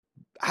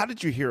how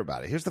did you hear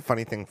about it? Here's the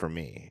funny thing for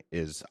me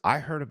is I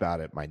heard about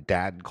it. My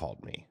dad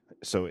called me.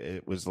 So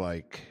it was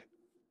like,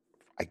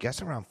 I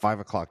guess around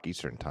 5:00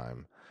 Eastern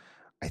time.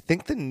 I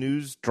think the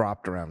news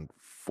dropped around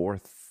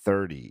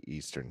 4:30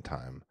 Eastern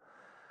time.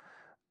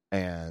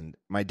 And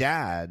my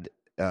dad,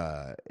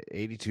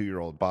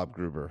 82-year-old Bob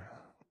Gruber,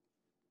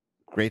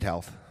 great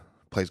health,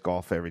 plays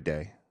golf every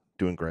day,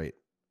 doing great.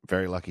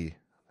 Very lucky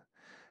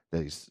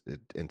that he's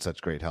in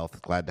such great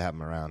health. Glad to have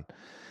him around.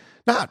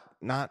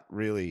 Not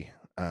really,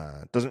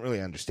 doesn't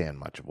really understand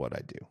much of what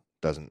I do.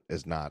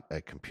 Is not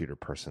a computer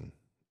person,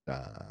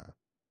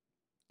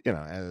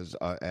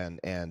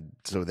 and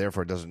so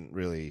therefore doesn't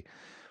really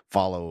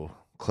follow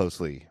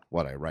closely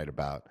what I write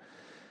about.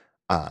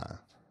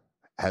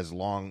 Has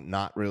long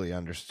not really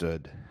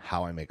understood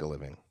how I make a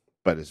living,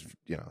 but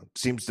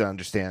seems to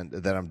understand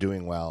that I'm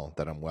doing well,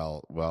 that I'm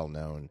well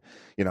known.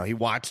 He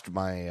watched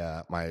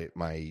my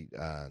my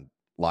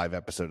live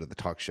episode of the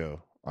talk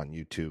show on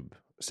YouTube.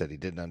 Said he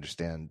didn't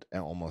understand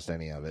almost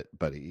any of it,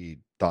 but he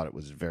thought it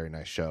was a very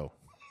nice show.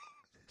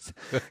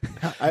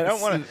 I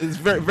don't want to. It's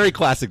very, very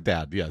classic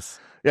dad. Yes.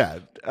 Yeah.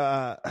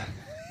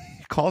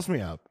 He calls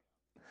me up.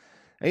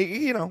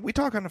 We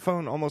talk on the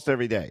phone almost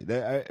every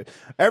day.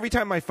 Every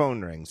time my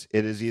phone rings,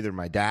 it is either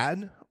my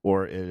dad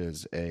or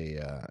it's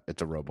a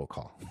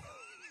robocall.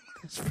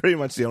 It's pretty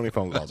much the only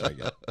phone calls I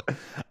get.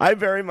 I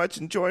very much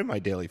enjoy my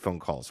daily phone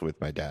calls with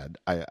my dad.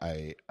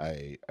 I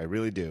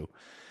really do.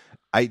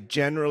 I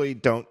generally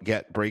don't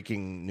get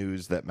breaking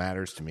news that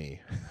matters to me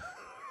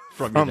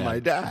from my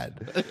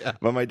dad. Yeah.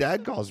 But my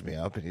dad calls me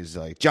up and he's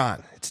like,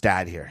 "John, it's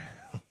Dad here."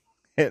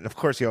 And of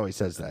course he always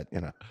says that,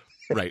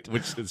 Right,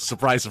 which is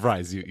surprise,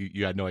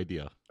 you had no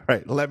idea.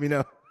 Right, let me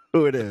know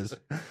who it is.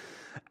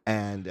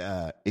 And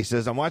he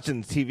says, "I'm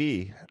watching the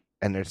TV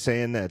and they're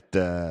saying that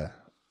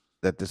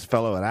that this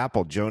fellow at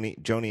Apple,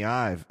 Joni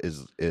Ive,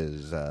 is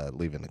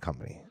leaving the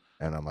company."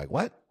 And I'm like,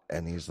 "What?"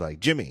 And he's like,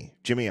 Jimmy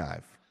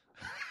Ive.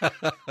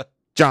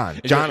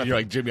 John. You're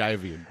like Jimmy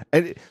Ive.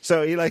 And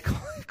so he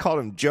called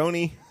him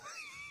Joni,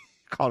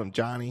 called him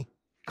Johnny,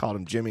 called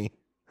him Jimmy.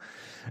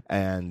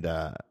 And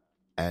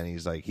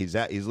he's like, he's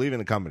leaving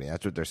the company.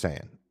 That's what they're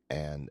saying.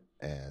 And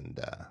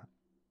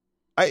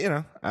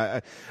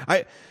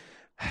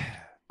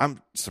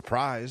I'm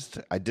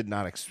surprised. I did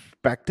not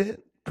expect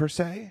it per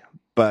se,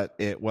 but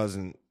it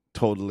wasn't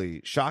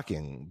totally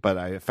shocking. But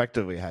I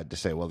effectively had to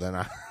say, well,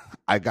 then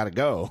I got to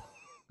go.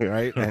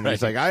 Right. And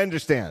he's like, "I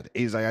understand."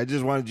 He's like, "I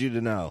just wanted you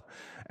to know."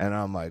 And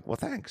I'm like, "Well,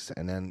 thanks."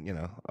 And then,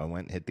 I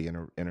went and hit the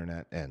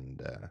internet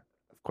and, of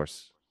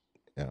course,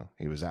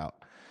 he was out.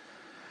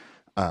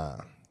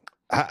 It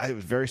was a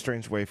very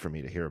strange way for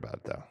me to hear about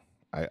it, though.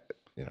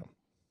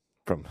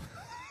 From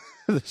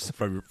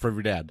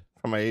your dad,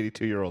 from my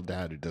 82-year-old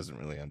dad who doesn't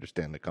really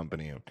understand the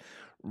company and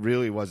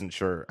really wasn't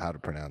sure how to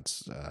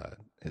pronounce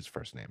his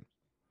first name.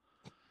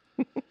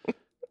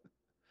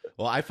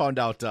 Well, I found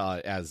out,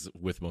 as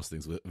with most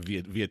things,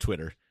 via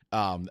Twitter.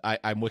 I'm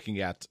looking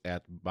at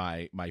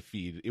my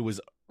feed. It was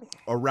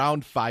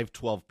around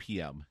 5:12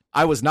 p.m.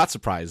 I was not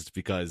surprised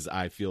because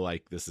I feel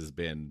like this has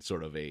been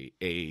sort of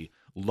a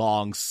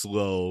long,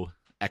 slow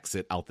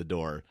exit out the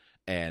door,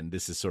 and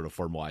this is sort of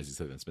formalizing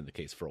something that's been the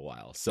case for a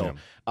while. So,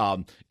 yeah.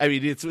 I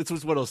mean, it's one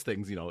of those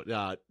things, you don't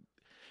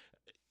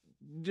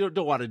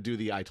want to do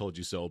the "I told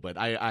you so," but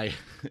I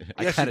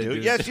yes, you do.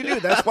 Yes, you do.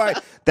 That's why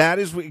that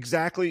is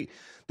exactly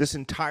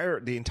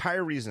the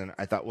entire reason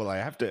I thought, well, I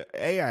have to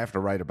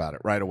write about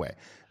it right away.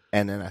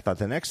 And then I thought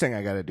the next thing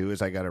I got to do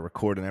is I got to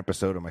record an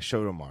episode of my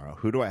show tomorrow.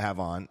 Who do I have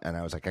on? And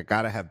I was like, I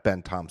got to have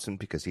Ben Thompson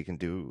because he can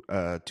do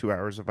 2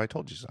 hours of "I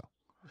told you so."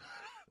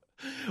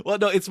 Well,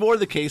 no, it's more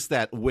the case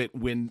that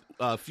when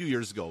a few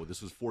years ago,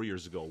 this was 4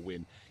 years ago,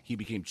 when he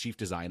became chief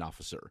design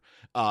officer,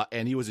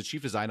 and he was a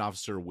chief design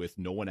officer with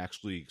no one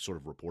actually sort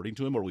of reporting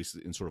to him, or at least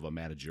in sort of a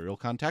managerial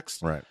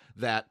context. Right.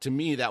 That, to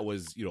me, that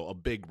was, a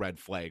big red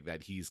flag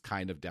that he's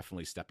kind of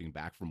definitely stepping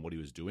back from what he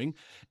was doing.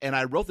 And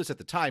I wrote this at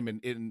the time,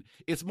 and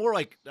it's more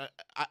like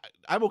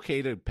I'm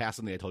okay to pass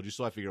on the "I told you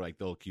so." I figure like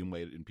they'll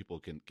accumulate and people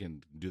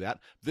can do that.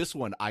 This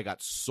one, I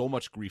got so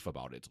much grief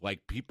about it.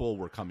 Like, people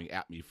were coming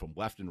at me from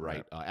left and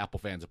right. Apple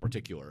fans in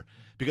particular,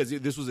 because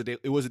it was a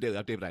daily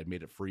update, but I had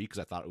made it free because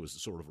I thought it was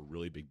sort of a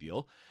really big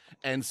deal.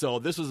 And so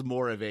this was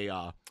more of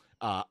a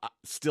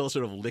still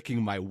sort of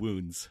licking my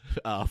wounds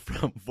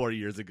from 4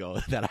 years ago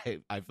that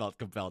I felt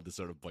compelled to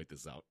sort of point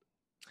this out.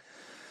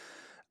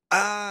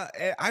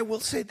 I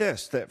will say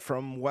this, that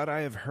from what I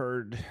have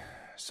heard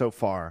so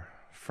far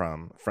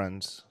from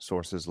friends,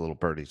 sources, little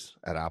birdies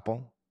at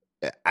Apple,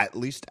 at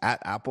least at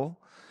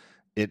Apple,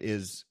 it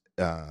is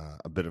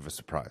a bit of a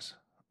surprise.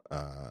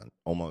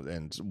 Almost,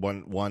 and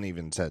one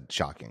even said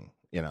shocking,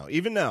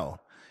 even though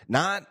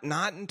not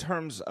in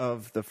terms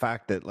of the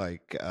fact that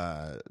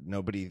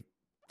nobody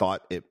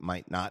thought it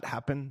might not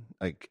happen.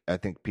 Like, I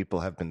think people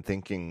have been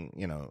thinking,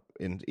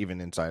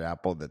 even inside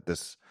Apple, that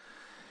this,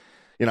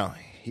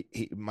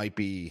 he might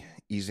be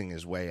easing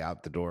his way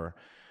out the door,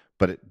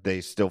 but they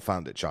still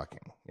found it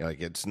shocking.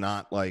 Like, it's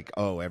not like,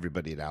 oh,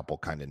 everybody at Apple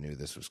kind of knew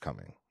this was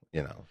coming.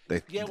 You know,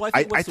 they. Yeah, well,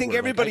 I think word?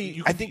 everybody. Like,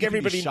 you I could, think you could be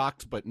everybody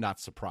shocked but not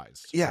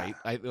surprised. Yeah.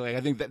 Right?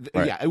 I think that.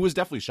 Right. Yeah, it was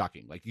definitely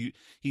shocking. Like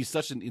he's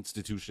such an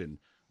institution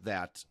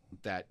that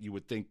you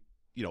would think.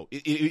 You know,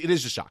 it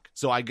is a shock.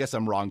 So I guess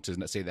I'm wrong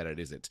to say that it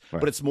isn't. Right.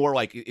 But it's more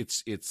like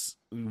it's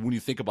when you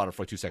think about it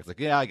for 2 seconds, like,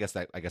 yeah, I guess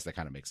that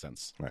kind of makes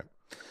sense. Right.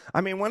 I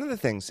mean, one of the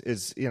things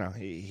is, you know,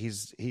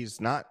 he's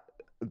not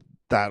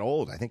that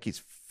old. I think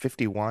he's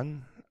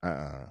 51.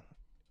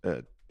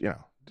 You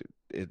know,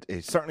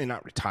 it's certainly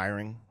not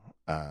retiring,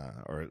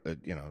 or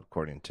you know,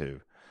 according to,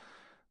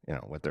 you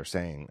know, what they're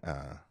saying.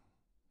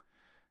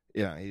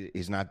 You know,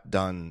 he's not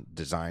done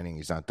designing.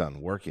 He's not done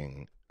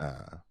working.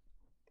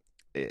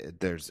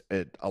 There's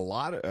a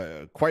lot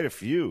of quite a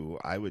few,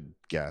 I would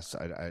guess.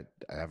 I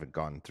haven't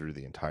gone through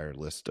the entire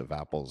list of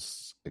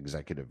Apple's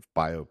executive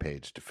bio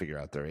page to figure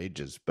out their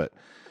ages, but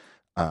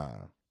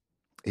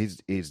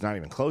he's not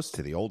even close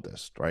to the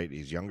oldest, right?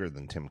 He's younger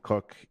than Tim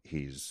Cook.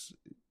 He's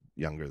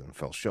younger than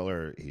Phil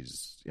Schiller.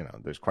 He's, you know,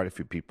 there's quite a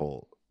few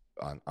people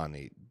on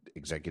the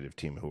executive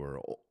team who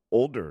are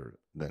older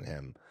than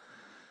him.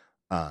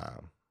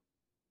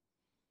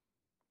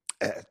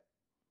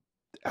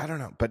 I don't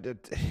know, but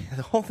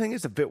the whole thing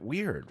is a bit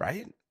weird,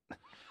 right?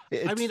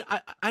 I mean,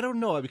 I don't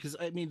know, because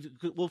I mean,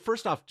 well,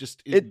 first off,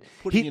 just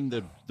putting in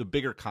the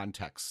bigger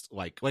context,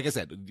 like I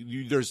said,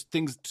 there's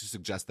things to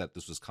suggest that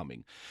this was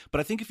coming,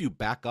 but I think if you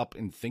back up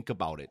and think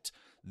about it,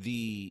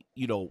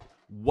 you know,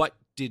 what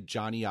did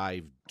Johnny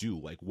Ive do?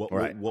 Like, what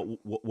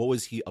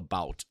was he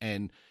about?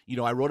 And you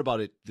know, I wrote about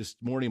it this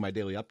morning in my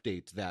daily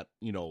update that,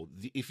 you know,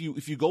 if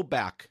you go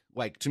back,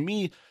 like, to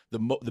me,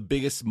 the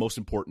biggest, most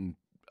important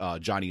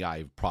Johnny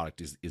Ive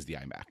product is the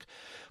iMac,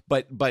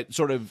 but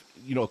sort of,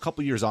 you know, a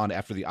couple years on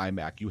after the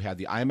iMac, you had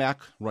the iMac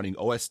running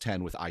OS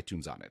 10 with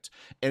iTunes on it,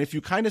 and if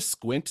you kind of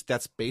squint,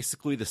 that's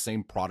basically the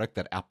same product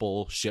that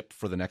Apple shipped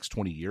for the next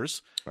 20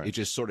 years. Right. It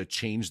just sort of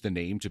changed the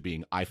name to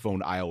being iPhone,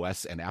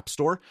 iOS, and App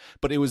Store,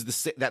 but it was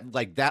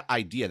that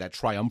idea, that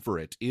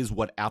triumvirate is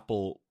what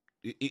Apple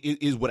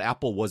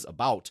was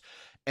about.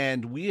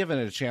 And we haven't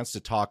had a chance to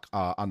talk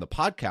on the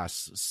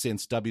podcast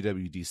since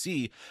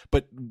WWDC.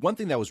 But one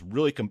thing that was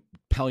really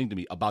compelling to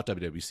me about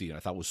WWDC, and I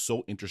thought was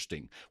so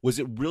interesting, was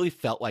it really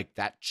felt like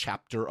that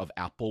chapter of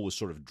Apple was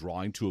sort of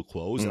drawing to a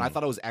close. And I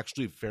thought it was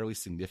actually fairly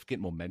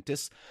significant,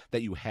 momentous,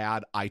 that you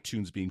had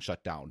iTunes being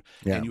shut down,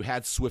 and you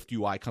had Swift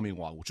UI coming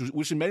along,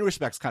 which in many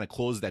respects kind of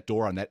closed that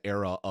door on that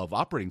era of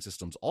operating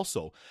systems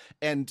also.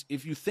 And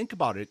if you think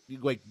about it,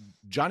 like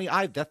Johnny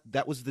Ive,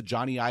 that was the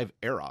Johnny Ive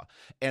era.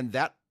 And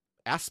that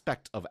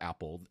aspect of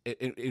Apple,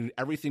 in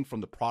everything from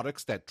the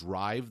products that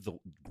drive the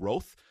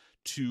growth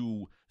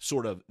to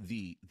sort of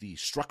the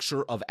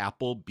structure of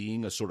Apple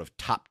being a sort of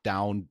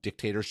top-down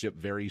dictatorship,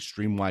 very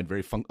streamlined,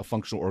 very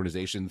functional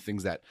organization,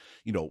 things that,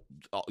 you know,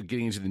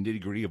 getting into the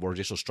nitty-gritty of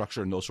organizational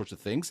structure and those sorts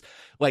of things,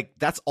 like,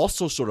 that's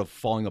also sort of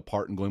falling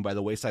apart and going by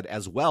the wayside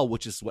as well,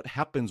 which is what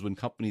happens when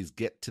companies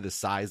get to the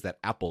size that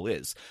Apple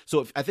is.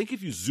 So I think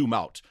if you zoom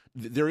out,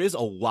 there is a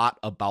lot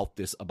about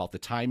this, about the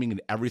timing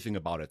and everything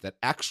about it, that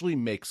actually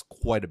makes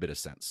quite a bit of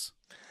sense.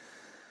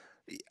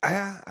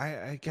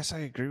 I guess I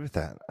agree with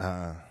that.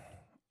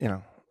 You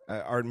know,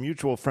 our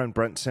mutual friend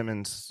Brent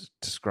Simmons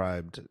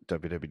described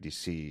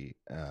WWDC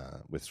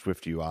with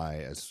Swift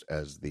UI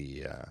as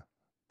the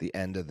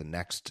end of the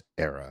next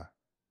era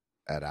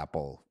at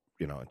Apple,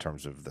 you know, in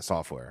terms of the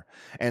software.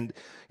 And,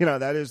 you know,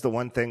 that is the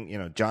one thing, you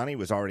know, Johnny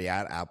was already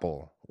at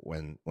Apple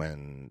when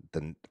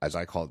the, as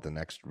I call it, the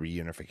next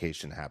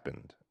reunification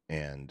happened.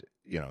 And,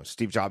 you know,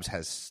 Steve Jobs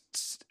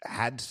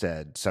had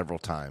said several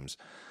times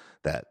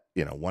that,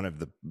 you know, one of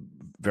the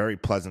very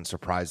pleasant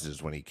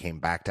surprises when he came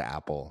back to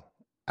Apple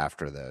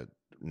after the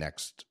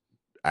next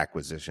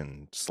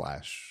acquisition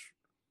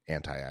 /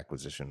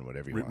 anti-acquisition,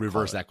 whatever you want to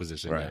reverse call it.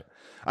 Acquisition, right? Yeah.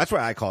 That's why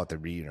I call it the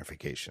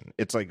reunification.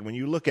 It's like when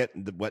you look at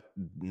what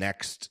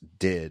Next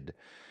did,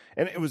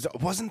 and it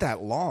wasn't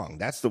that long.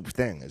 That's the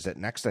thing, is that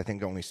Next, I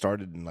think, only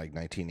started in like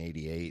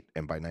 1988,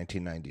 and by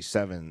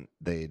 1997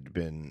 they'd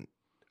been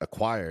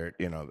acquired.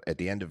 You know, at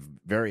the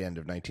very end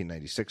of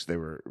 1996, they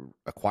were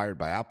acquired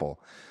by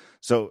Apple.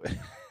 So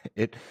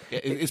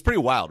it's pretty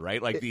wild,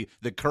 right? Like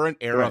the current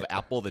era of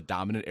Apple, the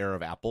dominant era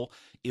of Apple,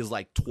 is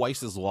like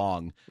twice as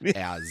long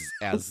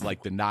as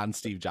like the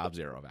non-Steve Jobs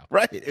era of Apple.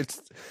 Right.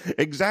 It's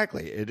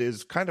exactly. It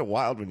is kind of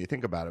wild when you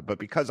think about it. But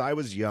because I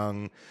was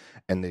young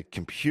and the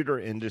computer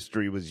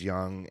industry was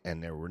young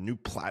and there were new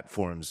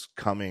platforms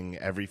coming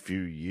every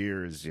few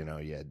years, you know,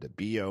 you had the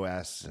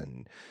BOS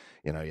and,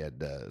 you know, you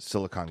had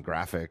Silicon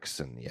Graphics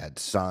and you had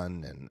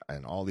Sun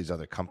and all these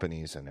other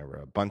companies, and there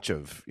were a bunch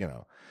of, you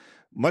know,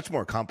 much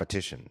more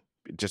competition.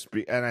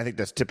 And I think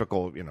that's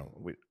typical. You know,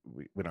 we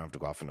don't have to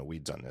go off in the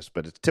weeds on this,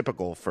 but it's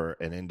typical for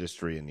an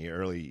industry in the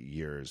early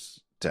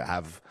years to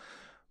have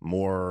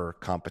more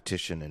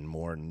competition and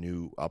more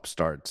new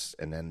upstarts,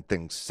 and then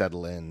things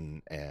settle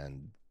in,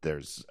 and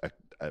there's a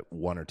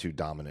one or two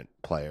dominant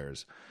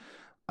players.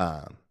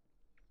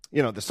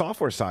 You know, the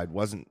software side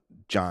wasn't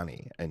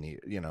Johnny, and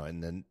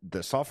and then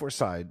the software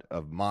side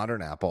of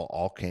modern Apple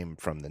all came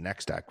from the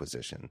Next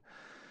acquisition.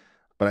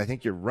 But I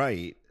think you're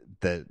right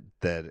that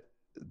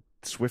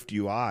Swift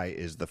UI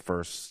is the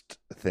first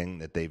thing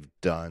that they've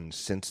done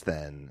since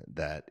then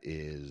that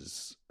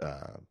is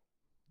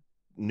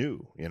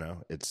new. You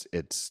know,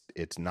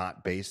 it's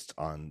not based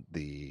on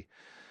the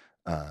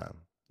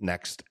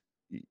next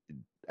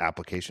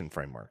application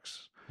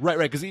frameworks. Right,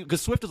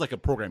 because Swift is like a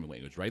programming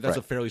language, right? That's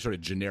a fairly sort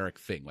of generic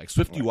thing. Like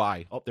Swift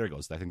UI, oh, there it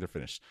goes. I think they're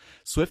finished.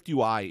 Swift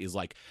UI is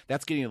like,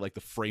 that's getting like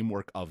the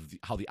framework of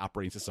how the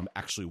operating system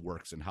actually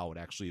works and how it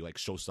actually like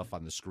shows stuff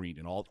on the screen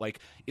and all. Like,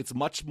 it's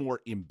much more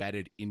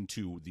embedded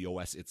into the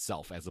OS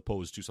itself as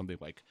opposed to something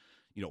like,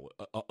 you know,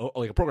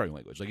 like a programming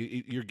language. Like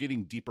you're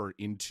getting deeper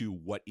into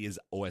what is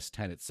OS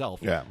 10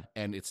 itself,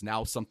 and it's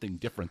now something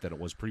different than it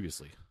was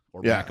previously,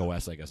 or Mac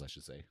OS, I guess I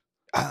should say.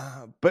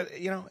 But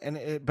you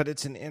know, but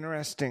it's an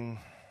interesting,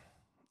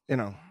 you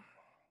know,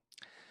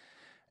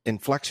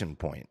 inflection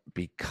point,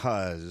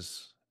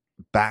 because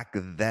back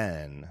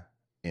then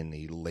in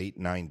the late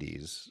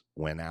 90s,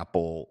 when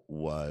Apple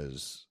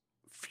was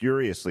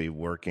furiously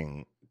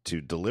working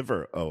to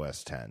deliver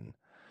OS 10,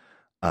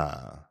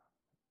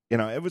 you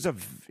know, it was I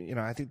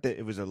think that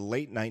it was a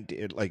late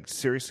 90s, like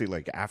seriously,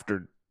 like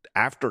after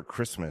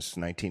Christmas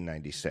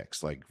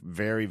 1996, like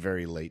very,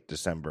 very late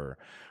December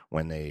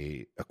when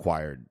they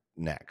acquired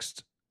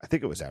Next. I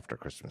think it was after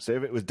Christmas.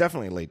 It was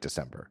definitely late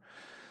December.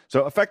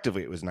 So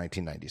effectively, it was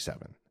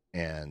 1997.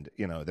 And,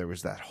 you know, there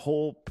was that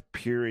whole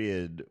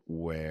period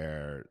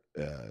where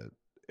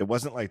it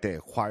wasn't like they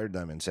acquired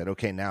them and said,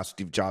 okay, now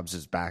Steve Jobs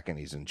is back and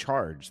he's in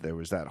charge. There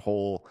was that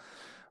whole,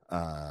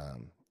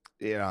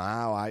 you know,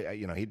 how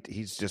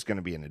he's just going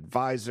to be an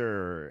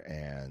advisor,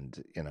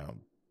 and, you know,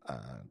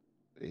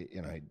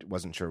 he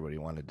wasn't sure what he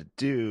wanted to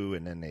do.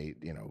 And then they,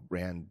 you know,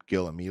 ran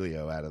Gil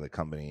Amelio out of the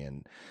company,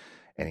 and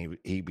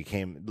he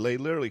became, they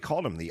literally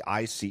called him the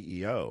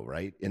ICEO,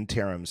 right?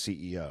 Interim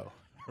CEO.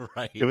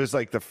 Right. It was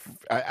like it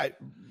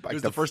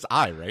was the first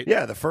I, right?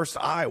 Yeah, the first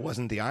I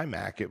wasn't the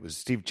iMac. It was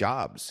Steve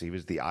Jobs. He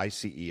was the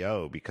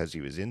ICEO because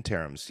he was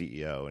interim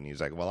CEO. And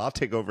he's like, well, I'll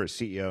take over as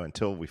CEO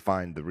until we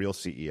find the real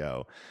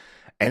CEO.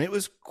 And it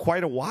was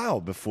quite a while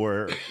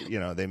before,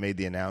 you know, they made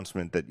the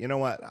announcement that, you know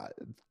what,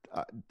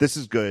 this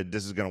is good.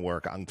 This is going to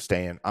work. I'm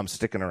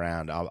sticking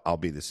around. I'll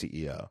be the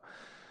CEO.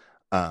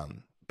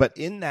 But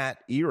in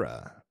that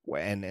era,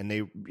 and they,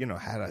 you know,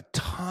 had a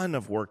ton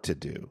of work to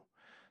do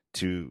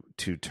to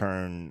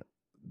turn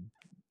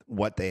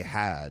what they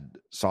had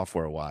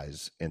software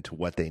wise into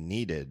what they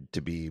needed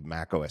to be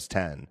Mac OS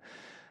 10.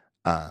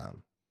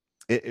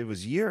 It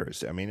was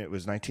years. I mean, it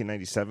was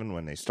 1997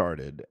 when they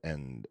started,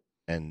 and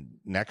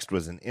Next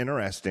was an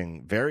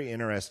very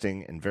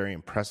interesting and very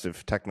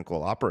impressive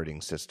technical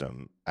operating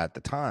system at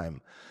the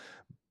time.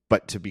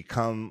 But to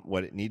become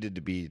what it needed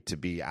to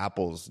be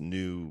Apple's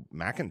new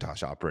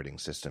Macintosh operating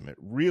system, it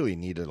really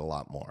needed a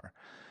lot more.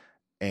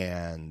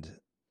 And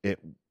it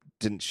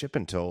didn't ship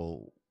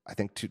until, I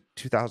think,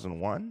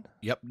 2001.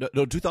 Yep.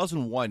 No,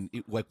 2001,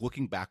 like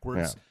looking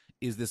backwards,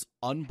 is this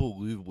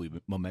unbelievably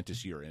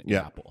momentous year in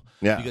Apple.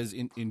 Yeah. Because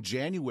in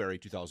January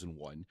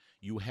 2001,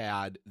 you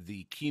had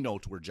the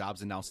keynote where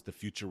Jobs announced the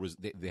future was,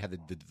 they had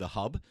the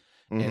hub,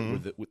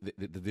 and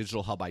the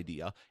digital hub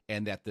idea,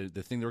 and that the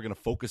thing they were going to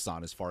focus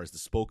on as far as the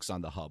spokes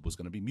on the hub was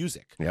going to be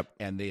music. Yep.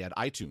 And they had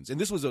iTunes. And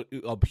this was a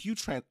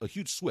huge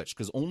switch,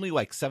 because only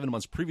like 7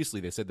 months previously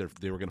they said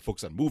they were going to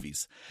focus on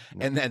movies.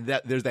 Yep. And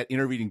then there's that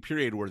intervening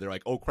period where they're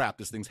like, oh crap,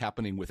 this thing's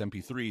happening with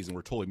MP3s and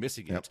we're totally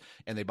missing it.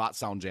 And they bought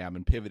SoundJam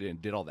and pivoted and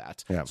did all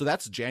that. Yep. So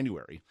that's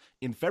January.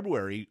 In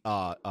February,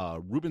 John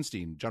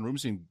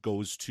Rubinstein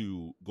goes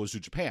to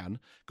Japan,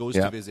 goes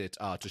to visit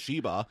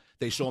Toshiba.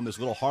 They show him this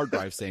little hard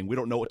drive saying, we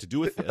don't know what to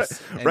do with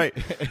this. Right.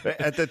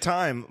 At the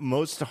time,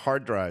 most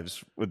hard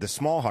drives, with the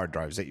small hard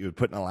drives that you would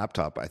put in a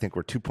laptop, I think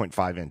were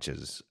 2.5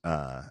 inches.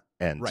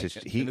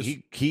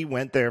 He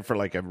went there for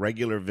like a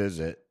regular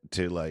visit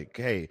to like,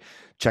 hey,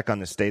 check on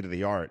the state of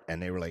the art,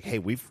 and they were like, hey,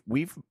 we've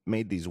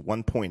made these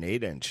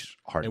 1.8 inch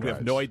hard drives, and we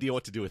have no idea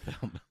what to do with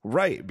them.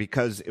 Right,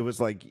 because it was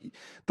like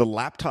the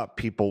laptop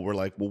people were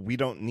like, well, we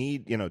don't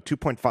need,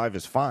 2.5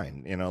 is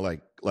fine,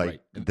 like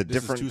right. The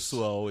difference is too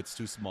slow, it's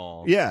too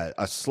small. Yeah,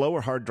 a slower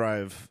hard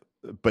drive,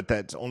 but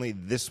that's only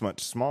this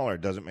much smaller,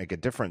 doesn't make a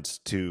difference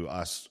to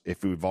us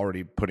if we've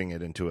already putting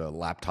it into a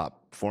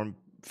laptop form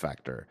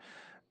factor.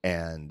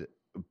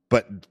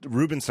 But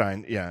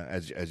Rubinstein,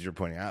 as you're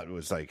pointing out, it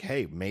was like,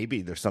 hey,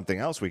 maybe there's something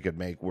else we could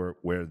make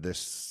where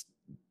this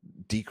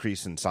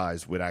decrease in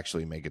size would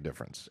actually make a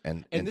difference.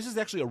 And this is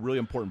actually a really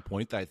important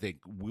point that I think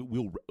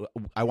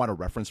I want to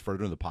reference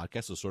further in the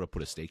podcast to sort of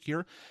put a stake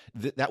here.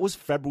 That was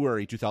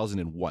February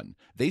 2001.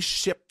 They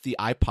shipped the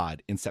iPod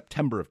in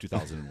September of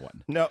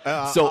 2001. No,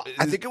 so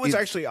I think it was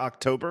actually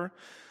October.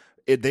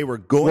 They were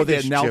going they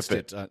to announced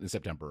ship it in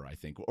September, I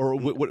think, or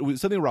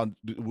something around.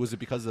 Was it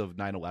because of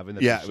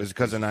 9/11? Yeah, it was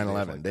because of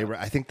 9/11.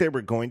 I think they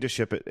were going to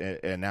ship it,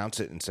 announce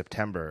it in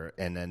September,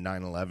 and then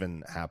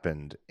 9/11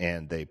 happened,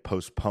 and they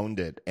postponed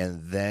it,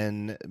 and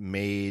then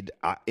made.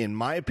 In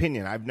my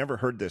opinion, I've never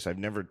heard this, I've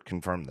never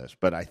confirmed this,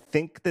 but I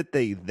think that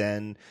they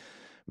then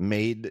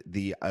made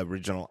the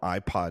original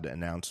iPod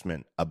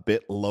announcement a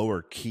bit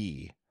lower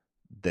key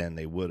than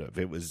they would have.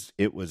 It was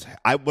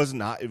I was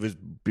not. It was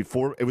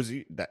before. It was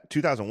that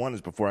 2001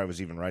 is before I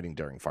was even writing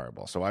Daring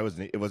Fireball. So I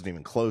wasn't. It wasn't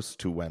even close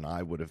to when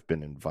I would have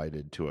been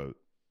invited to a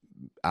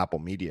Apple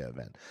Media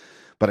event.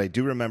 But I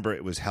do remember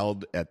it was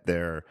held at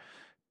their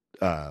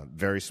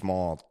very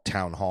small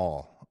town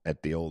hall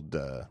at the old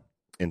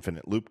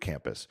Infinite Loop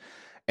campus.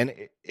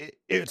 And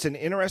it's an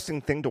interesting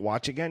thing to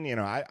watch again. You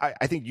know,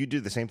 I think you do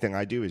the same thing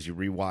I do, is you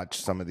rewatch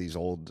some of these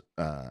old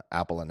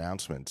Apple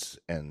announcements,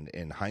 and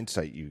in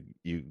hindsight,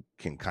 you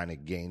can kind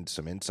of gain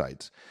some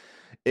insights.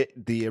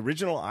 The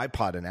original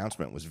iPod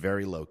announcement was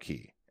very low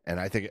key, and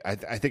I think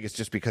it's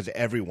just because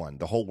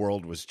the whole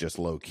world was just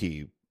low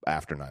key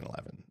after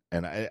 9/11,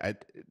 and I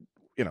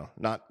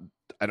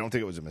don't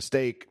think it was a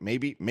mistake.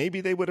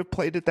 Maybe they would have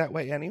played it that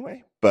way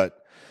anyway, but.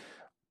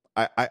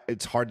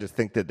 It's hard to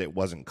think that it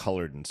wasn't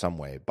colored in some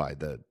way by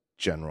the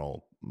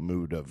general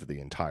mood of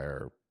the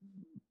entire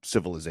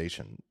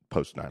civilization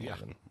post 9/11.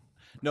 Yeah.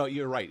 No,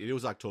 you're right. It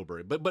was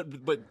October,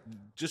 but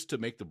just to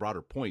make the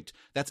broader point,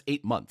 that's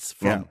 8 months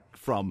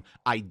from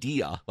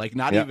idea, like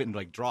not even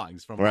like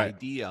drawings, from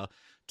idea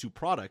to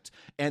product.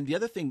 And the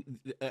other thing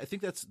I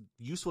think that's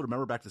useful to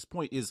remember back to this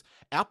point is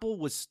Apple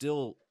was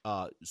still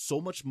so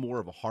much more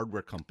of a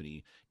hardware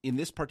company in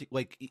this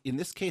like in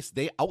this case,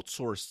 they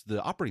outsourced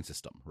the operating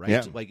system, right?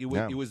 Yeah. Like it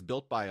was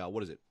built by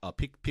what is it?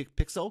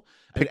 Pixo?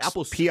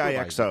 Apple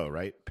Pixo,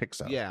 right?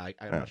 Pixo. Yeah,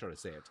 I'm not sure how to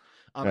say it.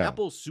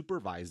 Apple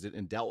supervised it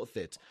and dealt with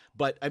it,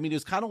 but I mean, it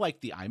was kind of like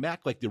the iMac,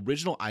 like the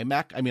original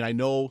iMac. I mean, I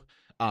know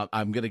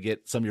I'm going to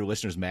get some of your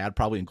listeners mad,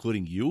 probably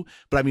including you.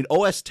 But I mean,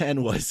 OS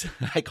 10 was,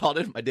 I called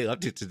it in my day up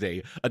to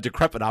today, a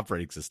decrepit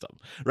operating system,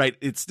 right?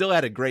 It still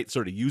had a great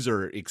sort of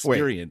user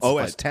experience.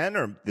 Wait, OS 10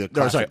 or the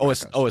classic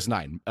OS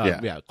 9.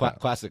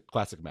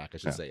 Classic Mac, I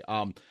should say.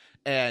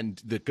 And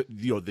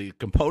the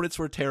components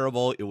were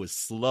terrible. It was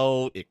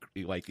slow. It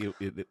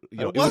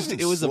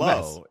was a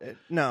mess.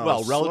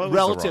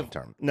 Relative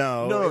term.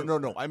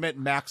 No. I meant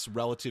Macs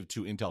relative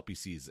to Intel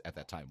PCs at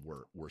that time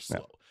were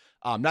slow.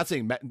 Not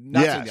saying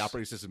the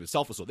operating system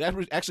itself was slow.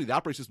 Actually, the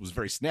operating system was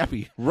very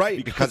snappy,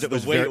 right? Because it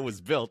was the way it was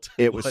built.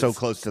 It was so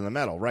close to the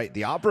metal, right?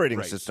 The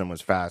operating system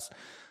was fast.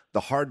 The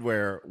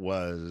hardware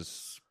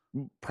was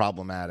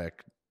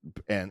problematic,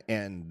 and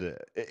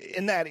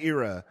in that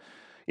era.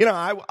 You know,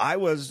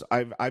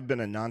 I've been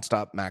a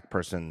nonstop Mac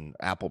person,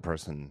 Apple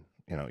person,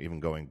 you know, even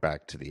going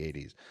back to the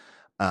 80s.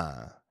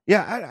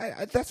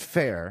 I that's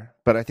fair,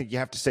 but I think you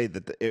have to say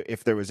that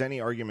if there was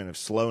any argument of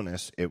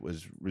slowness, it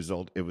was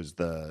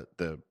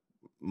the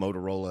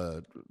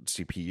Motorola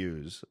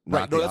CPUs,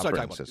 not the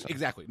operating system.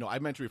 Exactly. No, I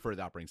meant to refer to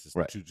the operating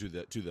system to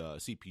the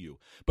CPU.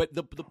 But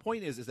the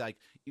point is like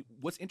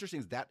what's interesting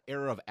is that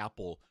era of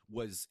Apple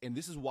was, and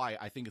this is why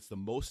I think it's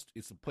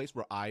the place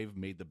where I've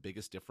made the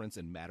biggest difference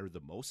and mattered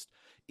the most,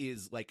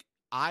 is like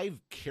I've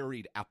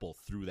carried Apple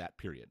through that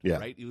period,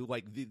 right?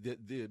 Like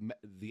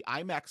the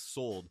iMac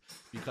sold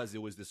because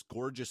it was this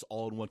gorgeous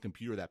all-in-one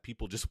computer that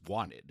people just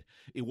wanted.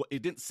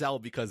 It didn't sell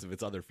because of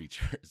its other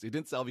features. It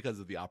didn't sell because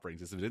of the operating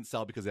system. It didn't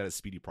sell because it had a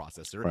speedy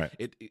processor.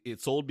 Right. It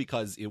sold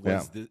because it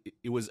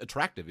was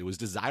attractive. It was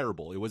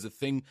desirable. It was a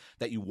thing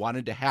that you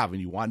wanted to have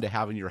and you wanted to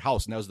have in your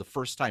house. And that was the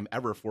first time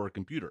ever for a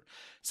computer.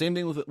 Same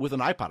thing with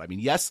an iPod. I mean,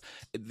 yes,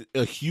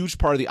 a huge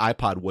part of the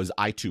iPod was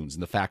iTunes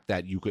and the fact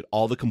that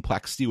all the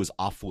complexity was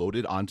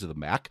offloaded onto the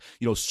Mac.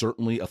 You know,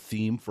 certainly a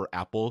theme for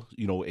Apple,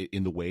 you know,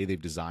 in the way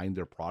they've designed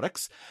their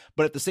products.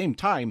 But at the same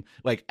time,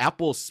 like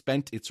Apple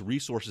spent its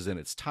resources and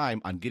its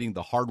time on getting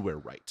the hardware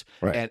right.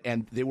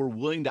 And they were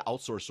willing to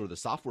outsource sort of the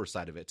software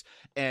side of it.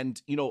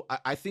 And, you know,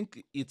 I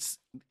think it's,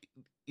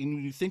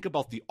 when you think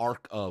about the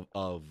arc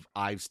of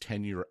Ive's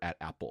tenure at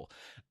Apple,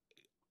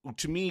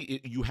 to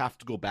me, you have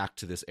to go back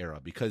to this era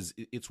because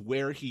it's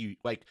where he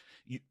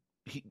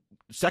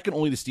second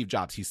only to Steve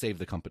Jobs, he saved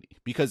the company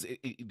because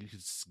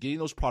it's getting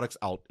those products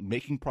out,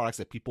 making products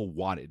that people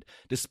wanted,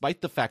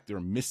 despite the fact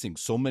they're missing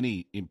so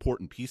many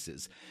important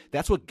pieces.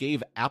 That's what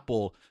gave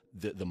Apple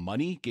the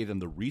money, gave them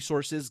the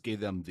resources,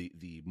 gave them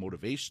the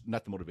motivation,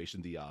 not the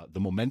motivation, the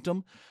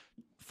momentum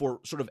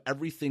for sort of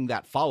everything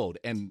that followed.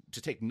 And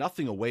to take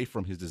nothing away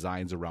from his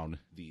designs around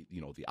the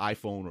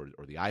iPhone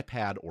or the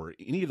iPad or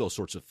any of those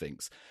sorts of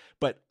things,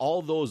 but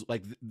all those,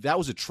 like, that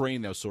was a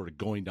train that was sort of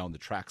going down the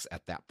tracks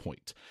at that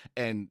point.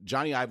 And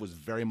Johnny Ive was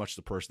very much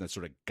the person that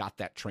sort of got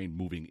that train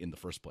moving in the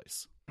first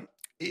place.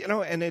 You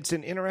know, and it's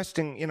an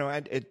interesting, you know,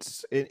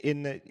 it's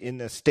in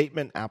the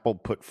statement Apple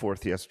put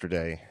forth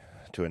yesterday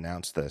to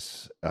announce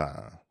this,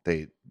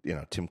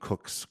 Tim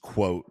Cook's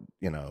quote,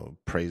 you know,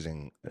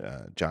 praising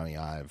Johnny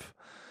Ive,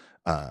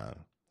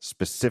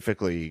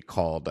 specifically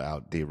called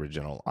out the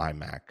original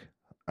iMac.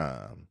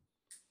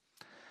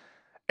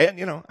 And,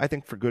 you know, I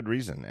think for good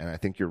reason. And I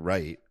think you're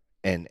right.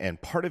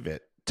 And part of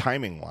it,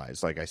 timing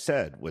wise, like I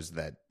said, was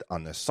that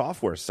on the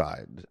software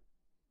side,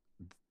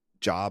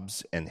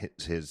 Jobs and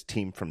his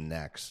team from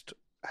Next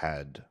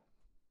had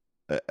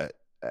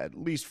at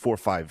least 4 or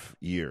 5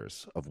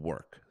 years of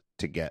work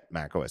to get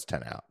Mac OS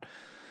 10 out.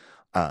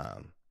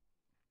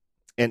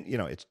 And, you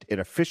know, it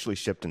officially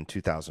shipped in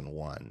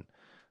 2001.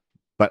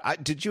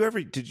 But did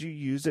you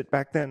use it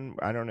back then?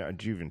 I don't know.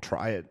 Did you even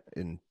try it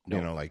in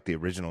No. like the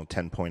original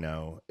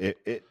 10.0?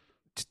 It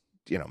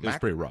It was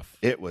pretty rough.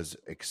 It was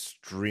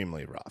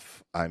extremely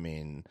rough. I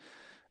mean,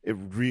 it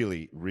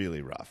really,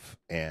 really rough.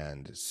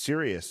 And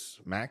serious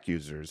Mac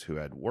users who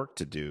had work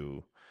to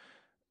do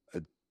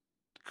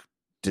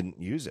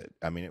didn't use it.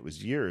 I mean, it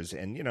was years.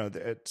 And,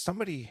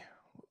 somebody,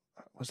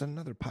 was it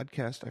another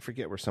podcast? I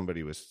forget where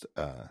somebody was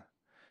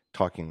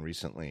talking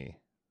recently.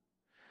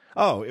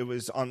 Oh, it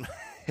was on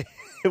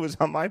it was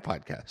on my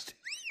podcast.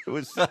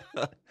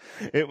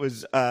 It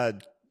was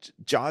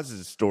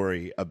Jaws's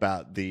story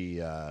about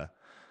the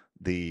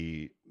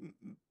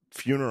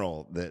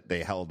funeral that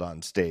they held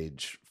on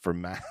stage for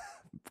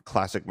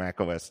classic Mac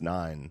OS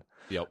 9.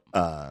 Yep.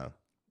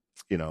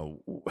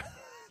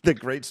 The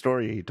great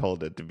story he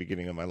told at the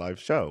beginning of my live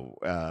show,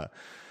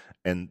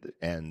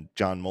 and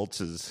John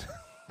Moltz's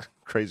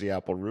crazy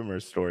Apple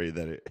rumors story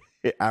that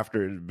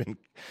after it had been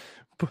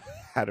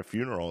had a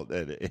funeral,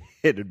 that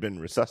it had been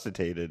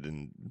resuscitated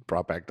and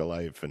brought back to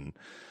life, and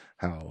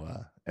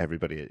how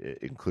everybody,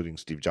 including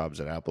Steve Jobs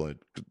at Apple, had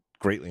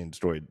greatly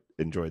enjoyed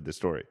the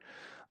story.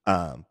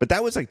 But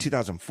that was like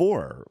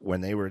 2004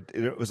 when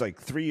it was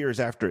like 3 years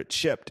after it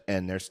shipped,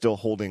 and they're still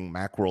holding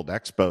Macworld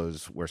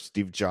Expos where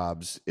Steve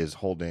Jobs is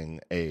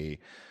holding a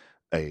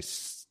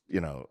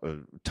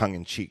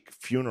tongue-in-cheek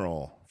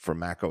funeral for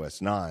Mac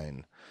OS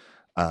 9,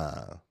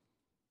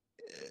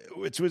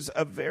 which was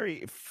a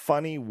very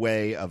funny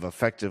way of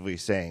effectively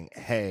saying,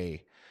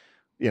 hey,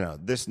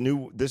 this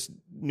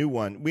new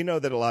one, we know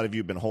that a lot of you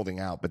have been holding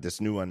out, but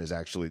this new one is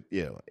actually,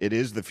 it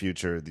is the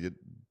future.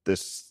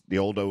 The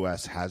old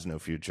OS has no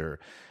future,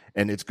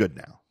 and it's good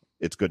now.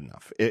 It's good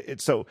enough.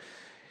 So,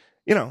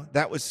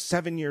 that was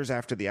 7 years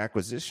after the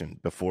acquisition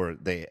before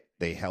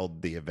they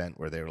held the event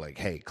where they were like,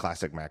 hey,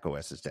 classic Mac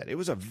OS is dead. It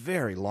was a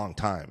very long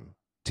time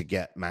to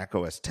get Mac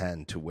OS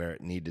 10 to where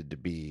it needed to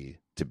be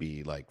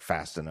like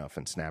fast enough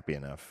and snappy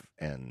enough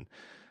and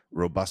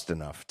robust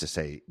enough to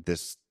say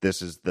this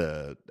is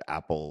the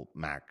Apple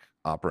Mac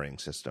operating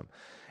system.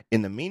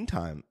 In the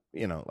meantime,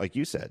 like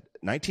you said,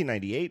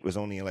 1998 was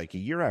only like a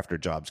year after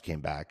Jobs came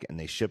back, and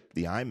they shipped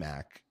the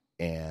iMac,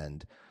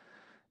 and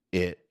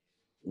it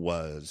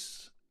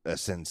was a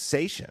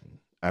sensation.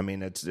 I mean,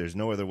 there's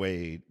no other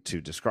way to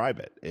describe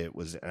it. It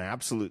was an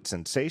absolute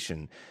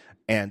sensation,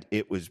 and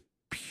it was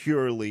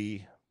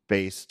purely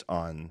based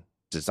on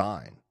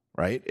design.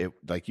 Right? It,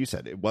 like you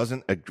said, it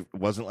wasn't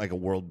like a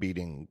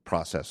world-beating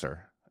processor.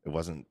 It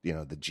wasn't, the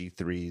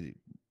G3,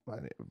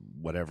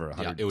 whatever.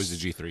 Yeah, it was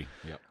the G3.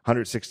 Yeah,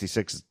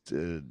 166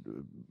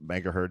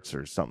 megahertz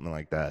or something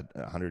like that.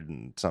 100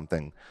 and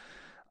something.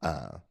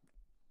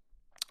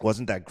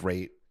 Wasn't that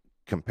great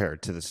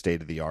compared to the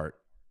state of the art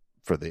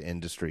for the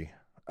industry.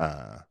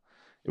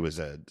 It was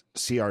a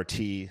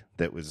CRT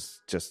that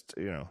was just,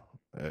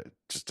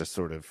 just a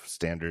sort of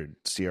standard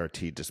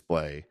CRT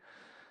display.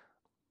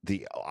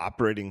 The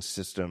operating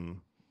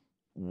system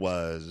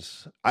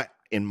was,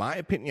 in my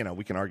opinion,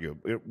 we can argue.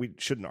 We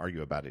shouldn't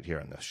argue about it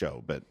here on the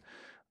show, but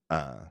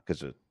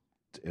because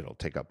it'll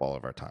take up all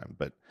of our time.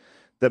 But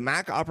the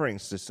Mac operating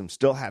system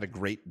still had a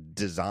great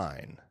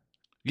design.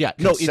 Yeah,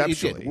 no, it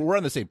did. We're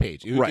on the same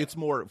page. Right. It's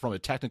more from a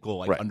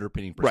technical,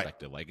 underpinning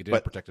perspective. Like, it didn't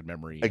have protected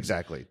memory.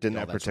 Exactly. Didn't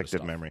have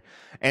protected memory.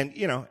 And,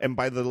 and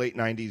by the late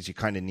 90s, you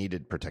kind of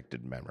needed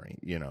protected memory.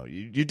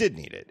 You did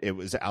need it. It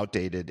was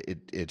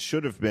outdated. It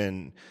should have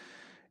been...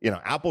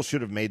 Apple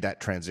should have made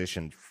that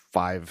transition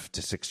 5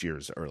 to 6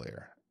 years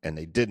earlier, and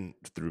they didn't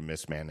through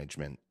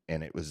mismanagement.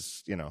 And it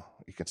was, you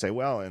can say,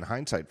 well, in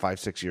hindsight,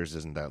 5-6 years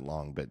isn't that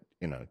long, but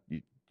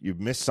you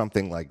miss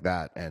something like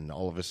that, and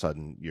all of a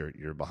sudden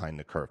you're behind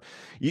the curve.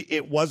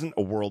 It wasn't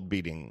a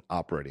world-beating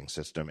operating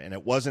system, and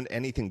it wasn't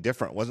anything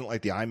different. It wasn't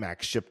like the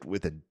iMac shipped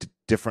with a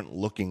different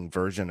looking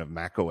version of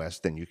Mac OS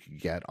than you could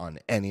get on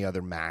any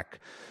other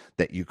Mac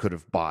that you could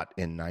have bought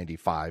in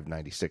 95,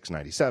 96,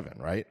 97,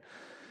 right?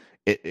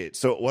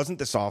 So it wasn't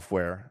the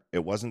software,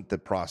 it wasn't the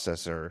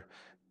processor,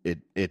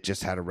 it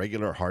just had a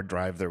regular hard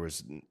drive. There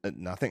was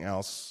nothing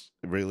else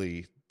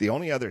really. The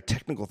only other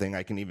technical thing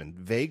I can even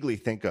vaguely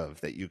think of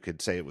that you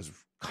could say it was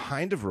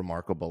kind of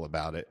remarkable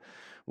about it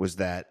was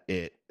that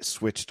it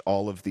switched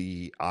all of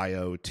the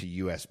I/O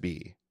to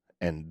USB,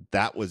 and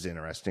that was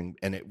interesting,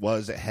 and it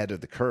was ahead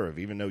of the curve,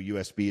 even though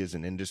USB is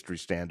an industry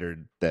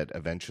standard that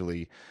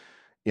eventually,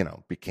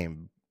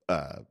 became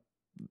the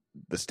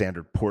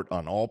standard port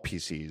on all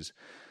PCs.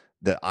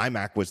 The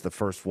iMac was the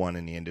first one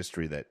in the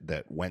industry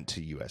that went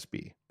to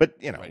USB, but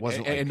it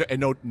wasn't and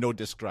no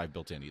disk drive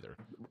built in either.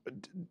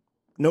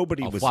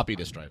 Nobody was floppy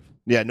disk drive.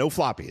 Yeah, no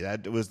floppy.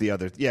 That was the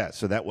other. Yeah,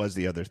 so that was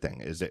the other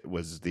thing. Is it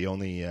was the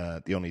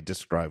only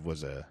disk drive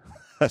was a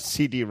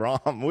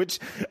CD-ROM, which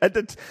at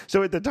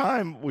the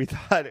time we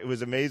thought it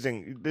was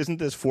amazing. Isn't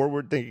this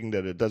forward thinking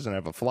that it doesn't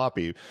have a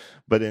floppy?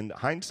 But in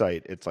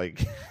hindsight, it's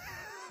like,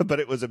 but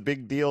it was a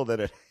big deal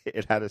that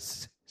it had a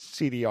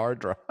CDR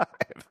drive.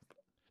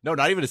 No,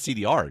 not even a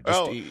CDR.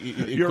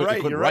 You're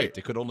right.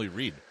 It could only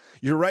read.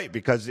 You're right,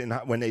 because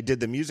when they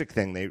did the music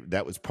thing,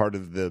 that was part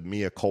of the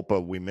mea culpa.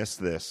 We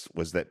missed this,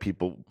 was that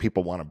people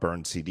want to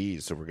burn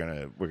CDs, so we're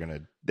gonna.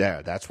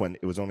 Yeah, that's when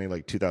it was only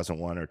like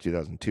 2001 or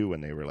 2002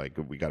 when they were like,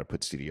 we got to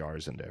put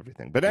CDRs into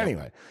everything. But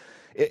anyway,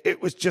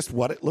 it was just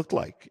what it looked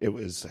like. It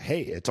was,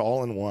 hey, it's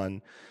all in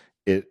one.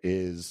 It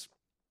is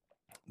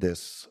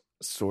this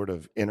sort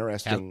of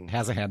interesting,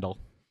 has a handle,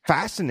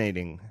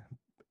 fascinating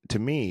to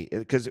me,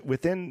 because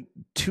within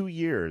 2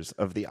 years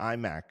of the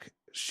iMac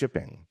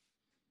shipping,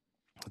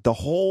 the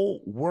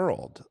whole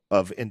world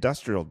of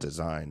industrial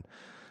design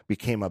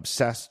became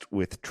obsessed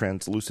with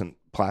translucent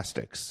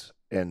plastics,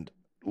 and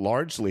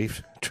largely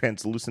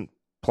translucent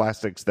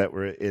plastics that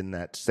were in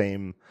that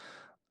same,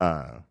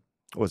 what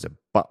was it?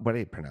 What do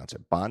you pronounce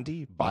it?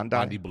 Bondi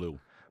blue.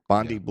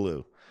 Bondi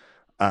blue.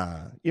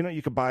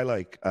 You could buy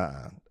like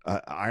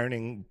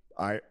irons,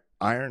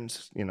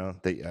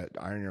 they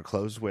iron your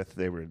clothes with.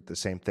 They were the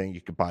same thing.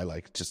 You could buy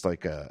like just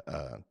like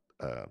a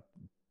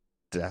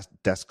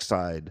desk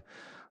side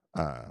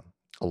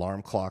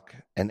alarm clock,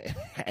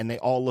 and they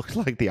all looked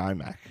like the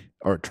iMac,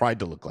 or tried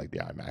to look like the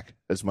iMac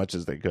as much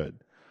as they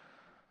could.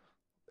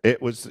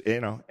 It was,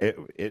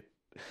 it.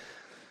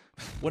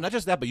 Well, not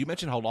just that, but you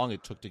mentioned how long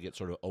it took to get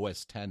sort of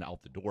OS 10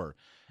 out the door,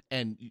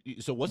 and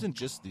so it wasn't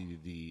just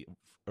the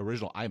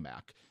original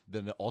iMac,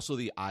 then also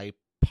the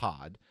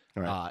iPod,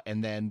 Right.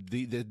 and then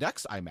the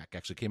next iMac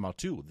actually came out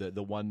too,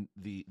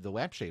 the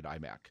lampshade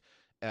iMac,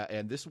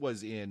 and this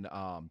was in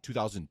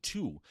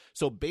 2002.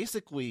 So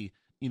basically,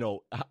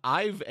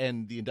 Ive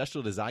and the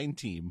industrial design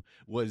team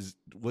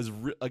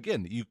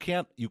again, you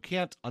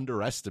can't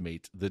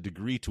underestimate the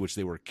degree to which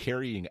they were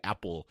carrying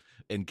Apple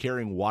and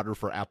carrying water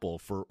for Apple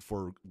for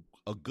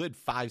a good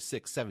 5,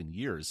 6, 7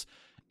 years.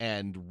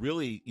 And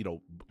really,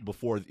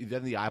 before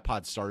then the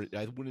iPod started.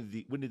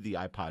 When did the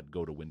iPod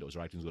go to Windows, or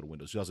iTunes go to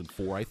Windows?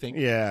 2004, I think.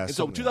 Yeah. And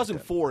so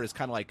 2004 is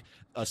kind of like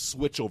a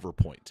switchover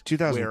point.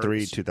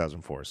 2003,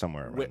 2004,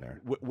 somewhere around there.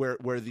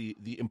 Where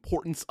the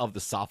importance of the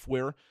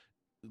software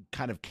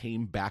kind of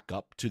came back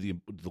up to the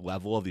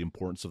level of the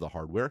importance of the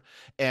hardware,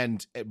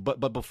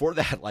 but before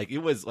that, it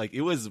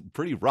was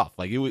pretty rough.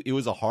 It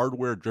was a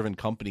hardware driven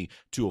company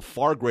to a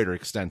far greater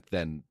extent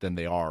than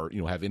they are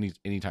have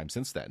any time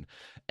since then.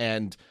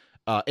 And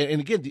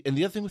again,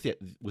 the other thing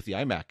with the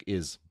iMac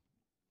is,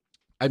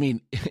 I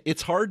mean,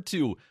 it's hard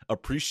to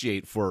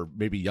appreciate for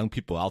maybe young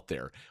people out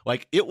there.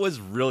 It was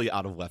really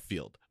out of left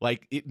field.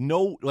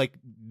 No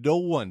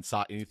one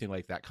saw anything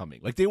like that coming.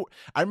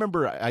 I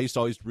remember I used to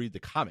always read the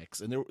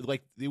comics, and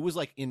it was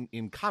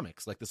in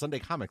comics, like the Sunday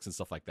comics and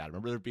stuff like that. I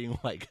remember there being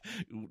it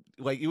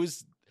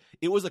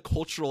was a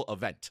cultural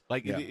event.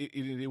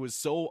 It was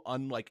so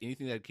unlike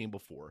anything that came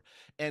before.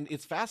 And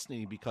it's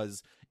fascinating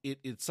because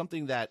it's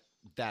something that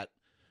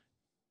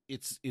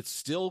it's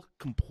still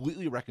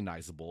completely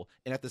recognizable,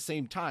 and at the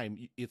same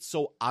time, it's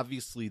so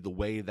obviously the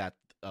way that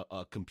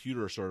a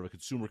computer, sort of a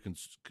consumer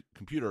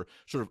computer,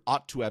 sort of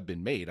ought to have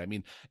been made. I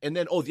mean, and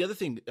then the other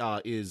thing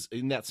is,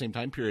 in that same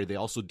time period, they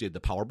also did the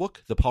PowerBook.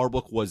 The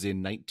PowerBook was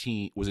in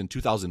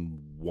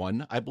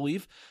 2001, I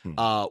believe,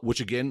 which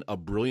again, a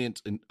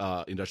brilliant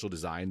industrial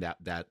design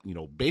that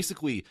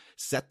basically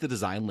set the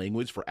design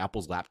language for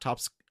Apple's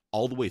laptops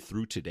all the way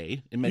through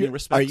today in many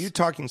respects. Are you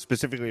talking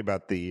specifically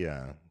about the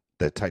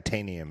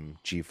titanium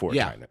G4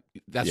 kind of?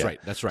 That's right.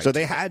 That's right. So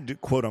they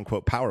had quote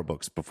unquote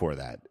PowerBooks before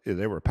that.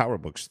 There were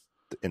PowerBooks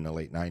in the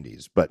late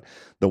 90s, but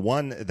the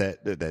one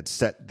that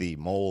set the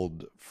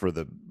mold for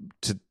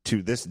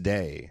to this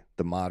day,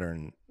 the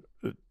modern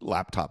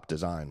laptop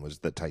design, was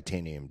the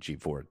titanium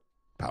G4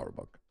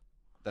 PowerBook.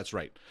 That's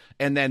right.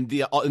 And then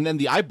the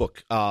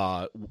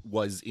iBook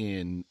was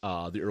in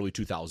the early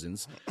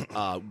 2000s.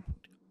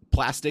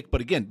 Plastic,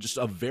 but again, just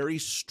a very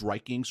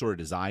striking sort of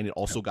design. It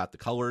also got the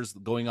colors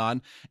going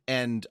on,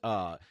 and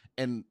I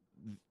don't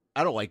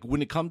know,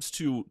 when it comes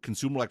to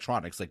consumer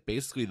electronics,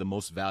 basically the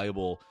most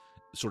valuable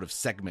sort of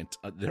segment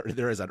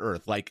there is on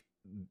Earth.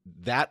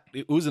 That,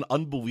 it was an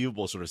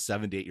unbelievable sort of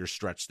 7 to 8 year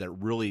stretch that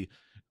really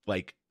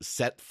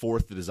set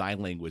forth the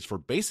design language for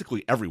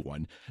basically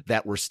everyone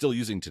that we're still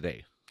using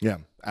today. Yeah,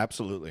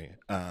 absolutely.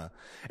 And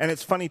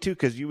it's funny too,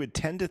 because you would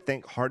tend to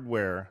think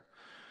hardware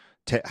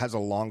has a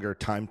longer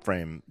time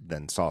frame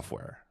than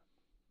software,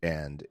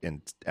 and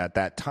at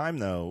that time,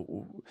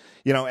 though,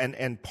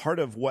 and part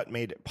of what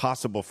made it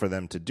possible for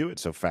them to do it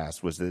so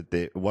fast was that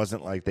it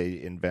wasn't like they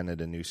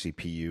invented a new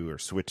CPU or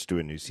switched to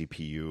a new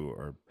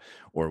CPU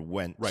or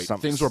went right.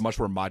 Things were much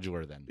more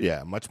modular then.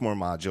 Yeah, much more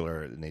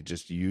modular, and they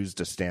just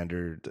used a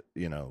standard,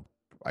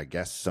 I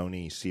guess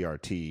Sony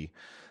CRT.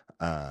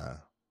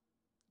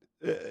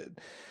 It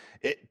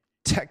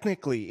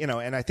technically,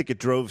 and I think it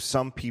drove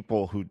some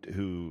people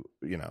who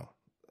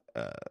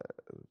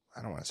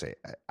I don't want to say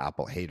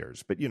Apple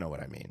haters, but you know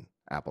what I mean.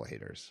 Apple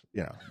haters,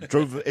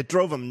 it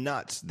drove them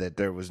nuts that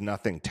there was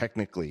nothing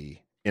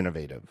technically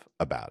innovative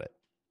about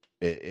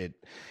it.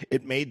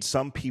 It made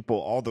some people,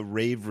 all the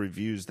rave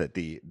reviews that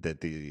the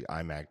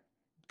iMac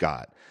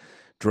got,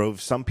 drove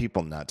some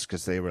people nuts,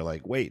 because they were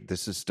like, wait,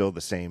 this is still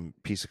the same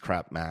piece of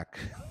crap Mac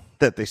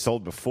that they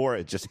sold before.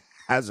 It just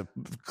has a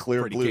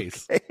clear blue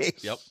case.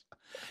 Yep.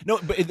 No,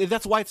 but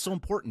that's why it's so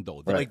important,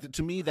 though. Right. Like,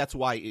 to me, that's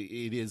why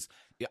it is.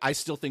 I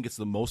still think it's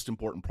the most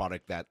important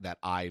product that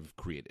I've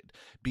created,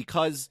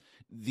 because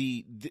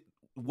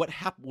what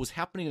was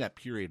happening in that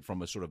period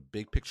from a sort of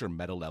big picture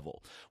meta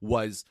level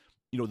was,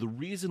 the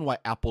reason why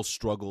Apple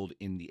struggled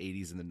in the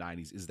 80s and the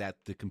 90s is that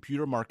the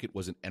computer market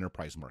was an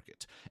enterprise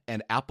market,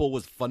 and Apple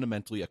was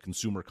fundamentally a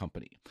consumer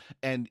company.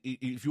 And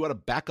if you want to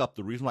back up,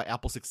 the reason why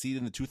Apple succeeded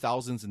in the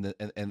 2000s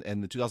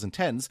and the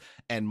 2010s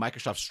and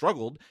Microsoft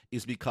struggled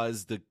is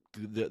because the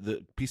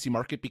PC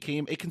market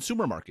became a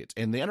consumer market,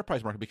 and the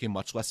enterprise market became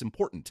much less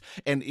important.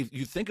 And if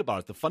you think about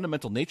it, the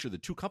fundamental nature of the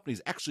two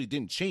companies actually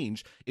didn't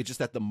change. It's just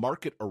that the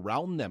market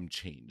around them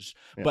changed.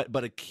 Yeah.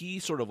 But a key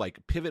sort of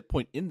like pivot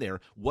point in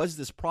there was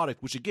this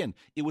product, which again,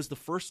 it was the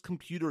first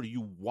computer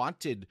you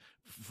wanted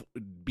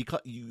because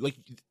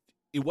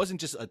it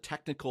wasn't just a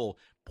technical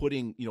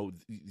putting,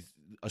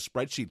 a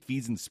spreadsheet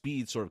feeds and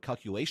speeds sort of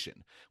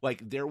calculation.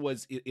 Like, there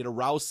was, it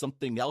aroused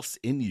something else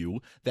in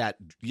you that,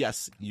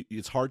 yes,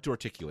 it's hard to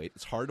articulate.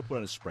 It's hard to put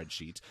on a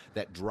spreadsheet,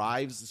 that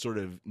drives sort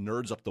of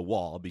nerds up the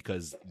wall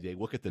because they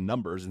look at the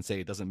numbers and say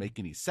it doesn't make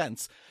any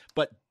sense.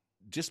 But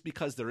just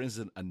because there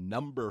isn't a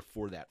number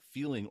for that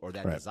feeling or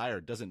that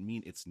desire doesn't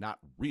mean it's not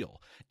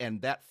real.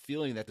 And that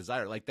feeling, that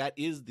desire, like, that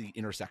is the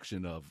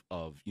intersection of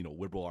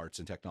liberal arts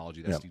and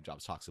technology that Steve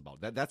Jobs talks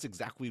about. That's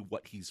exactly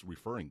what he's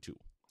referring to.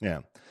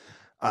 Yeah.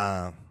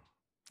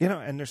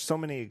 And there's so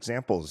many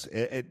examples.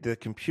 The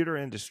computer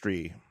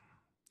industry,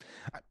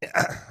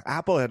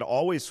 Apple had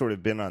always sort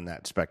of been on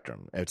that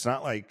spectrum. It's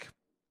not like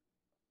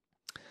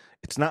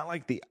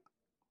the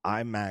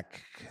iMac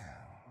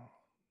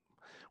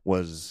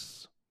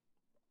was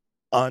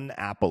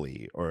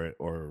un-Apple-y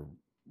or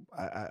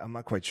I'm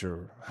not quite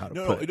sure how to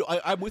put it. No,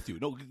 I'm with you.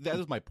 No, that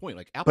is my point.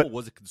 Like, Apple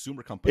was a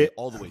consumer company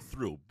all the way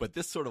through, but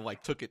this sort of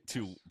like took it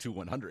to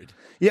 100.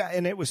 Yeah,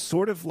 and it was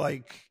sort of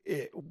like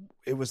it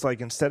was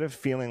like, instead of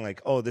feeling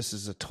like, oh, this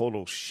is a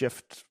total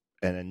shift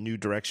and a new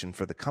direction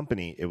for the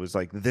company, it was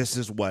like, this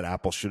is what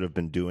Apple should have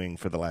been doing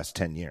for the last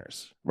 10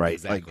 years, right?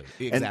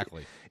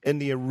 Exactly. And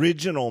the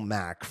original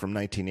Mac from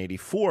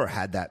 1984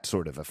 had that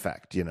sort of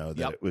effect,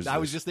 that it was. I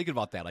was just thinking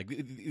about that.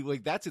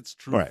 Like that's its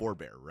true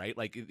forebear, right?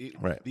 Like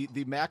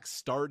the Mac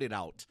started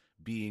out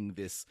being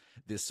this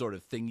sort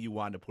of thing you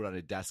wanted to put on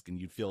a desk and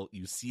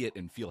you see it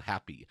and feel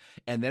happy,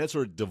 and then it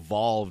sort of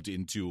devolved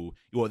into,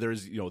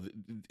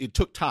 it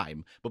took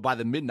time, but by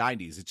the mid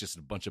 90s it's just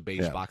a bunch of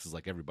beige boxes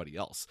like everybody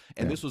else,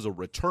 and this was a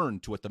return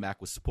to what the Mac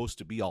was supposed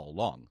to be all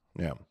along.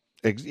 Yeah,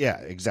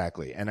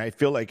 exactly. And I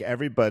feel like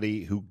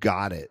everybody who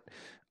got it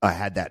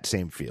had that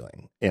same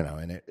feeling,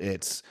 and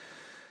it's.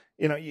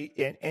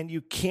 And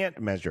you can't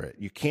measure it.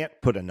 You can't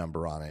put a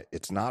number on it.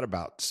 It's not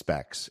about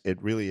specs. It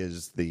really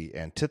is the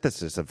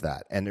antithesis of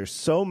that. And there's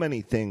so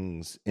many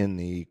things in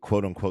the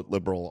quote unquote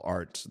liberal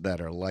arts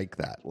that are like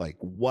that. Like,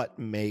 what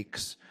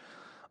makes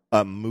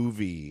a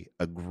movie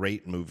a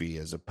great movie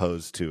as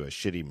opposed to a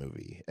shitty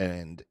movie?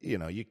 And,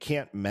 you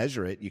can't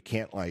measure it. You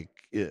can't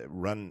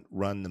run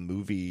the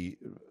movie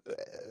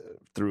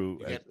through.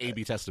 You can't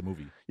A/B test a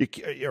movie.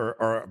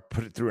 Or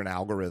put it through an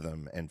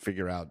algorithm and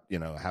figure out,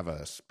 have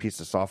a piece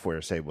of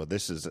software say, well,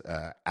 this is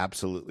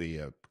absolutely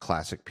a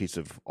classic piece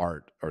of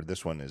art, or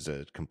this one is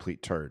a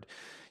complete turd.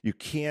 You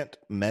can't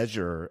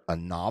measure a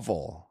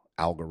novel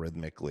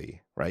algorithmically,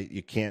 right?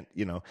 You can't,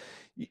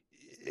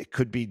 it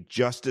could be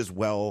just as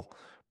well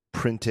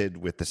printed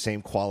with the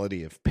same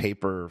quality of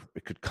paper.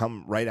 It could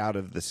come right out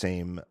of the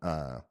same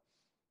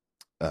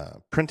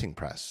printing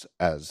press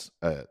as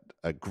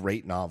a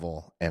great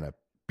novel and a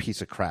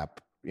piece of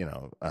crap,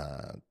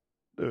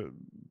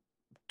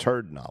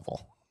 turd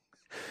novel.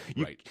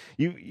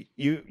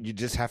 You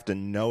just have to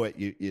know it.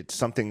 It's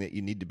something that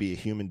you need to be a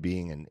human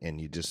being, and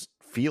you just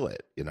feel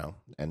it,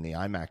 And the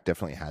iMac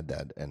definitely had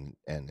that, and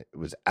it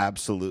was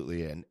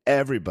absolutely, and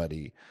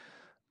everybody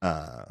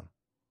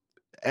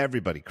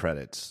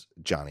credits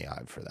Johnny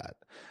Ive for that.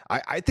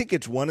 I think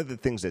it's one of the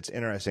things that's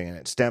interesting, and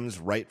it stems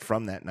right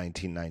from that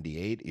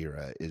 1998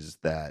 era, is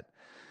that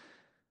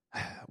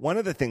one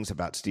of the things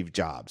about Steve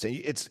Jobs, and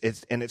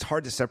it's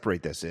hard to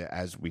separate this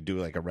as we do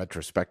like a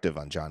retrospective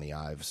on Johnny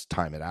Ive's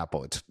time at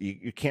Apple.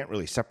 You can't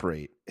really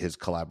separate his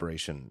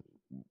collaboration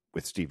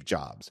with Steve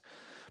Jobs.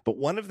 But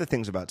one of the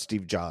things about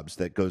Steve Jobs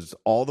that goes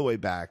all the way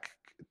back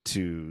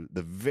to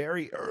the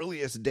very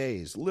earliest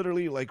days,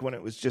 literally like when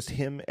it was just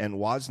him and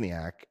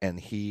Wozniak, and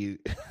he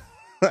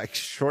like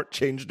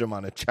shortchanged him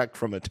on a check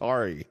from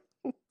Atari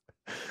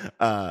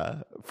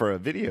for a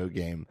video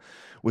game,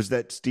 was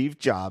that Steve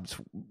Jobs,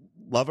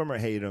 love him or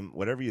hate him,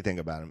 whatever you think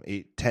about him,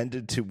 he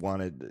tended to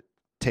want to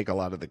take a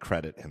lot of the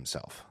credit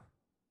himself.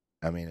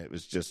 I mean, it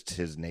was just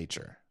his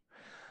nature.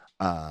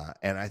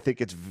 And I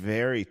think it's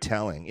very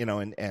telling,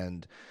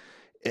 and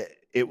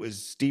it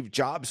was Steve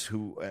Jobs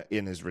who,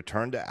 in his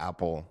return to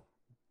Apple,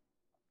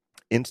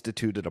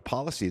 instituted a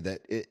policy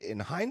that, in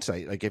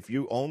hindsight, like if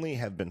you only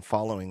have been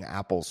following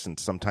Apple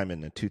since sometime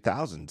in the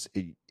 2000s,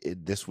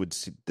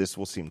 this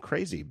will seem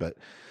crazy. But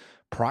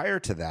prior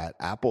to that,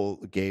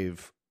 Apple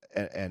gave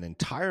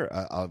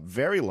a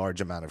very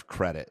large amount of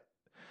credit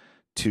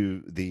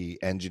to the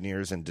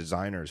engineers and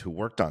designers who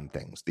worked on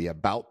things. The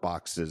about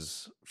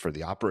boxes for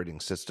the operating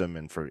system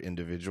and for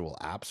individual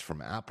apps from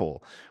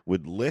Apple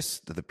would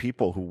list the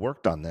people who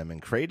worked on them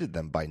and created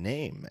them by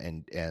name.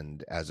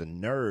 And as a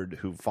nerd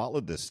who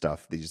followed this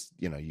stuff, these,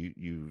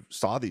 you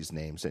saw these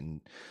names and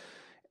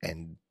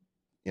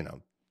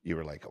you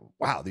were like,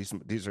 wow,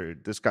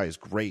 this guy is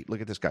great.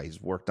 Look at this guy.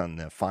 He's worked on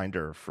the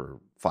Finder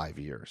for 5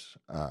 years.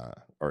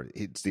 Or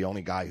it's the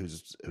only guy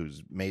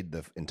who's made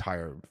the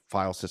entire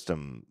file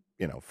system,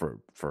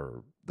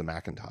 for the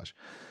Macintosh.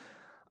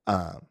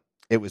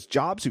 It was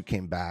Jobs who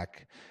came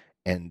back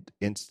and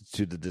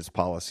instituted this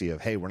policy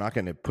of, hey, we're not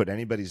going to put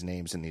anybody's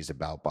names in these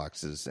about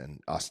boxes, and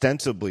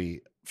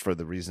ostensibly for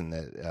the reason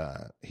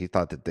that he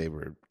thought that they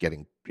were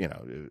getting,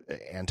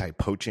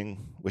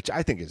 anti-poaching, which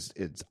I think is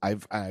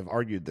I've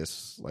argued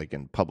this like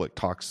in public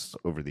talks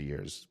over the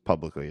years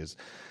publicly,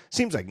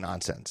 seems like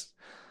nonsense.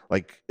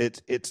 Like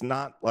it's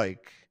not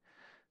like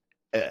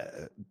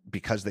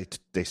because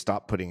they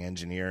stopped putting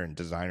engineer and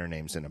designer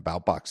names in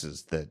about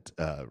boxes that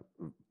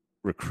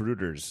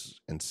recruiters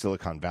in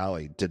Silicon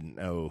Valley didn't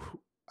know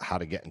how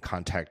to get in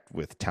contact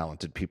with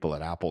talented people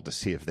at Apple to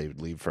see if they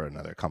would leave for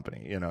another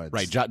company. It's,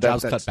 right.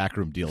 Jobs cut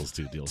backroom deals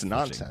to deals. It's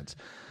nonsense.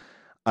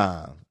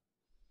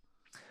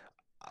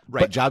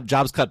 Right.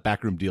 Jobs cut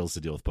backroom deals to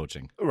deal with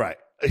poaching. Right.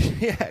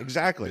 Yeah,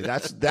 exactly.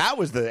 That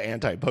was the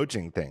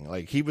anti-poaching thing.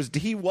 Like he was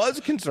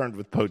concerned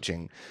with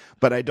poaching,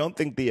 but I don't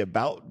think the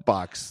about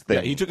box thing.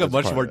 Yeah, he took a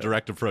much more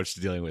direct approach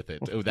to dealing with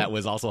it. That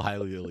was also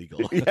highly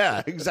illegal.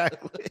 Yeah,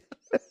 exactly.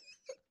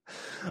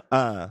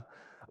 But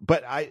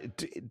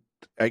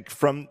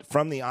from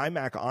the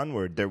iMac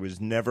onward, there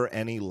was never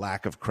any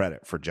lack of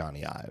credit for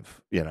Johnny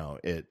Ive.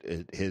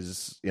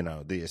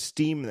 The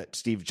esteem that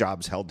Steve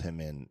Jobs held him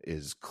in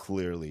is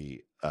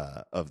clearly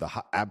of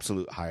the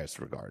absolute highest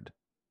regard.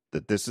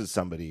 That this is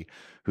somebody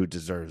who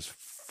deserves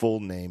full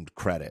named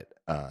credit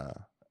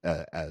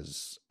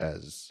as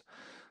an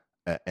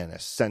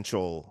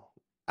essential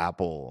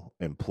Apple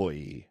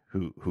employee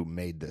who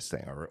made this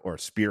thing or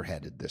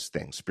spearheaded this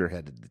thing,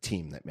 spearheaded the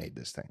team that made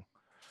this thing.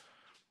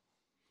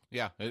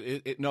 Yeah,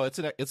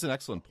 it's an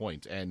excellent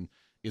point, and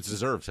it's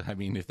deserved. I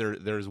mean, if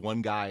there's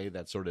one guy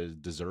that sort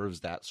of deserves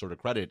that sort of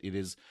credit, it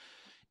is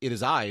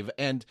Ive.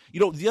 And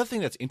the other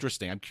thing that's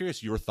interesting, I'm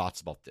curious your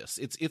thoughts about this.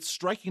 It's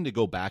striking to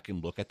go back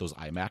and look at those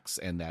iMacs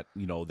and that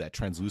that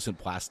translucent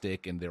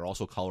plastic, and they're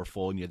also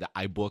colorful, and you had the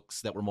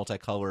iBooks that were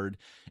multicolored,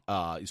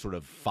 sort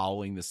of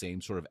following the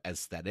same sort of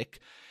aesthetic.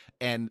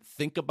 And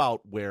think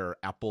about where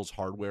Apple's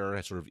hardware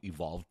has sort of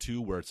evolved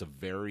to, where it's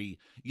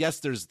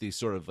there's the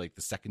sort of like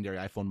the secondary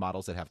iPhone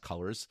models that have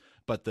colors,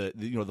 but the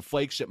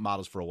flagship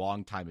models for a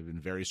long time have been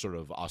very sort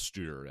of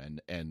austere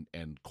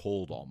and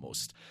cold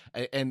almost.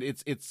 And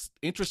it's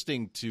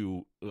interesting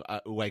to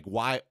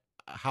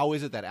how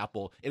is it that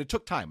Apple, and it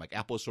took time, like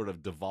Apple sort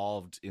of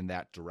devolved in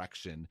that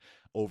direction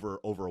over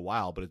a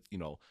while, but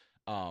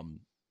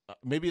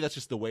maybe that's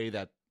just the way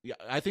that,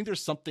 I think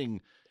there's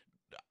something.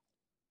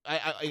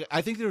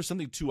 I think there was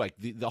something too, like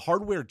the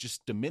hardware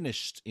just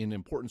diminished in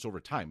importance over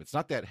time. It's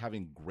not that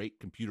having great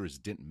computers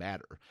didn't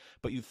matter,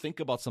 but you think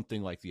about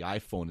something like the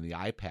iPhone and the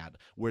iPad,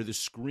 where the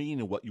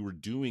screen and what you were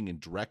doing and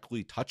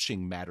directly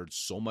touching mattered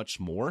so much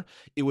more.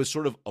 It was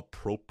sort of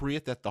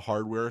appropriate that the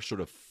hardware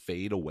sort of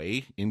fade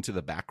away into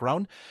the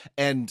background.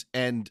 And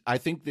I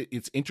think that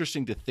it's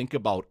interesting to think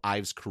about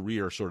Ive's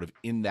career sort of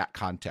in that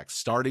context,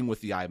 starting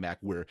with the iMac,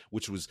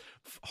 which was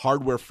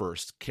hardware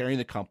first, carrying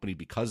the company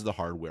because of the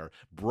hardware,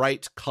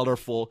 bright,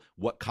 colorful,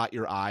 what caught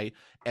your eye,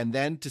 and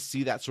then to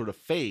see that sort of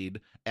fade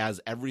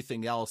as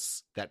everything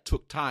else that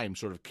took time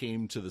sort of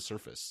came to the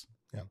surface.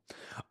 Yeah,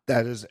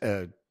 that is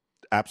an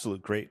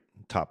absolute great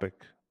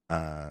topic.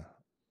 I'm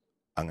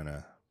going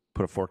to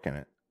put a fork in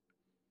it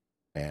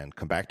and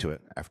come back to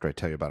it after I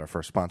tell you about our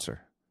first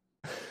sponsor.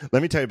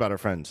 Let me tell you about our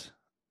friends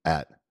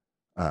at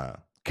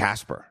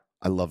Casper.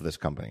 I love this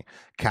company.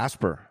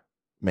 Casper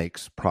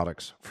makes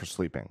products for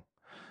sleeping.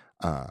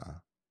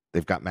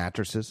 They've got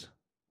mattresses.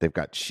 They've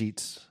got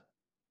sheets,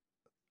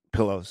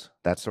 pillows,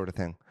 that sort of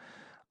thing.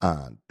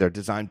 They're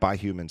designed by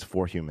humans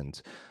for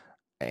humans.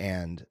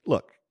 And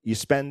look, you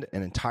spend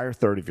an entire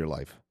third of your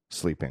life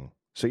sleeping,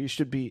 so you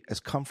should be as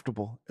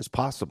comfortable as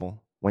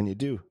possible when you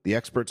do. The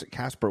experts at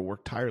Casper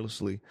work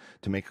tirelessly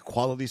to make a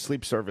quality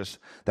sleep service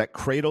that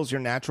cradles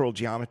your natural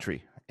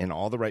geometry in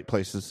all the right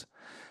places.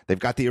 They've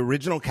got the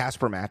original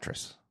Casper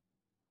mattress.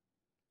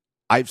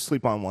 I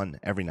sleep on one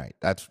every night.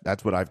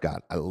 That's what I've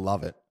got. I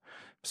love it.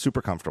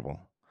 Super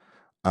comfortable.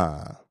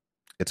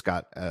 It's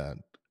got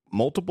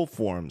multiple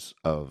forms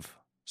of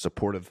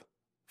supportive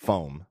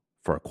foam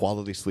for a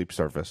quality sleep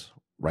surface,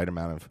 right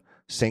amount of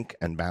sink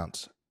and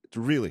bounce. It's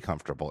really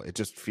comfortable. It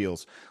just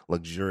feels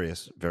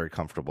luxurious, very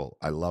comfortable.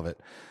 I love it.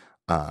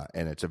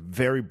 And it's a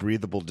very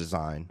breathable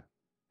design.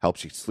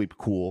 Helps you sleep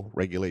cool,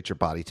 regulate your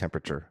body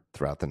temperature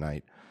throughout the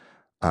night.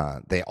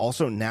 They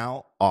also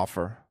now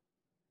offer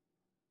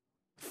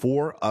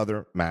 4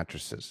 other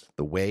mattresses: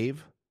 the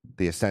Wave,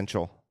 the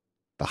Essential,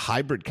 the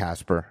Hybrid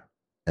Casper,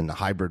 and the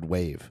Hybrid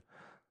Wave.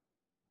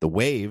 The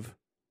Wave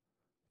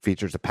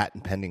Features a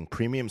patent-pending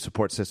premium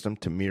support system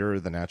to mirror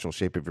the natural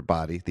shape of your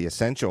body. The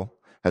Essential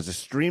has a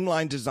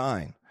streamlined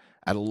design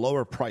at a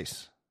lower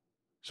price,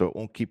 so it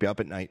won't keep you up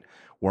at night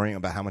worrying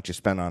about how much you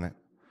spend on it.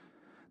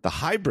 The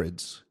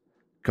Hybrids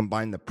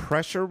combine the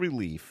pressure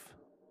relief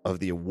of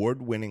the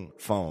award-winning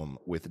foam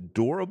with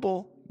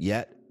durable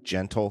yet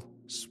gentle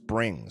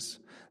springs.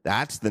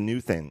 That's the new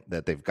thing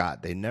that they've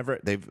got.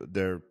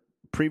 Their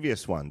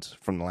previous ones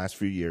from the last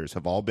few years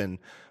have all been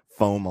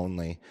foam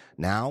only.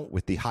 Now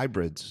with the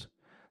Hybrids,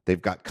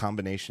 they've got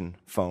combination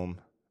foam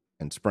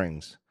and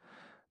springs.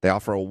 They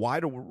offer a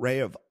wide array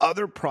of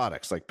other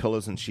products like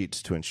pillows and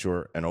sheets to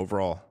ensure an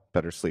overall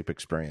better sleep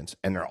experience.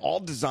 And they're all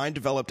designed,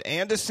 developed,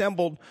 and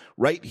assembled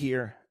right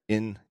here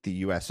in the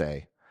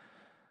USA.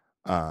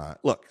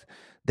 Look,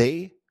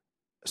 they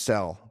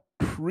sell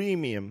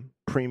premium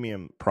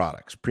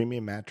products,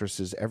 premium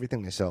mattresses.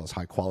 Everything they sell is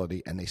high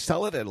quality, and they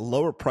sell it at a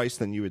lower price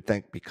than you would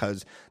think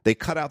because they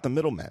cut out the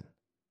middlemen.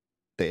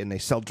 And they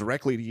sell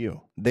directly to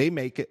you. They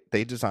make it,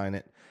 they design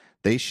it,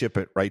 they ship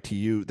it right to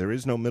you. There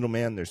is no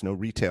middleman, there's no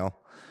retail.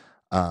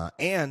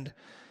 And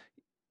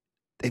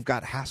they've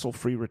got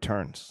hassle-free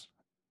returns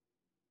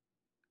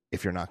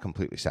if you're not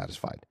completely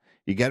satisfied.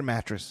 You get a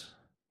mattress,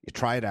 you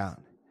try it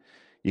out,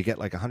 you get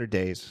like 100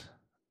 days,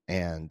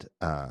 and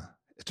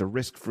it's a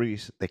risk-free,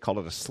 they call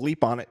it a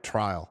sleep-on-it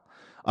trial,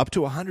 up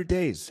to 100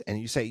 days. And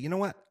you say, you know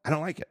what, I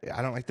don't like it.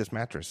 I don't like this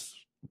mattress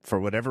for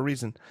whatever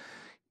reason.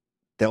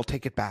 They'll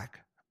take it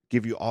back,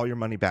 give you all your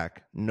money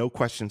back, no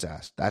questions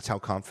asked. That's how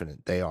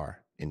confident they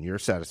are in your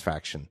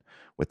satisfaction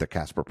with the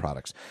Casper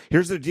products.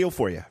 Here's the deal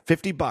for you.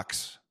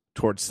 $50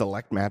 towards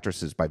select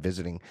mattresses by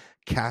visiting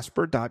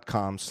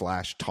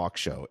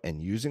casper.com/talkshow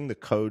and using the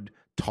code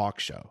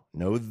talkshow.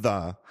 No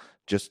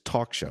just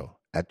talkshow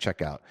at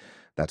checkout.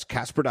 That's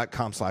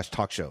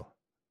casper.com/talkshow.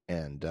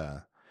 And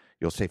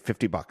you'll save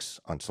 $50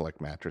 on select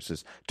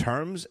mattresses.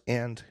 Terms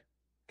and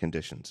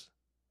conditions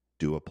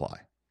do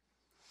apply.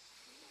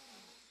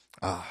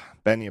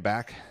 Ben, you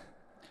back?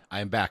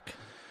 I am back.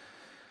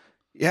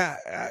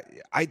 Yeah,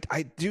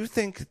 I do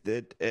think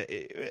that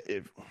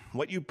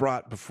what you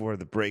brought before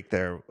the break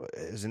there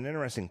is an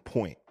interesting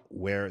point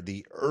where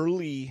the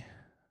early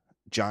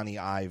Johnny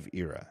Ive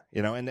era,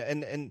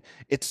 and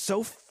it's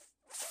so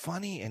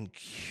funny and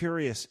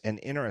curious and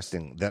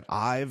interesting that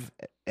Ive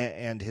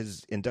and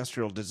his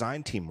industrial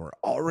design team were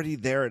already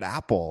there at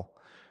Apple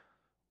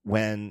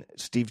when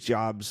Steve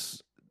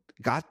Jobs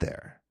got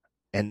there.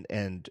 And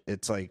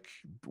it's like,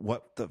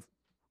 what the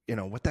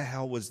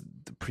hell was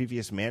the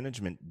previous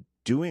management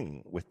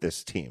doing with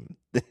this team?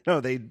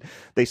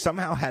 They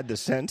somehow had the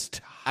sense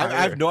to hire.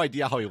 I have no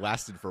idea how he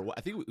lasted for what.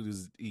 I think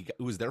he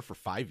was there for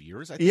 5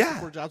 years. I think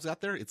before Jobs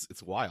got there.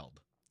 It's wild.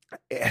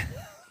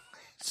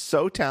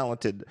 So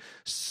talented,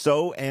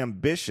 so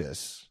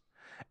ambitious,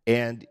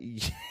 and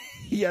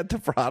yet the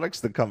products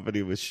the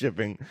company was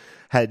shipping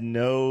had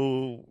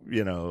no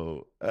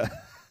real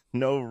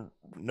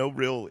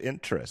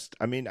interest.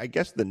 I mean, I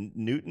guess the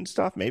Newton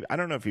stuff, maybe. I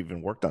don't know if he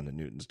even worked on the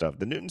Newton stuff.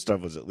 The Newton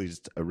stuff was at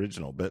least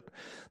original, but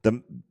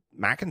the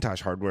Macintosh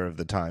hardware of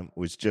the time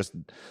was just,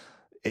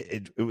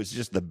 it was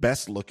just the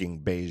best looking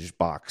beige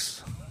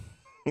box.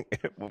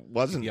 It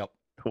wasn't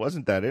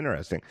that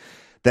interesting.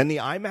 Then the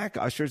iMac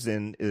ushers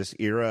in this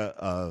era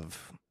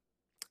of,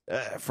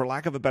 for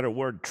lack of a better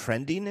word,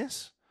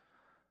 trendiness,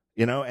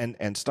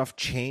 and stuff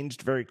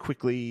changed very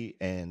quickly.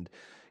 And,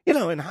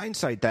 in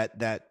hindsight,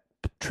 that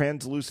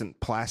translucent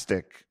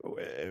plastic,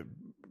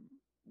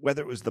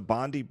 whether it was the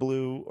Bondi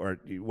blue or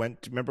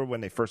remember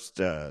when they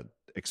first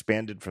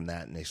expanded from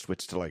that and they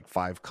switched to like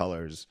 5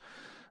 colors.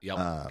 Yep,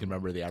 I can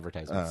remember the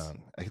advertisements.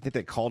 I think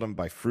they called them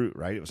by fruit,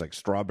 right? It was like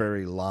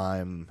strawberry,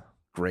 lime,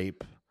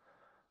 grape.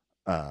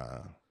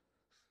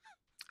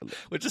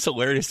 Which is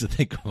hilarious to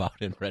think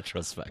about in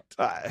retrospect.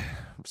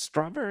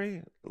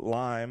 Strawberry,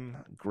 lime,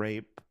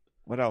 grape.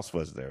 What else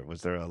was there?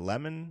 Was there a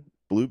lemon,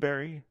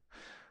 blueberry?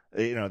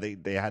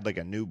 They had like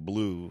a new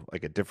blue,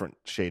 like a different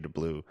shade of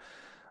blue.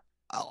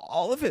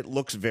 All of it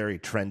looks very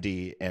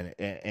trendy,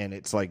 and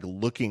it's like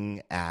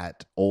looking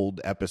at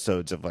old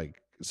episodes of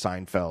like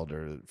Seinfeld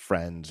or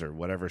Friends or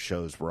whatever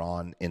shows were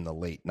on in the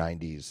late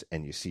 90s,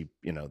 and you see,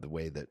 the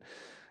way that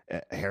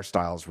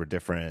hairstyles were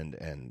different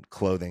and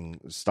clothing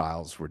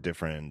styles were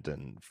different,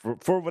 and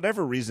for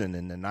whatever reason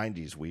in the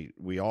 90s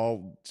we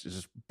all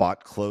just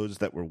bought clothes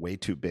that were way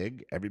too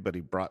big.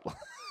 Everybody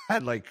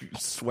had like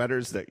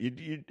sweaters that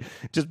you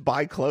just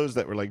buy clothes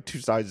that were like 2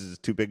 sizes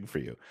too big for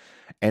you,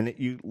 and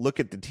you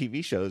look at the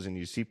TV shows and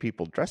you see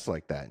people dressed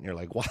like that, and you're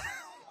like,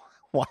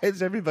 why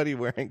is everybody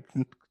wearing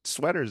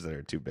sweaters that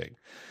are too big?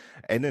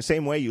 And the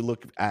same way you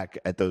look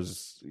at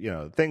those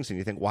things and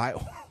you think,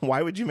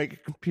 why would you make a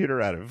computer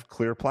out of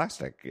clear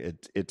plastic?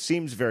 It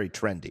seems very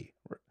trendy.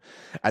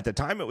 At the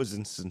time, it was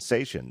a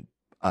sensation,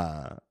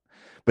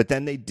 but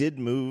then they did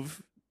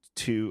move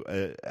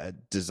to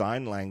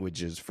design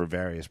languages for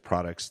various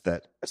products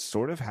that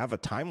sort of have a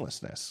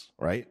timelessness,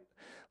 right?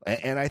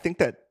 And I think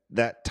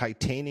that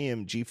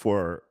titanium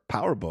G4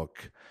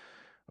 PowerBook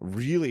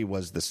really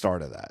was the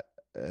start of that.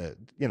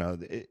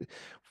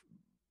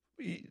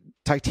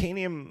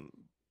 Titanium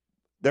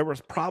there were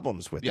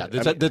problems with Yeah,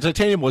 it. the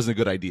titanium wasn't a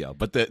good idea,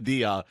 but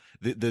the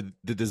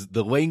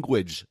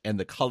language and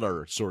the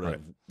color sort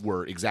of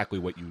were exactly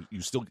what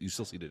you still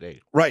see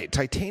today. Right,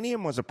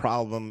 titanium was a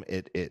problem.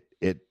 It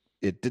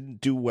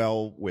didn't do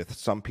well with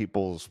some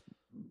people's,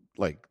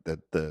 like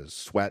the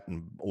sweat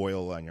and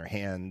oil on your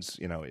hands.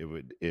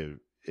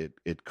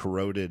 It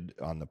corroded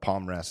on the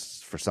palm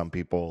rests for some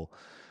people.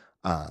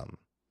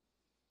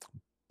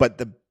 But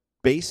the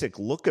basic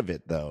look of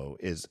it, though,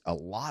 is a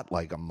lot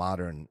like a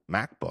modern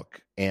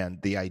MacBook.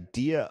 And the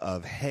idea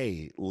of,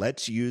 hey,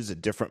 let's use a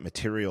different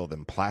material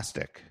than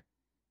plastic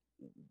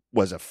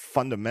was a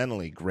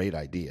fundamentally great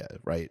idea,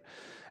 right?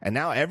 And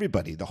now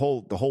everybody, the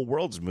whole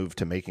world's moved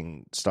to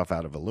making stuff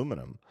out of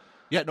aluminum.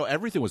 Yeah, no,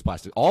 everything was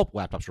plastic. All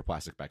laptops were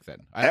plastic back then.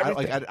 I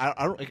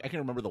can't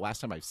remember the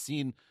last time I've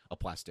seen a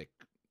plastic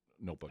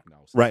notebook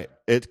now. So. Right,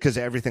 because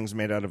everything's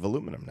made out of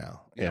aluminum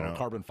now. Or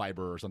carbon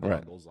fiber or something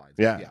along those lines.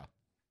 Yeah,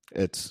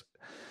 it's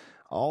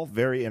all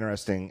very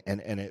interesting, and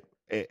it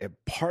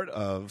part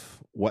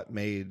of what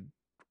made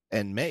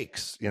and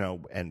makes,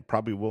 and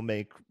probably will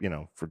make,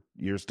 for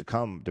years to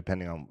come,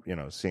 depending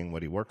on, seeing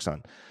what he works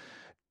on,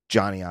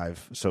 Johnny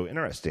Ive so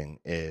interesting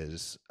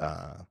is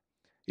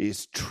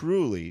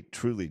truly,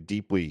 truly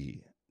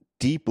deeply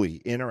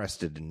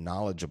interested and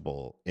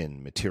knowledgeable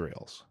in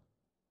materials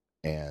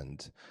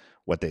and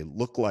what they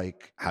look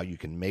like, how you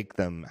can make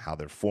them, how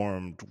they're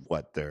formed,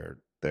 what their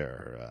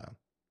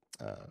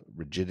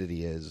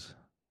rigidity is.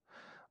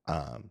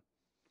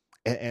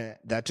 And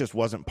that just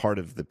wasn't part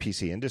of the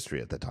PC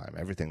industry at the time.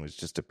 Everything was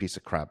just a piece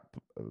of crap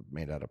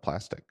made out of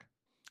plastic.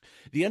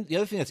 The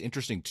other thing that's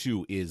interesting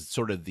too is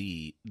sort of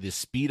the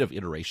speed of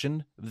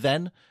iteration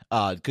then,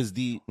 because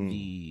the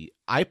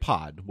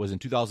iPod was in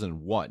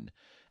 2001.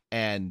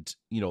 And,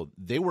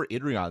 they were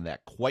iterating on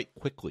that quite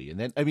quickly. And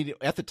then, I mean,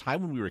 at the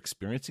time when we were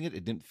experiencing it,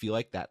 it didn't feel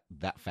like that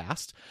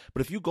fast.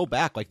 But if you go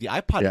back, like the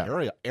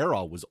iPod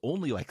era was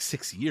only like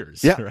 6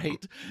 years,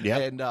 right? Yeah.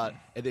 And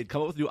they'd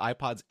come up with new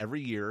iPods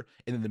every year.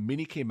 And then the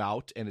Mini came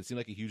out and it seemed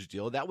like a huge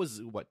deal. That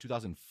was,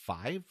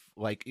 2005?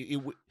 Like,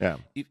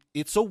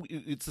 it's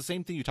the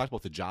same thing you talked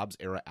about, the Jobs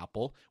era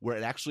Apple, where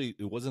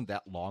it wasn't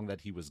that long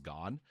that he was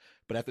gone.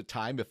 But at the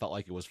time, it felt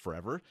like it was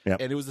forever.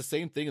 Yep. And it was the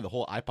same thing in the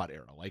whole iPod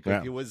era. Like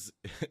it was,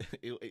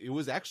 it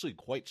was actually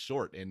quite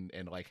short and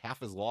like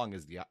half as long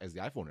as the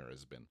iPhone era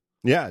has been.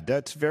 Yeah,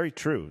 that's very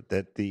true.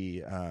 That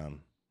the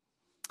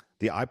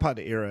iPod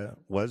era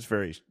was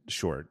very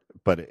short,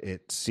 but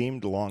it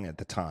seemed long at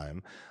the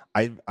time.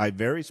 I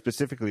very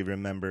specifically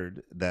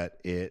remembered that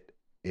it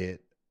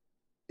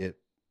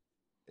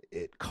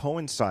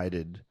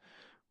coincided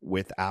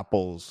with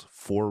Apple's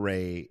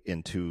foray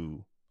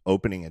into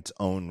opening its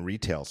own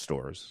retail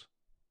stores,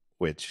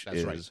 which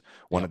is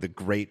one of the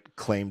great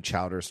claim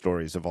chowder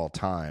stories of all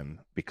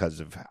time, because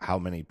of how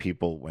many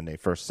people, when they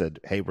first said,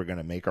 hey, we're going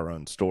to make our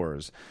own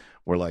stores,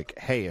 were like,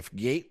 hey,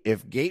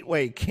 if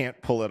Gateway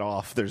can't pull it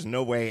off, there's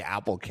no way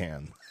Apple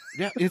can.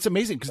 Yeah, it's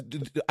amazing because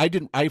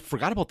I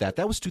forgot about that.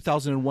 That was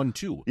 2001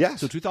 too. Yes.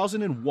 So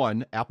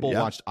 2001, Apple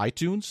launched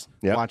iTunes,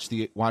 launched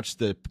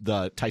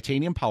the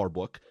Titanium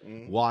PowerBook,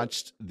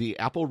 launched the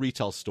Apple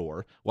Retail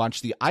Store,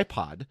 launched the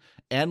iPod,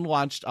 and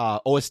launched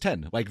OS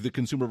 10, like the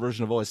consumer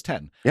version of OS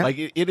 10. Yeah. Like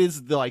it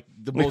is the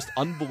most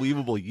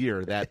unbelievable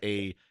year that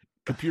a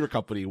computer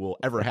company will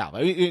ever have.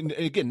 I mean, and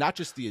again, not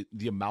just the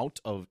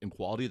amount of and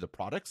quality of the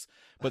products,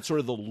 but sort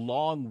of the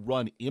long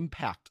run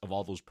impact of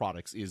all those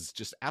products is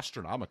just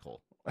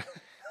astronomical.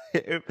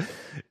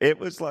 It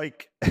was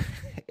like,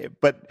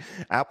 but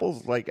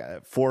Apple's like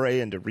foray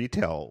into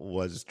retail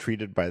was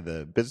treated by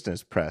the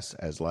business press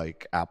as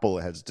like Apple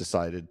has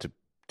decided to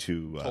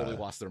totally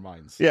lost their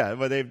minds. Yeah,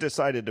 but they've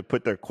decided to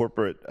put their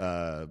corporate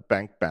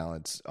bank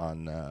balance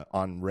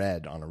on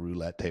red on a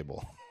roulette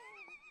table.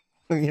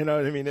 You know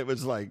what I mean? It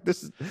was like,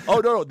 this is. Oh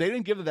no, they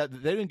didn't give them that.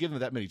 They didn't give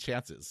them that many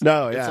chances.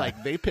 No, it's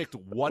like they picked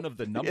one of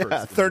the numbers.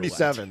 Yeah,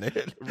 37.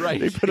 Right,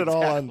 they put it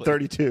all on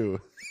 32.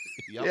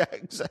 Yep. Yeah,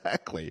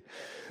 exactly.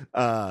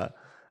 But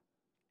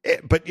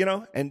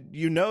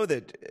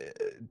that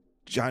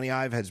Johnny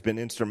Ive has been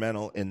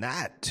instrumental in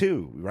that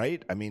too,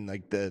 right? I mean,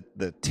 like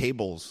the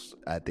tables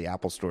at the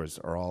Apple stores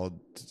are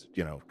all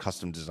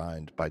custom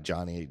designed by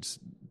Johnny's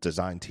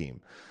design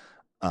team,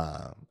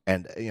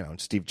 and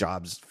Steve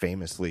Jobs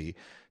famously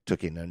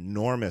took an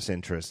enormous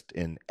interest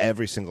in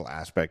every single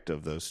aspect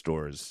of those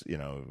stores,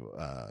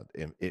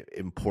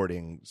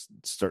 importing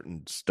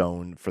certain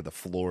stone for the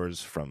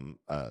floors from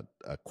a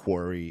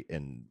quarry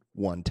in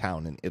one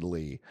town in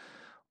Italy,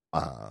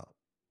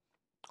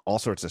 all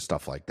sorts of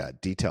stuff like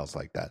that, details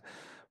like that.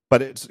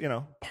 But it's,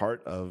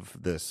 part of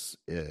this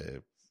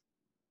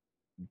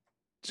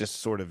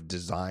just sort of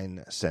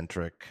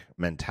design-centric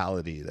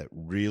mentality that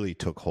really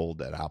took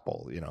hold at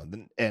Apple,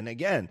 And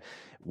again,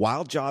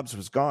 while Jobs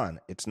was gone,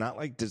 it's not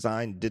like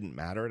design didn't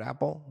matter at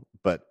Apple,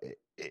 but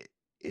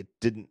it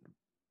didn't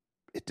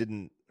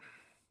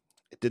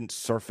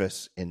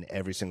surface in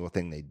every single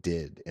thing they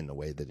did in the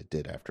way that it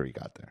did after he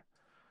got there.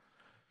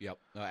 Yep,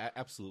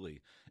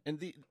 absolutely.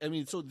 And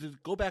so to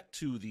go back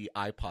to the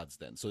iPods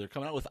then. So they're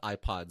coming out with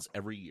iPods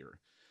every year.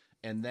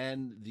 and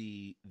then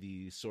the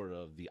sort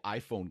of the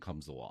iPhone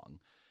comes along,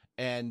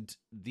 and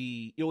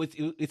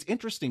it's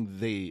interesting.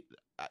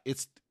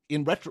 It's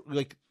in retro,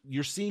 like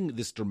you're seeing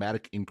this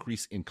dramatic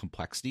increase in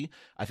complexity.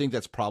 I think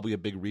that's probably a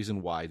big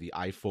reason why the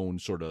iPhone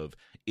sort of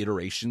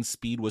iteration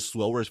speed was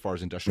slower as far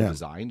as industrial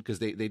design, because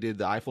they did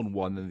the iPhone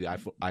 1, then the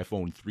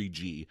iPhone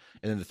 3G,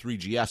 and then the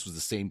 3GS was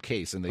the same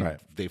case, and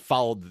they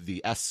followed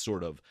the S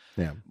sort of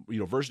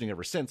versioning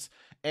ever since.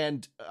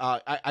 And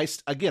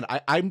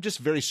I'm just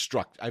very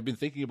struck. I've been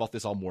thinking about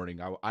this all morning.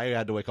 I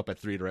had to wake up at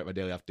 3 to write my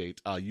daily update.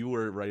 You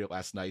were writing it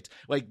last night.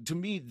 Like, to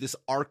me, this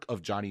arc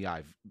of Johnny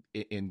Ive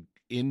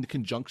in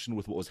conjunction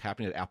with what was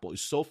happening at Apple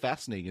is so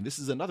fascinating. And this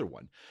is another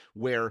one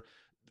where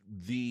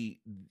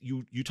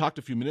you talked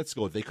a few minutes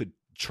ago, they could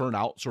churn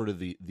out sort of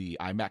the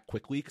iMac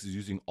quickly because it's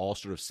using all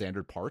sort of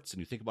standard parts. And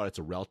you think about it's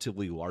a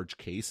relatively large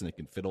case and it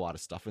can fit a lot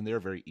of stuff in there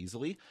very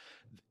easily.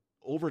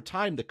 Over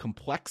time, the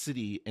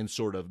complexity and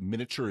sort of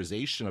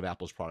miniaturization of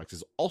Apple's products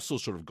is also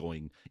sort of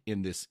going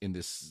in this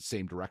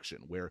same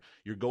direction, where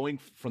you're going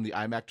from the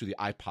iMac to the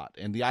iPod.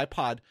 And the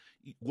iPod,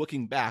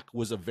 looking back,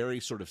 was a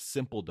very sort of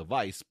simple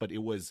device, but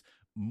it was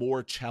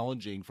more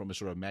challenging from a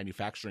sort of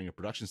manufacturing and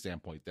production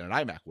standpoint than an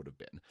iMac would have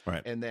been.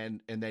 Right. And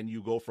then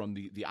you go from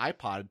the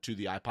iPod to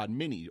the iPod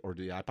Mini or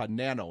the iPod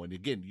Nano. And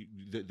again,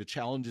 the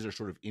challenges are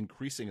sort of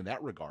increasing in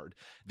that regard.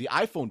 The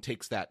iPhone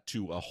takes that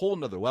to a whole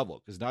nother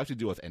level, because now you have to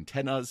deal with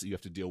antennas, you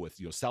have to deal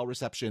with cell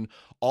reception,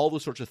 all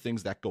the sorts of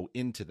things that go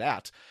into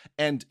that.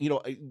 And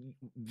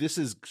this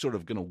is sort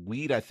of going to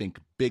lead, I think,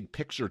 big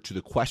picture to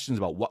the questions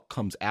about what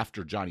comes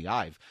after Johnny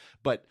Ive.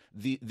 But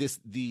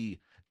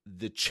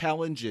the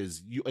challenge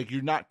is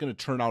you're not going to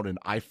turn out an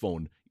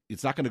iPhone.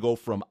 It's not going to go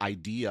from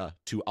idea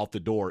to out the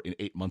door in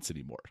 8 months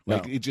anymore.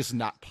 Like, it's just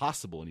not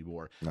possible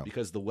anymore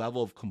because the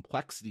level of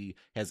complexity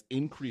has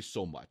increased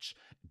so much,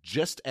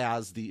 just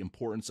as the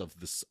importance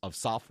of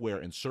software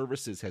and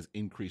services has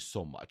increased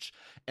so much.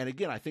 And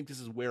again, I think this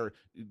is where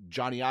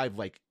Johnny Ive,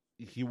 like,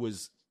 he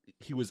was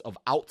of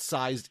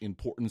outsized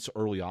importance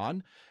early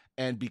on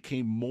and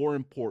became more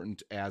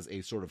important as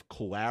a sort of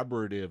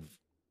collaborative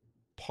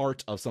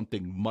part of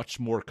something much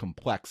more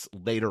complex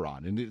later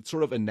on. And it's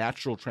sort of a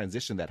natural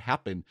transition that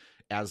happened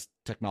as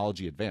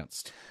technology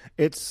advanced.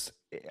 It's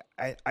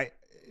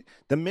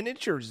the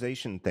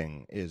miniaturization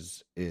thing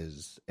is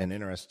an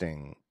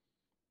interesting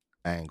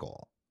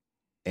angle.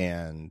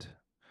 And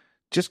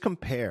just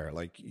compare,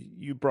 like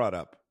you brought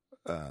up,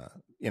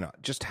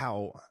 just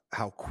how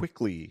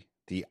quickly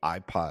the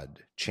iPod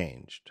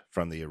changed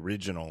from the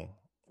original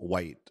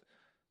white,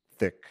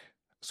 thick,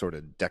 sort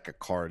of deck of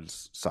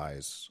cards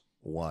size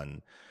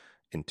one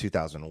in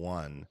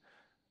 2001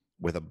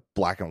 with a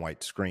black and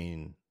white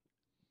screen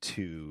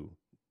to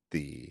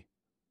the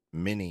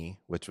Mini,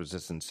 which was a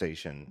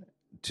sensation,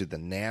 to the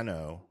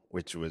Nano,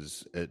 which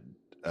was a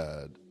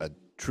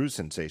true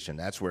sensation.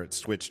 That's where it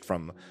switched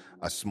from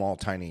a small,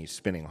 tiny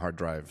spinning hard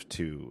drive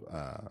to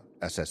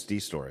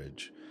SSD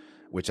storage,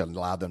 which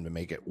allowed them to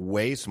make it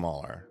way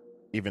smaller,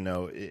 even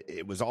though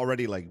it was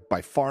already like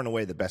by far and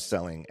away the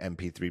best-selling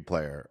MP3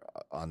 player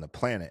on the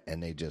planet,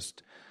 and they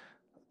just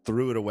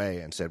threw it away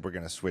and said, we're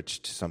going to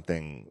switch to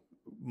something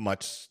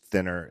much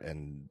thinner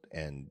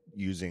and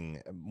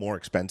using more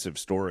expensive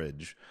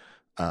storage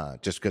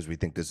just because we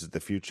think this is the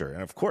future.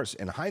 And of course,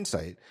 in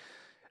hindsight,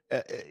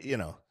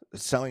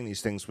 selling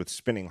these things with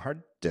spinning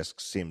hard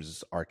disks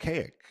seems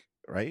archaic,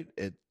 right?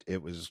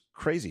 It was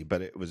crazy,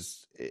 but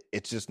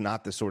it's just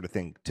not the sort of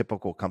thing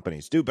typical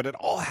companies do. But it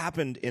all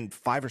happened in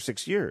 5 or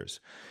 6 years.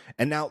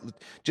 And now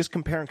just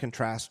compare and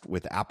contrast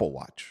with Apple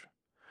Watch,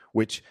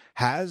 which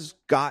has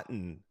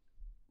gotten,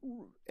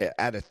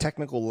 at a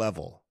technical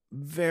level,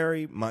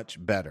 very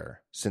much better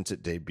since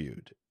it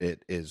debuted.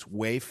 It is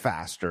way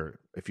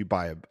faster. If you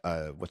buy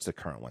what's the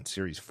current one?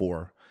 Series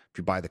 4. If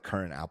you buy the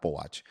current Apple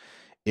Watch,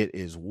 it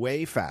is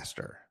way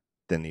faster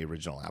than the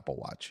original Apple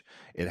Watch.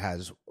 It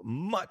has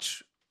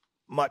much,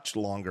 much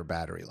longer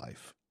battery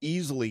life.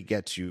 Easily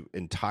gets you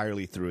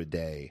entirely through a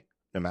day,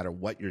 no matter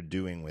what you're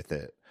doing with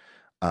it.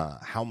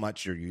 How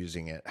much you're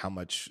using it, how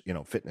much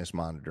fitness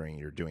monitoring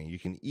you're doing. You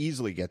can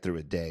easily get through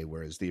a day,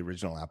 whereas the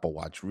original Apple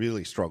Watch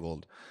really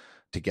struggled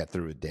to get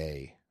through a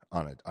day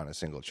on a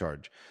single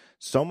charge.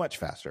 So much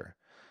faster.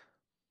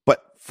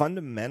 But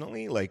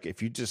fundamentally, like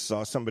if you just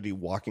saw somebody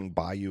walking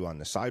by you on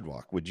the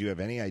sidewalk, would you have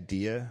any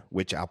idea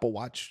which Apple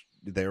Watch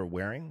they're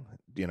wearing?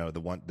 The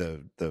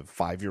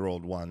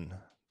 5-year-old one,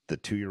 the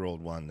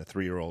 2-year-old one, the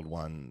 3-year-old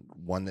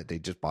one that they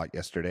just bought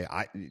yesterday.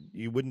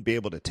 You wouldn't be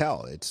able to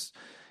tell. It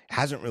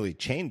hasn't really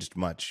changed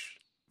much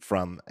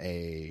from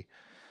a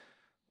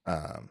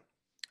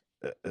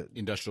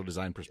industrial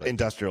design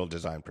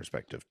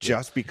perspective.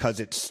 Just because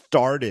it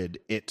started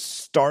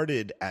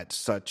at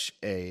such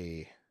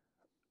a,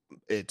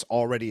 it's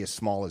already as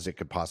small as it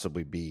could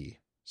possibly be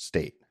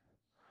state.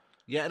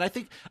 Yeah, and I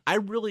think I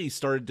really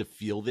started to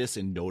feel this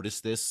and notice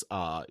this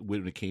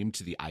when it came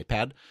to the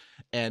iPad.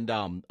 And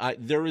in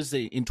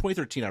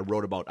 2013, I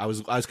wrote about, I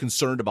was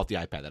concerned about the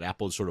iPad, that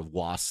Apple had sort of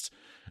lost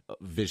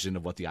vision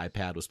of what the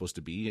iPad was supposed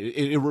to be.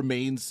 It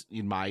remains,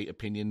 in my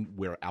opinion,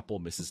 where Apple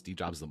misses Steve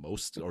Jobs the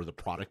most, or the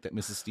product that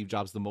misses Steve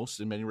Jobs the most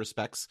in many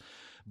respects.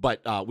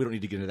 But we don't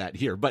need to get into that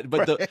here. But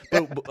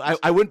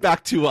I went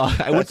back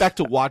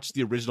to watch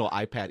the original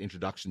iPad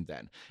introduction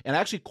then, and I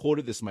actually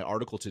quoted this in my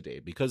article today,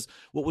 because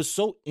what was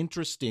so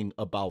interesting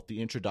about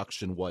the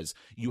introduction was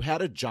you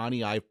had a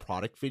Johnny Ive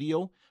product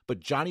video, but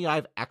Johnny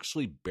Ive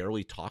actually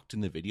barely talked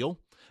in the video.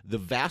 The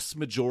vast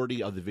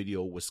majority of the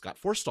video was Scott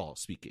Forstall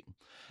speaking.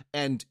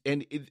 And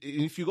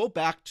if you go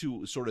back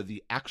to sort of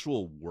the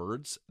actual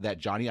words that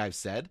Johnny Ive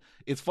said,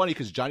 it's funny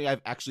because Johnny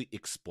Ive actually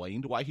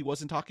explained why he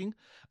wasn't talking.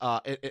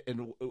 So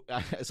I'm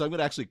going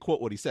to actually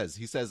quote what he says.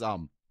 He says,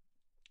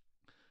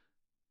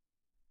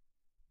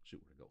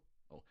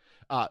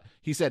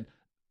 he said,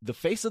 "The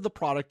face of the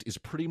product is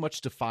pretty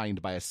much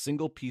defined by a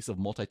single piece of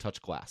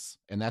multi-touch glass,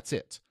 and that's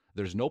it.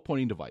 There's no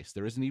pointing device.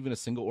 There isn't even a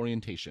single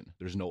orientation.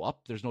 There's no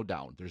up, there's no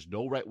down. There's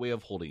no right way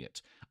of holding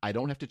it. I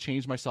don't have to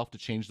change myself to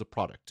change the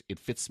product. It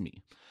fits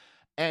me."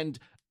 And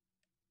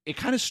it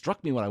kind of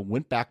struck me when I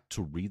went back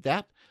to read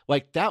that.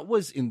 Like, that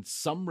was in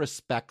some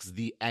respects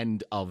the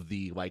end of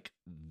the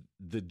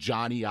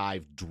Johnny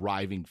Ive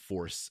driving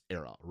force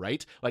era,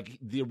 right? Like,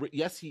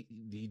 yes, he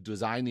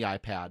designed the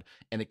iPad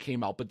and it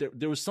came out, but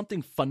there was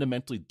something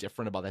fundamentally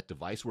different about that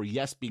device where,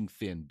 yes, being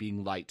thin,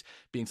 being light,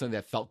 being something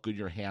that felt good in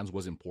your hands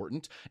was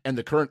important. And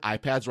the current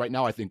iPads right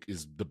now, I think,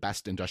 is the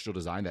best industrial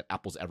design that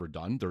Apple's ever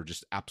done. They're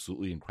just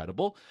absolutely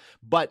incredible.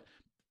 But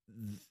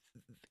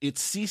it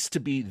ceased to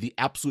be the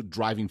absolute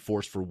driving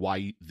force for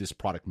why this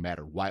product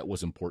mattered, why it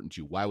was important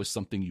to you, why it was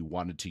something you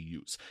wanted to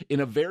use.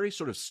 In a very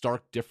sort of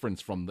stark difference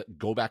from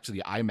go back to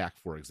the iMac,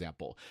 for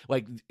example.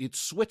 Like, it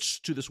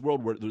switched to this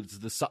world where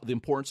the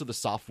importance of the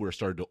software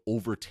started to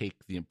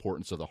overtake the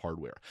importance of the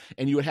hardware.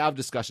 And you would have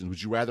discussions.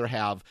 Would you rather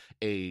have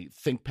a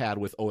ThinkPad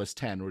with OS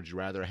 10, or would you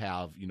rather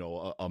have,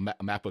 a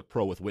MacBook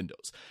Pro with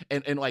Windows?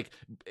 And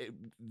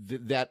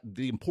that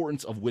the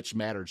importance of which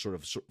mattered sort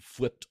of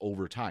flipped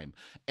over time.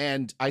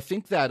 And I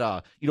think that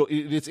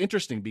it's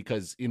interesting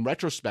because in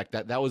retrospect,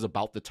 that was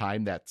about the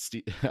time that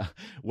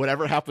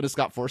whatever happened to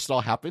Scott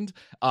Forstall happened.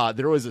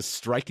 There was a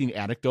striking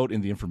anecdote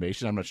in the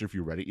information. I'm not sure if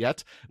you read it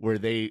yet, where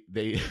they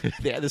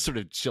had this sort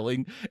of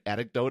chilling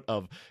anecdote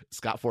of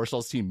Scott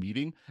Forstall's team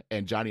meeting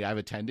and Johnny Ive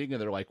attending,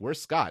 and they're like,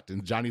 "Where's Scott?"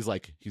 And Johnny's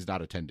like, "He's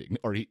not attending,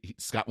 or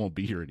Scott won't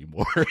be here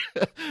anymore."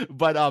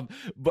 but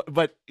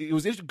it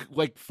was interesting,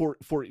 like for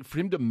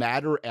him to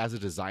matter as a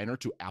designer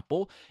to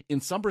Apple in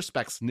some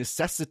respects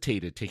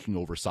necessitated taking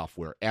over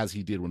software, as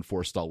he did when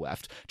Forstall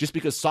left, just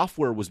because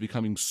software was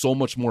becoming so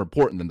much more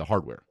important than the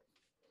hardware.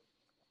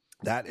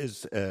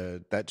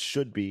 That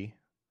should be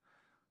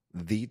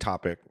the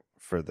topic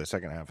for the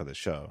second half of the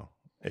show,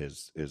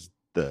 is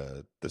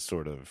the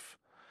sort of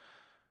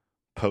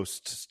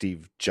post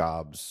Steve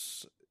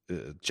Jobs,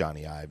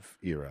 Johnny Ive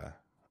era.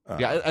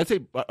 I'd say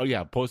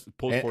post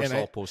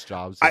Forstall, post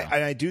Jobs. Yeah.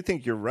 I do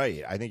think you're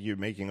right. I think you're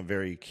making a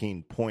very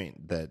keen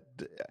point that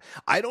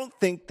I don't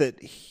think that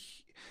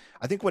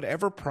I think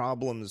whatever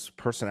problems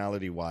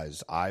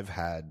personality-wise I've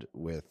had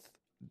with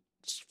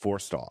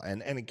Forstall,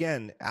 and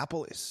again,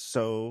 Apple is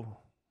so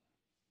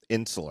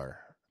insular,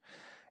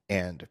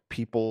 and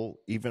people,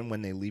 even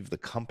when they leave the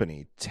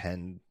company,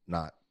 tend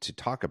not to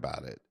talk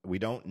about it. We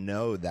don't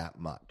know that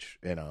much,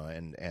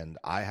 and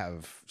I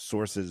have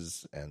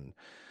sources, and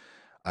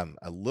I'm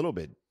a little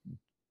bit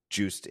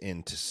juiced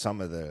into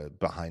some of the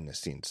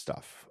behind-the-scenes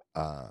stuff,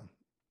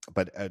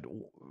 but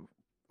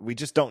we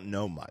just don't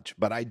know much.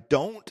 But I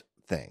don't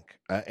think,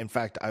 in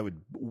fact, I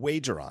would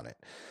wager on it,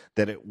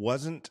 that it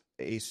wasn't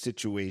a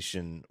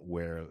situation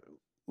where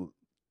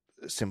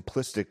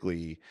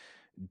simplistically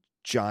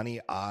Johnny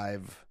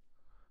Ive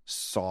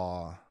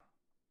saw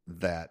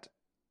that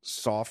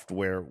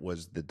software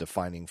was the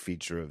defining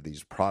feature of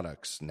these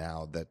products,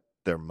 now that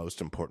their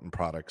most important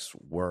products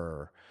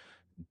were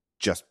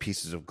just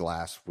pieces of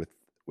glass with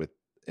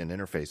an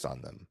interface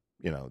on them,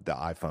 the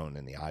iPhone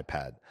and the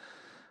iPad.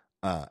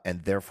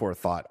 And therefore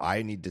thought,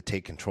 I need to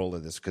take control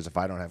of this, because if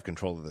I don't have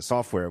control of the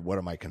software, what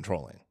am I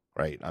controlling,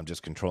 right? I'm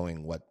just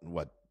controlling what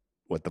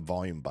the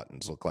volume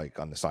buttons look like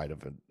on the side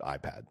of an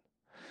iPad.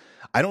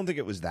 I don't think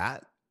it was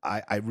that.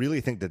 I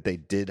really think that they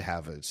did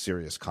have a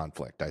serious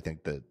conflict. I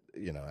think that,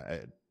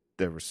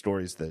 there were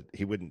stories that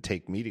he wouldn't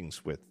take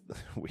meetings with.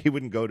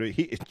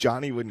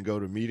 Johnny wouldn't go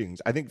to meetings.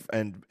 I think,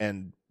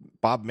 and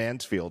Bob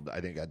Mansfield,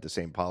 I think, had the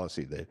same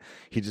policy, that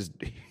he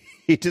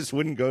just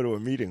wouldn't go to a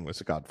meeting with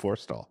Scott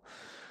Forstall.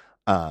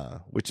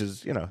 Which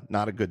is,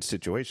 not a good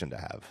situation to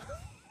have.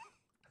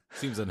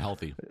 Seems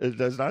unhealthy. It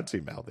does not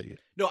seem healthy.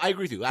 No, I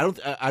agree with you.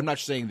 I'm not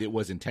saying that it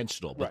was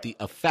intentional, but the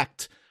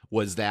effect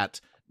was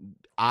that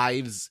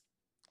Ive's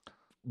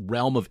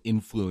realm of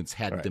influence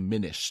had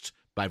diminished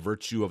by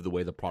virtue of the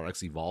way the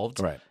products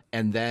evolved. Right.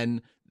 And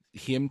then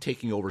him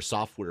taking over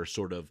software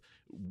sort of,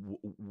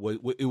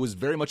 it was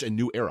very much a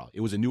new era.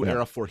 It was a new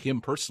era for him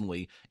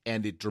personally,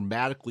 and it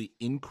dramatically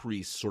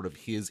increased sort of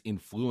his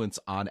influence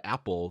on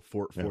Apple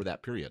for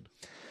that period.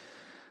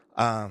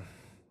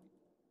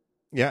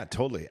 Yeah,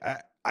 totally.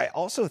 I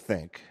also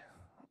think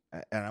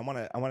and I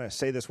want to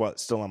say this while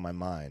it's still on my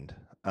mind.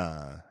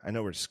 I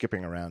know we're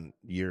skipping around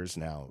years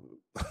now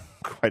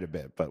quite a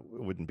bit, but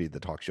it wouldn't be the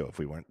talk show if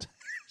we weren't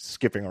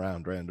skipping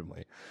around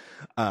randomly.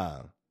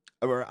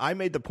 Where I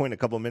made the point a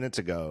couple of minutes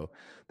ago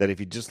that if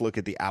you just look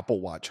at the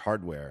Apple Watch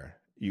hardware,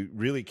 you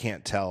really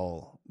can't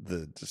tell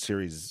the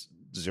Series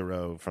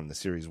 0 from the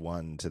Series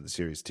 1 to the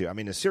Series 2. I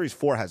mean, the Series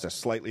 4 has a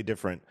slightly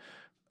different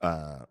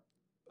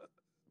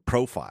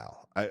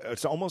profile.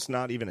 It's almost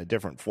not even a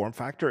different form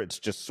factor. It's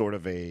just sort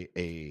of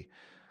a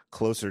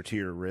closer to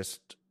your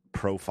wrist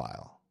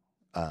profile.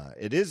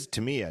 It is, to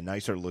me, a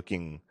nicer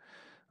looking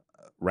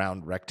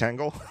round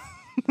rectangle.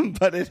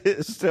 But it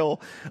is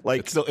still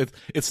like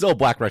it's still a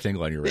black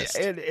rectangle on your wrist.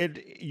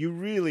 You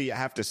really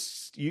have to.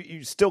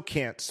 You still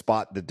can't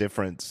spot the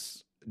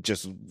difference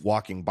just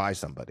walking by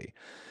somebody.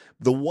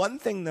 The one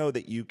thing though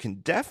that you can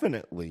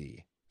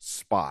definitely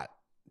spot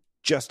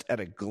just at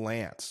a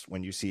glance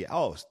when you see,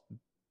 oh,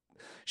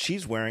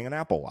 she's wearing an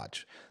Apple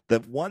Watch. The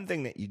one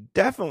thing that you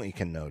definitely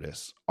can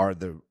notice are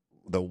the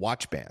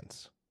watch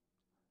bands.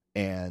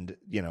 And,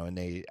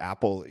 and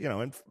Apple,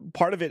 and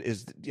part of it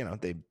is,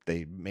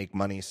 they make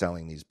money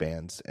selling these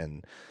bands.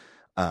 And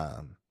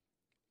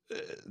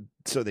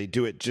so they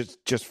do it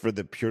just for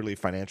the purely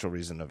financial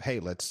reason of, hey,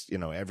 let's,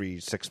 every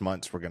 6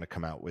 months we're going to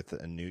come out with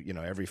a new,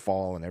 every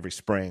fall and every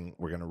spring,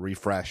 we're going to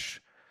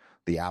refresh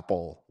the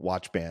Apple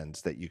watch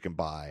bands that you can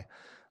buy.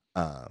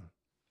 And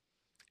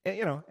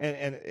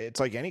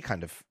it's like any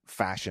kind of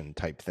fashion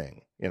type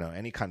thing,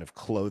 any kind of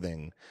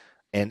clothing.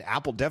 And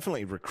Apple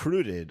definitely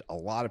recruited a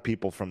lot of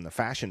people from the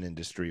fashion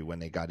industry when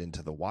they got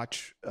into the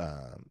watch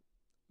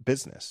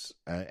business.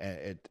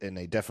 And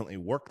they definitely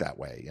work that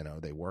way.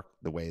 They work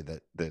the way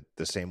that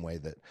the same way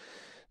that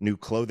new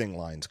clothing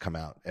lines come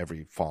out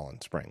every fall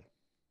and spring.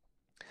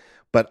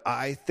 But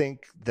I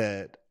think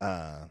that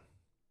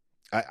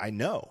I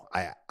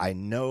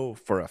know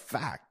for a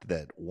fact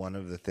that one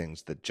of the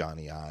things that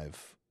Johnny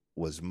Ive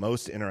was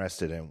most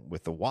interested in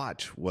with the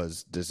watch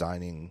was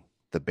designing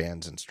the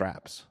bands and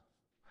straps.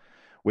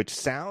 Which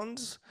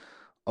sounds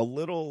a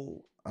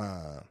little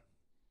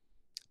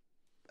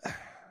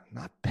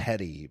not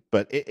petty,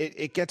 but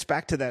it gets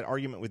back to that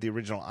argument with the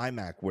original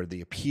iMac where the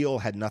appeal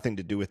had nothing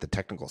to do with the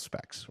technical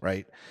specs,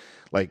 right?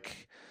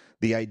 Like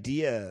the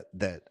idea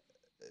that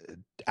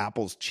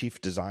Apple's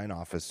chief design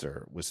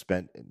officer was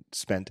spent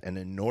an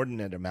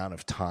inordinate amount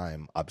of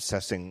time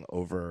obsessing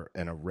over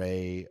an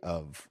array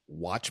of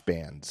watch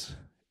bands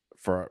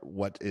for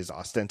what is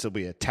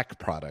ostensibly a tech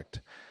product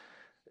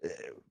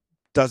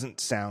doesn't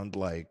sound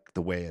like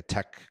the way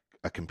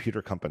a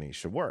computer company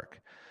should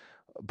work.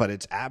 But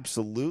it's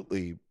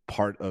absolutely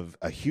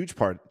a huge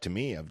part to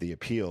me of the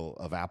appeal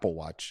of Apple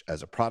Watch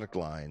as a product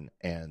line.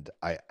 And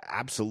I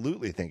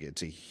absolutely think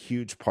it's a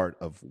huge part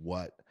of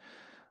what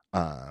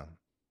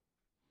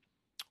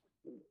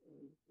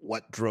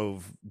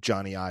drove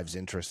Johnny Ive's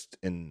interest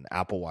in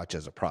Apple Watch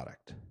as a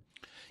product.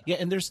 Yeah,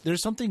 and there's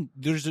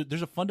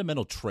a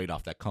fundamental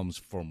trade-off that comes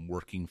from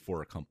working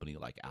for a company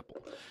like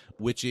Apple,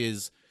 which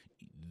is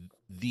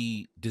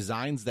the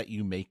designs that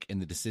you make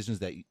and the decisions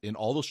that and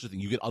all those things.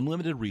 You get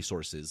unlimited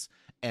resources,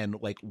 and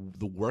like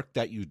the work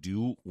that you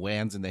do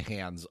lands in the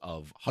hands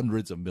of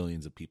hundreds of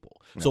millions of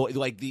people. Yeah. So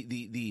like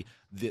the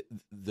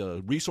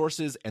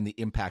resources and the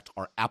impact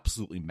are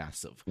absolutely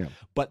massive. Yeah.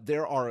 But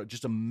there are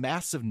just a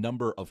massive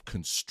number of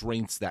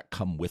constraints that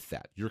come with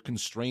that. You're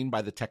constrained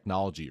by the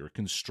technology. You're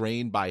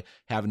constrained by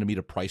having to meet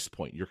a price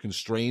point. You're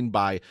constrained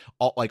by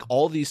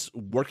all these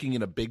working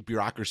in a big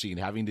bureaucracy and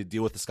having to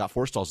deal with the Scott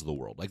Forstalls of the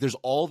world. Like there's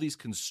all these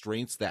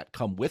constraints that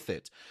come with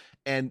it.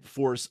 And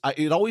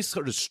it always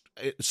sort of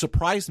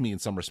surprised me in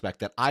some respect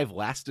that I've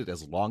lasted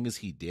as long as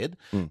he did,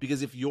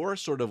 because if you're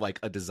sort of like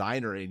a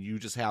designer and you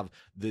just have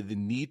the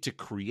need to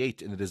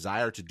create and the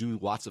desire to do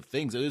lots of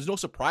things, there's no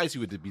surprise he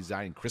would be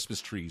designing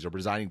Christmas trees or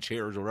designing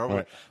chairs or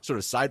whatever sort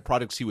of side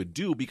products he would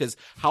do, because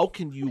how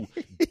can you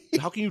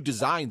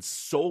design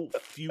so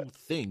few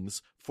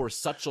things for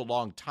such a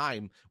long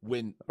time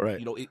when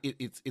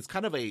it's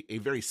kind of a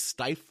very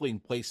stifling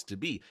place to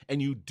be, and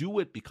you do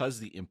it because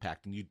of the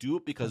impact, and you do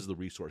it because of the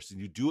resources,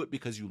 and you do it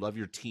because you love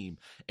your team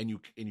and you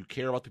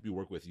care about the people you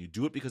work with, and you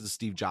do it because of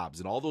Steve Jobs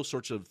and all those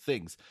sorts of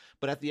things.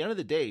 But at the end of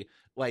the day,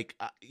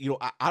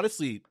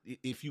 honestly,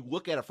 if you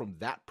look at it from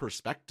that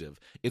perspective,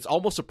 it's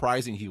almost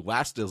surprising he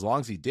lasted as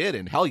long as he did,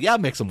 and hell yeah,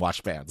 make some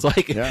watch bands.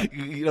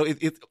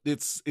 It's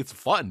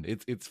fun.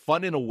 It's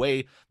fun in a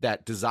way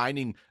that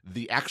designing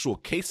the actual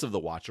case of the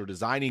watch or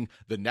designing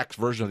the next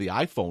version of the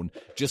iPhone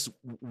just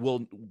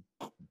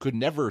could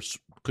never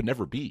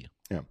be.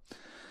 Yeah.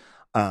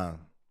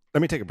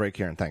 Let me take a break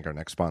here and thank our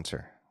next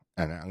sponsor,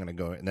 and I'm going to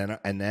go, and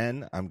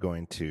then I'm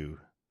going to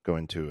go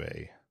into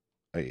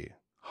a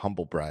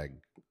humble brag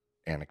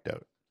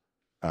anecdote.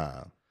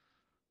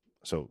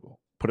 So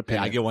put a pin.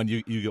 I get one.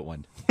 You get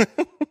one.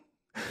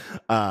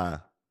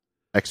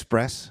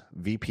 Express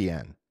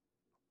VPN.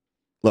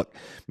 Look,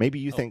 maybe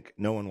you think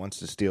no one wants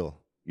to steal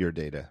your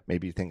data.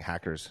 Maybe you think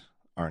hackers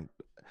aren't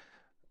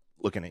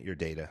looking at your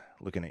data,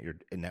 looking at your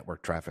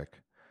network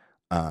traffic.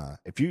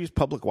 If you use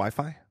public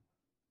Wi-Fi,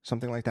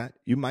 something like that,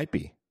 you might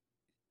be.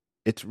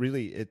 it's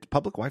really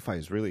public Wi-Fi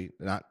is really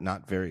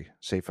not very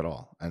safe at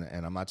all,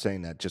 and I'm not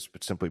saying that just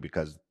simply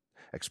because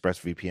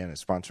ExpressVPN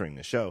is sponsoring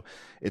the show.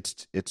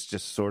 It's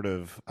just sort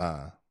of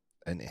an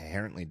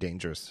inherently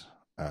dangerous,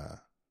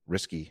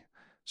 risky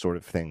sort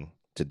of thing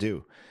to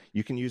do.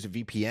 You can use a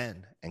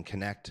VPN and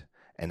connect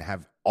and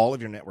have all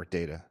of your network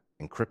data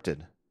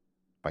encrypted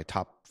by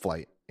top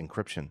flight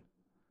encryption,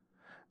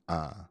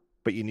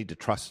 but you need to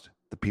trust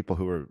the people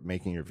who are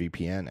making your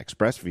VPN.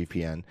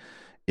 ExpressVPN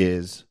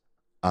is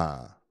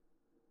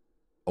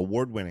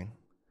award-winning.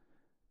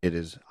 It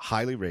is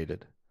highly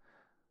rated,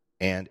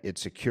 and it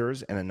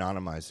secures and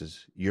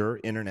anonymizes your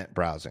internet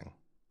browsing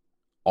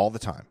all the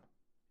time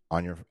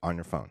on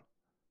your phone.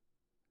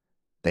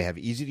 They have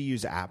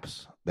easy-to-use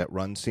apps that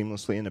run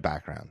seamlessly in the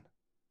background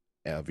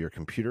of your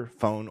computer,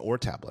 phone, or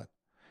tablet.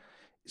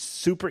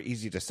 Super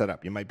easy to set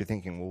up. You might be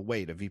thinking, well,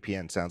 wait, a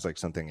VPN sounds like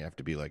something you have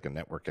to be like a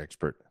network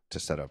expert to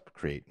set up,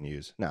 create, and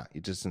use. No,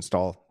 you just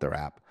install their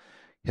app,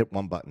 hit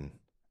one button.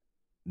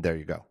 There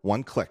you go.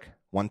 One click,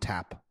 one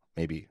tap,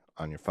 maybe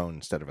on your phone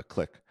instead of a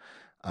click,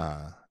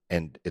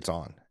 and it's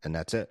on, and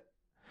that's it.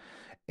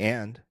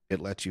 And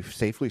it lets you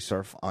safely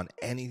surf on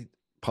any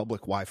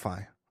public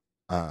Wi-Fi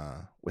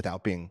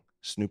without being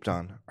snooped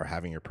on or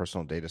having your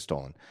personal data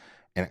stolen.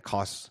 And it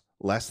costs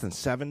less than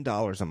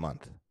 $7 a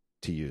month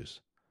to use.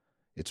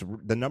 It's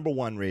the number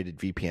one rated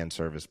VPN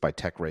service by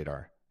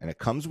TechRadar, and it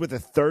comes with a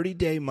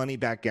 30-day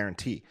money-back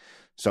guarantee.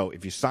 So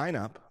if you sign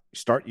up, you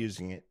start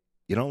using it,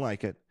 you don't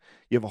like it,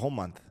 you have a whole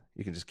month,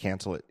 you can just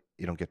cancel it.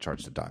 You don't get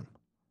charged a dime.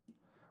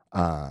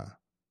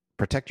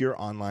 Protect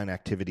your online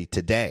activity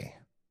today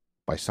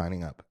by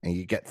signing up, and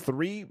you get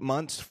 3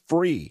 months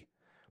free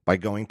by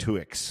going to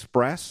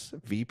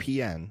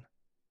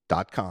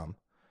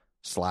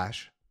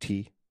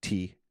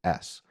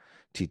expressvpn.com/TTS.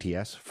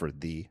 TTS for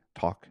the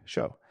talk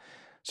show.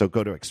 So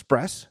go to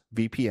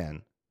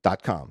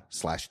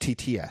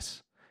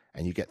expressvpn.com/TTS,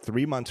 and you get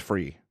 3 months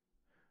free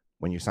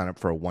when you sign up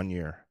for a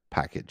 1-year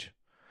package.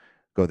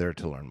 Go there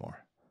to learn more.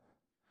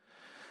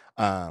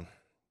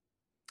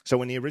 So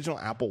when the original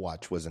Apple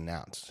Watch was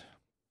announced,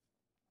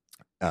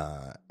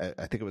 I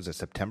think it was a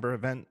September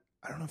event.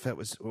 I don't know if that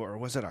was, or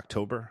was it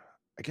October?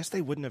 I guess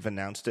they wouldn't have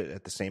announced it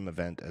at the same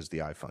event as the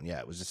iPhone. Yeah,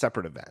 it was a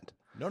separate event.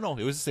 No,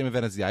 it was the same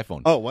event as the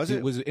iPhone. Oh, was it?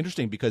 It was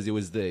interesting because it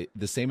was the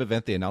same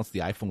event they announced the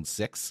iPhone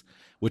 6,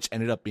 which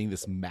ended up being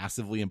this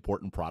massively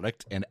important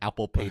product, and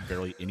Apple paid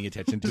barely any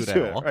attention to it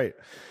at all. Right.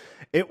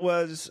 It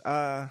was,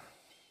 yeah,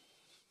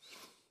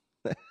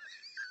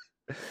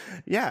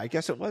 I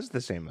guess it was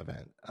the same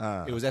event.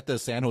 It was at the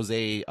San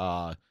Jose,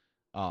 the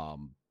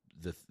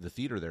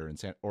theater there in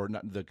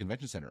the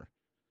convention center.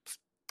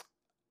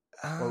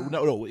 Or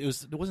no, it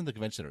wasn't the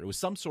convention center. It was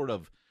some sort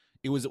of.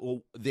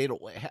 They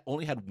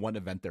only had one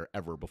event there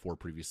ever before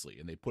previously,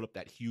 and they put up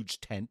that huge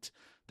tent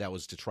that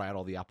was to try out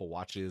all the Apple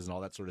Watches and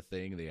all that sort of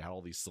thing. And they had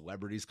all these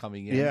celebrities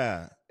coming in.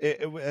 Yeah,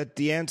 at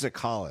De Anza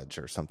College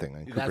or something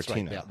in Cupertino. That's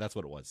right. Yeah, that's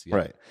what it was. Yeah.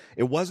 Right.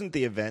 It wasn't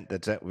the event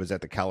that was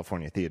at the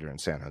California Theater in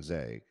San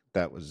Jose.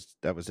 That was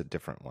a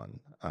different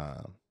one.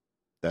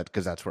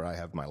 Because that's where I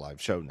have my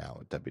live show now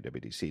at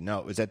WWDC. No,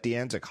 it was at De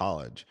Anza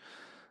College,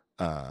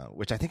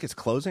 which I think is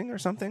closing or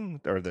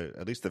something, or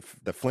at least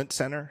the Flint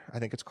Center, I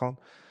think it's called.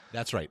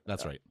 That's right.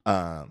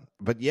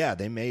 But yeah,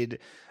 they made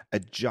a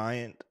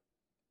giant.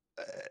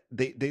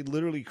 They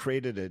literally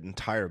created an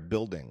entire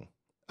building,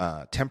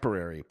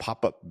 temporary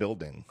pop-up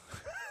building,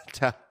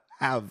 to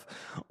have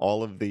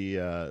all of the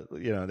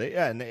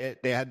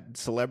they had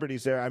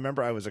celebrities there. I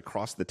remember I was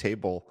across the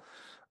table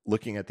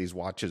looking at these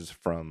watches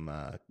from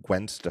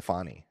Gwen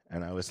Stefani,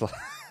 and I was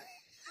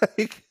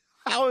like,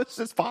 how is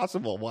this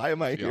possible? Why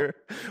am I here?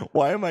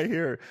 Why am I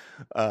here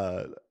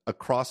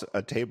across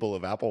a table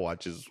of Apple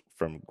Watches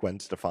from Gwen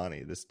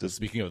Stefani?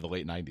 Speaking of the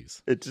late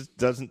 90s. It just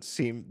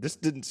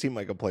didn't seem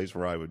like a place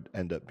where I would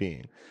end up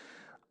being.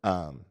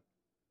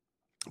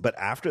 But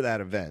after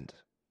that event,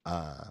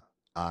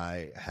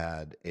 I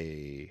had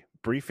a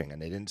briefing,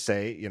 and they didn't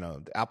say,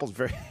 Apple's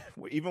very,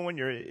 even when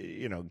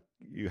you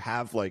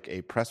have like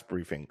a press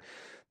briefing,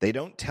 they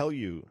don't tell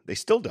you, they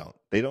still don't.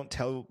 They don't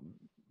tell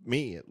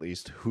me, at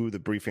least, who the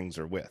briefings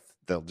are with.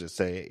 They'll just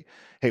say,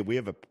 hey, we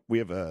have a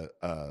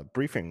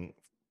briefing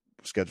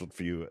scheduled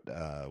for you at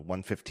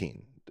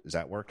 1:15. Does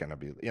that work? And I'll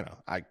be,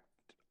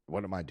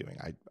 what am I doing?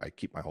 I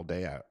keep my whole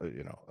day out,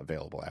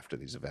 available after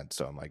these events.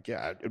 So I'm like,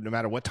 yeah, no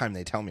matter what time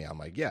they tell me, I'm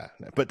like, yeah.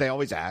 But they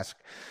always ask.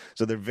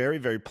 So they're very,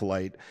 very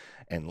polite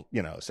and,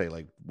 say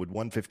like, would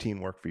 1:15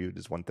 work for you?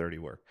 Does 1:30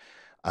 work?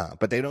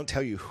 But they don't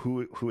tell you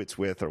who it's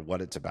with or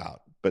what it's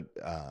about. But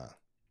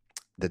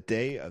the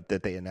day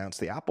that they announced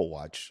the Apple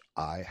Watch,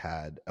 I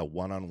had a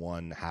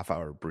one-on-one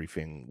half-hour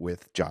briefing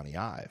with Johnny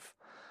Ive.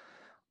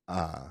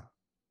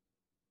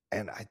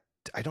 And I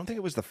don't think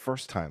it was the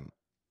first time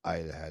I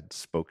had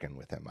spoken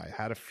with him. I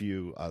had a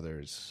few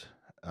others.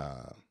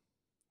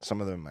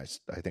 Some of them I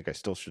think I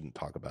still shouldn't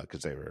talk about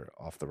because they were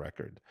off the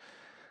record.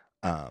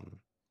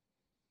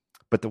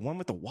 But the one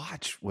with the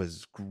watch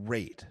was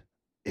great.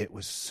 It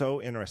was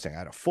so interesting. I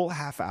had a full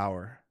half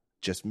hour,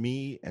 just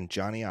me and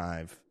Johnny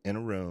Ive in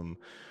a room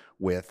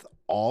with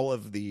all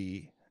of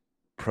the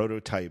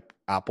prototype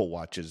Apple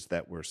Watches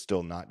that were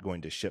still not going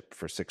to ship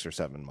for 6 or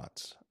 7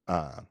 months.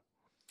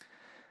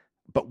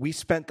 But we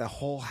spent the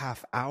whole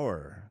half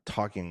hour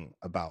talking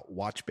about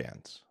watch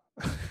bands.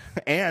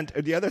 And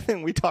the other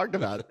thing we talked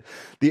about,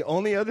 the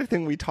only other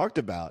thing we talked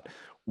about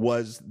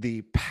was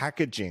the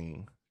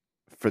packaging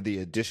for the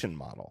edition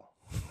model.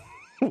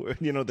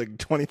 You know, the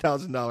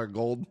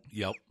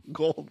 $20,000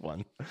 gold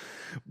one,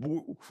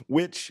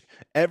 which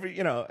I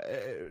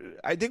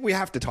think we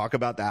have to talk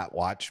about that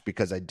watch,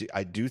 because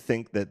I do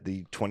think that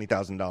the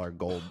 $20,000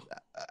 gold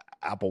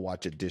Apple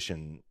Watch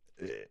edition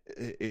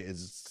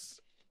is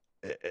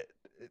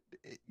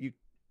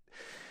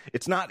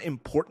it's not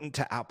important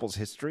to Apple's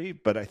history,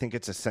 but I think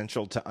it's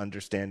essential to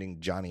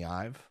understanding Johnny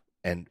Ive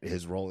and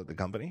his role at the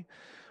company.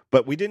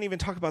 But we didn't even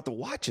talk about the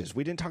watches.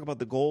 We didn't talk about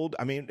the gold.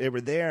 I mean, they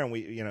were there, and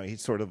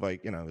he's sort of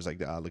like, it was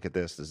like, look at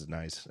this. This is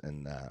nice.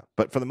 And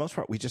but for the most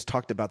part, we just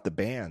talked about the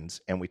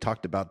bands, and we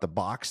talked about the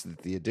box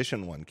that the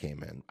edition one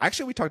came in.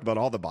 Actually, we talked about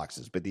all the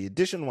boxes, but the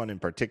edition one in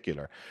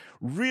particular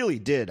really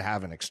did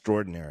have an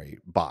extraordinary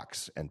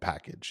box and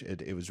package.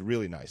 It was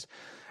really nice.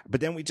 But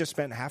then we just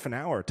spent half an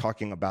hour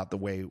talking about the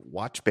way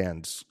watch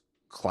bands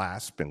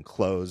clasp and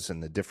close,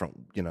 and the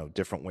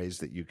different ways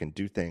that you can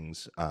do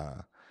things.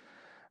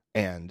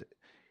 And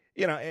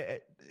I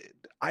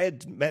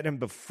had met him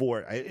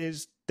before.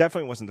 It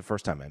definitely wasn't the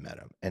first time I met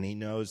him, and he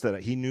knew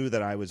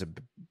that I was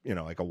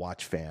like a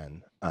watch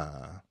fan,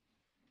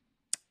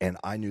 and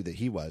I knew that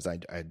he was.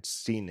 I'd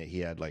seen that he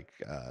had like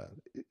a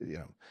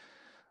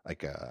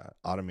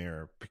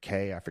Audemars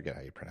Piguet. I forget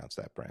how you pronounce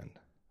that brand.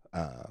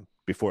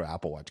 Before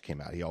Apple Watch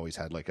came out, he always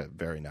had like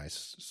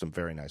some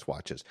very nice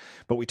watches.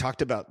 But we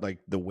talked about like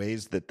the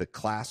ways that the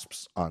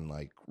clasps on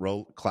like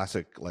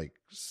classic like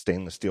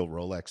stainless steel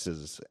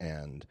Rolexes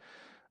and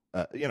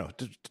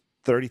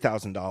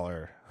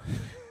 $30,000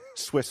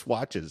 Swiss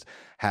watches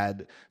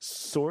had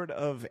sort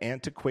of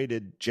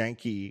antiquated,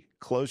 janky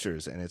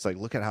closures, and it's like,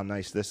 look at how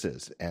nice this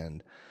is.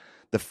 And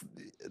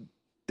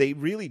they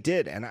really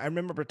did. And I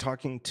remember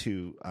talking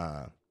to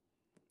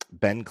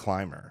Ben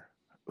Clymer,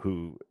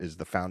 who is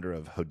the founder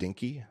of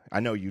Hodinkee.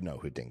 I know you know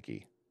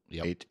Hodinkee.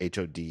 Yep.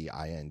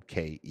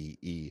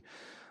 Hodinkee.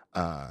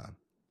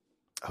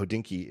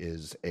 Hodinkee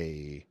is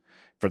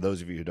for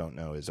those of you who don't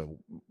know,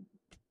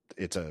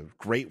 it's a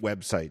great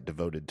website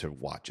devoted to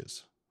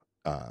watches.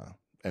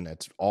 And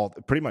that's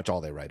pretty much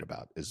all they write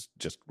about is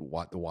just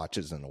the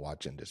watches and the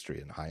watch industry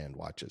and high-end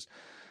watches.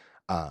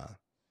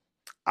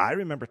 I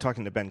remember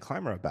talking to Ben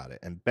Clymer about it,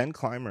 and Ben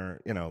Clymer,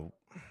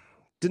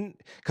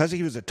 because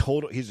he's a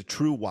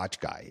true watch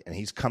guy, and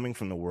he's coming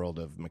from the world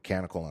of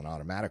mechanical and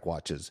automatic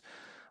watches.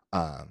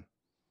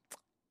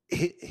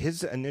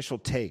 His initial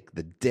take,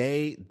 the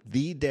day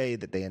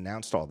that they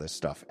announced all this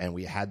stuff, and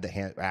we had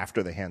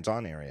after the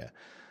hands-on area,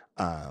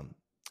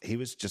 he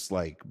was just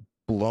like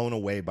blown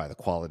away by the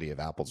quality of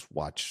Apple's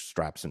watch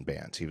straps and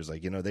bands. He was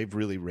like, they've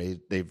really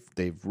raised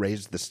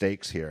the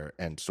stakes here,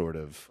 and sort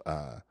of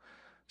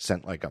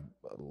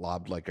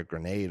lobbed like a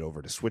grenade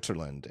over to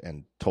Switzerland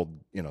and told,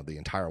 the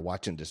entire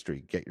watch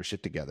industry, get your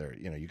shit together.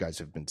 You guys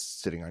have been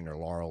sitting on your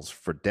laurels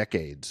for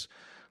decades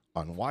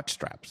on watch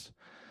straps.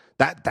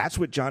 That's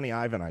what Johnny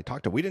Ive and I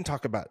talked about. We didn't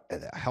talk about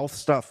health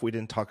stuff. We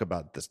didn't talk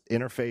about this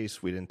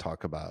interface. We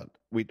talked about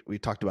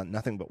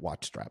nothing but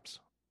watch straps.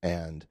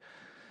 And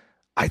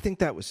I think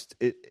that was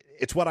it.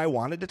 It's what I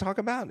wanted to talk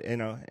about,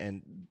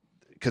 and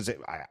because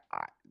I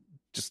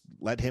just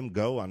let him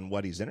go on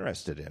what he's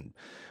interested in.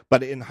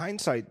 But in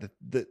hindsight,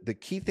 the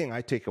key thing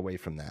I take away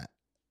from that,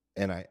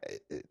 and I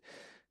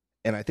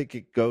think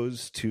it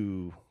goes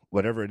to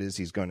whatever it is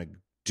he's going to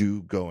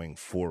do going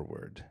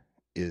forward,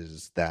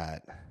 is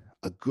that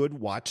a good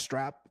watch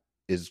strap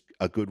is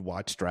a good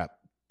watch strap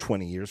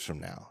 20 years from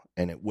now,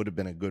 and it would have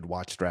been a good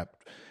watch strap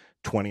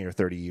 20 or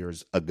 30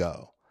 years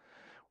ago.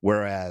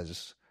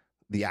 Whereas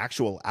the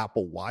actual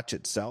Apple Watch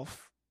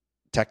itself,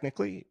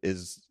 technically,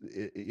 is,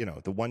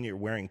 the one you're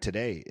wearing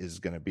today is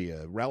going to be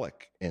a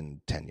relic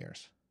in 10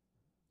 years.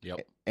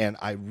 Yep. And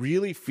I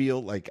really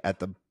feel like at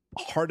the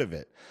heart of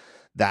it,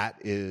 that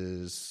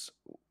is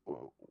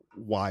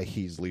why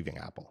he's leaving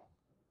Apple.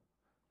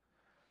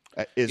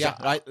 I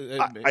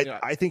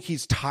think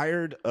he's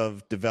tired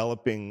of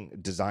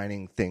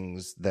designing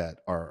things that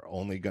are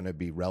only going to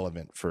be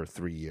relevant for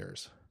 3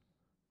 years.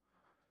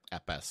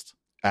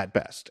 At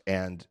best,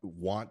 and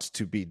wants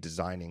to be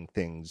designing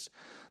things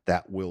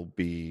that will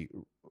be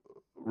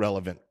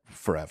relevant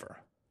forever.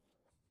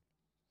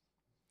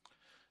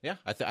 Yeah,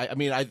 I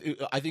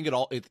think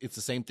it's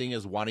the same thing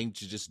as wanting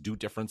to just do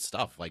different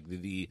stuff. Like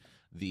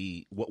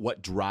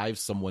what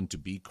drives someone to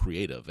be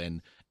creative,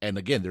 and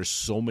again, there's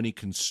so many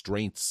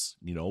constraints,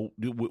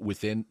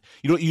 within.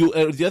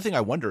 The other thing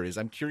I wonder is,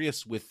 I'm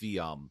curious with the,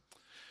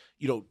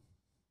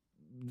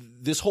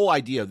 this whole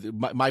idea,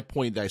 my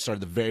point that I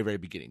started at the very, very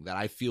beginning, that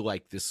I feel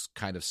like this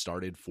kind of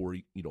started 4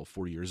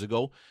 years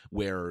ago,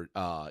 where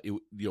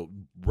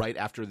right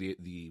after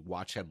the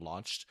watch had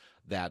launched,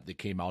 that they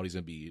came out, he's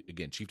going to be,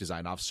 again, chief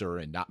design officer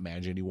and not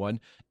manage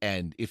anyone.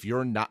 And if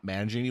you're not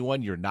managing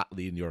anyone, you're not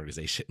leading the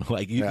organization.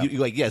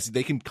 Yes,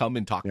 they can come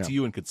and talk to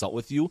you and consult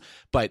with you,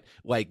 but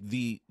like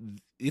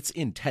it's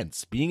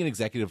intense. Being an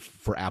executive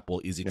for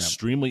Apple is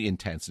extremely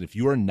intense. And if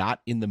you are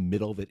not in the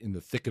middle of it, in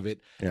the thick of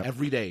it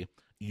every day,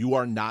 you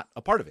are not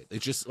a part of it.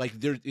 It's just like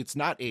it's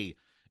not a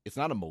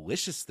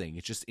malicious thing.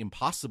 It's just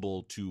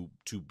impossible to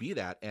be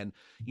that. And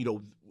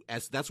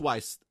that's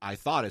why I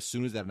thought as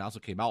soon as that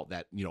announcement came out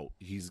that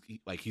he's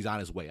on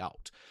his way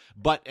out.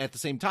 But at the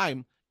same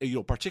time,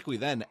 particularly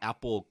then,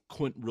 Apple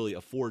couldn't really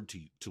afford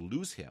to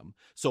lose him.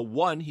 So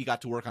one, he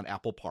got to work on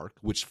Apple Park,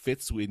 which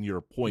fits in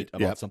your point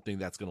about something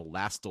that's going to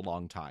last a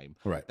long time,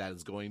 right? That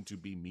is going to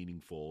be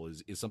meaningful,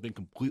 is something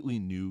completely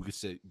new,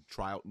 to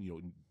try out,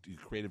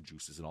 creative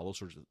juices and all those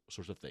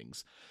sorts of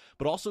things.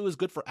 But also is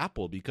good for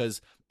Apple,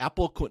 because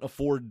Apple couldn't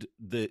afford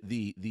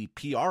the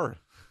PR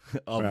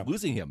of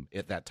losing him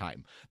at that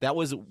time. That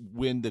was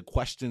when the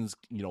questions,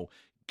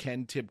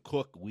 can Tim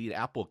Cook lead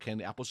Apple? Can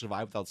Apple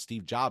survive without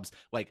Steve Jobs?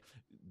 Like,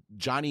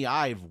 Johnny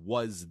Ive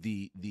was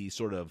the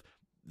sort of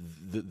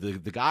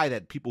the guy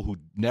that people who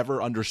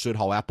never understood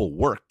how Apple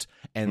worked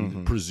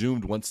and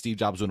presumed once Steve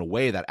Jobs went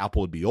away that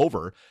Apple would be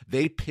over.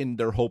 They pinned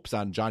their hopes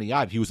on Johnny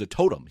Ive. He was a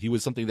totem. He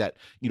was something that,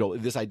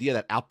 this idea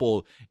that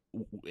Apple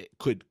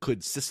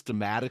could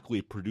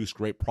systematically produce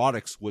great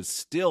products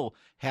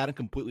hadn't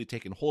completely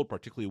taken hold,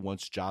 particularly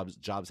once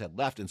Jobs had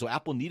left. And so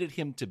Apple needed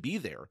him to be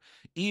there,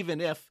 even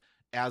if,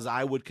 as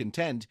I would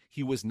contend,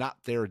 he was not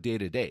there day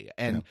to day.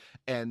 And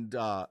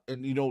I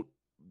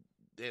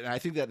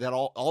think that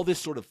all this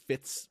sort of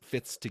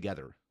fits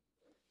together.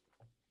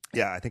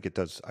 Yeah, I think it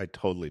does. I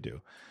totally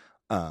do.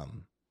 The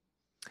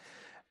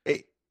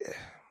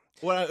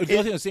other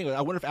thing I was saying,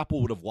 I wonder if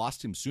Apple would have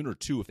lost him sooner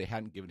too if they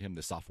hadn't given him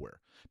the software.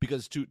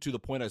 Because to the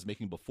point I was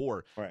making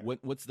before,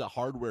 what's the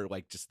hardware,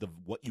 like just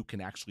what you can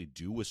actually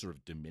do was sort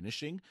of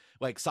diminishing.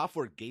 Like,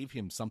 software gave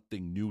him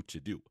something new to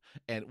do,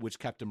 and which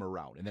kept him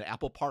around. And then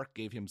Apple Park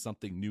gave him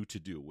something new to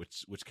do,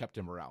 which kept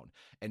him around.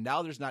 And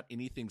now there's not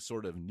anything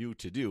sort of new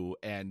to do,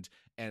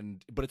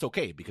 but it's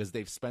okay, because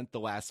they've spent the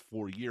last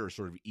 4 years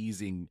sort of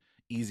easing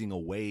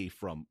away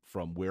from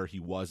where he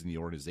was in the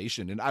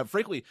organization. And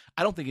frankly,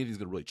 I don't think anything's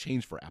going to really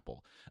change for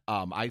Apple.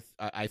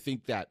 I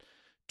think that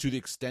to the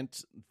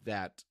extent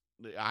that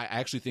I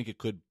actually think it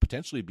could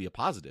potentially be a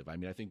positive. I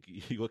mean, I think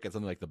you look at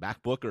something like the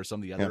MacBook or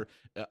some of the other,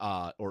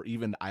 or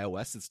even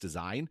iOS, its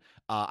design.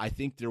 I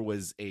think there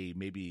was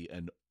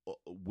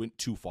went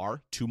too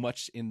far, too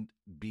much in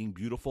being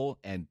beautiful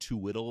and too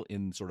little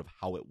in sort of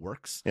how it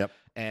works. Yep.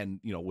 And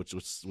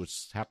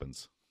which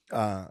happens.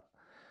 Well,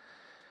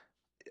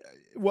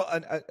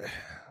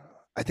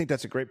 I think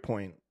that's a great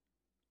point.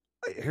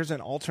 Here's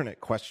an alternate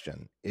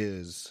question: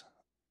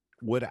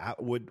 would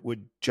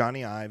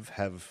Johnny Ive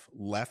have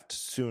left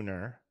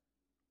sooner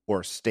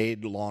or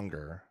stayed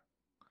longer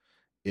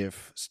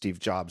if Steve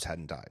Jobs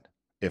hadn't died?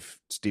 If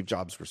Steve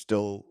Jobs were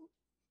still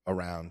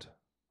around,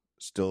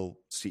 still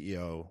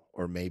CEO,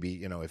 or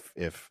maybe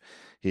if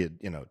he had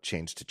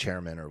changed to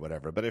chairman or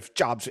whatever. But if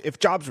Jobs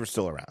were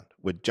still around,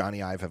 would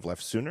Johnny Ive have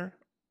left sooner,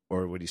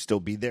 or would he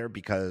still be there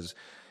because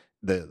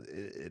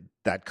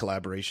that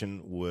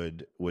collaboration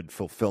would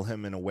fulfill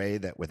him in a way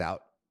that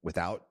without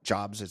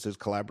Jobs as his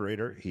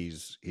collaborator,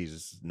 he's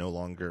no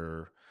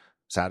longer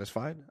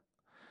satisfied?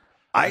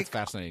 That's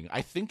fascinating.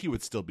 I think he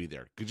would still be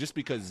there, just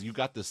because you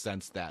got the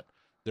sense that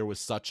there was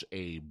such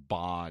a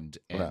bond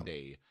and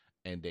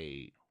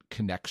a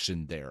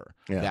connection there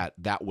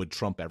that would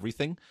trump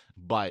everything.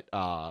 But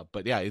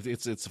yeah,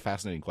 it's a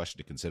fascinating question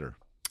to consider.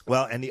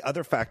 Well, and the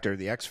other factor,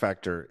 the X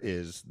factor,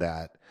 is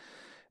that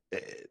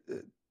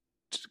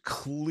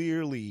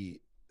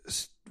clearly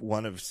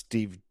one of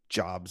Steve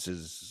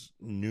Jobs's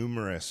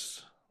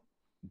numerous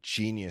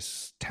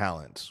genius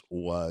talents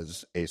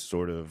was a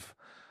sort of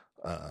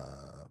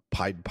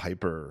Pied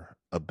Piper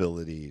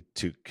ability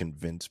to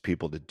convince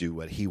people to do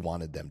what he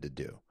wanted them to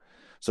do.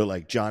 So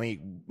like Johnny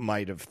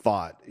might have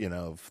thought,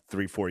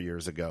 3-4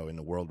 years ago, in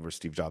the world where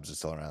Steve Jobs is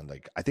still around,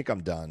 like, I think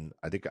I'm done.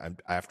 I think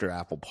after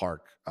Apple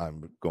Park,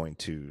 I'm going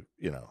to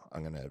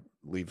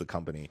leave the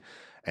company.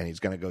 And he's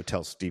going to go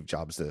tell Steve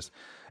Jobs this.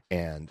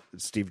 And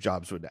Steve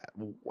Jobs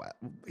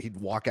he'd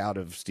walk out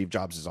of Steve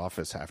Jobs'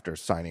 office after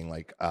signing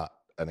like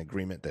an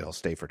agreement that he'll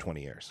stay for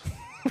 20 years.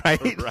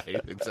 Right?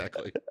 Right,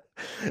 exactly.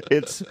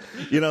 It's,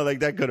 like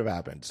that could have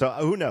happened. So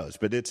who knows?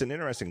 But it's an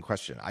interesting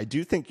question. I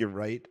do think you're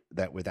right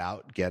that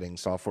without getting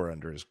software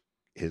under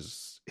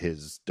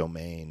his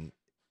domain,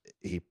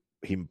 he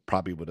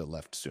probably would have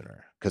left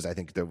sooner. Because I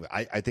think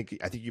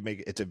you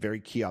make it's a very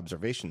key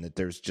observation that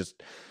there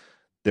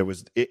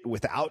was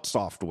without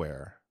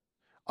software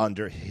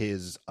under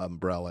his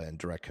umbrella and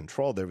direct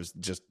control, there was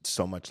just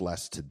so much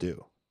less to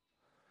do.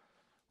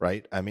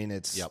 Right? I mean,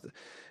 it's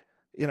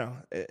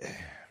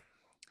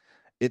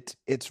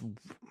it's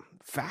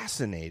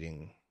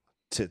fascinating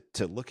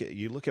to look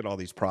at all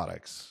these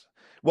products.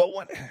 Well,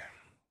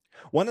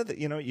 one of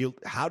the,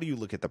 how do you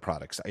look at the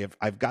products?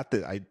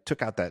 I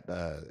took out that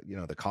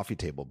the coffee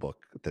table book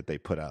that they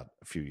put out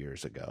a few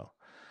years ago.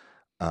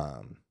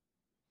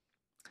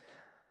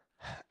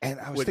 And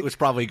I was thinking, which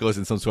probably goes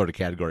in some sort of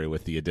category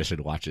with the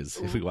edition watches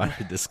if we wanted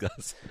to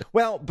discuss.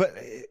 Well, but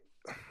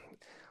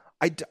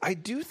I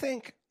do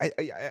think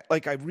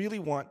I really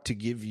want to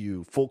give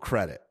you full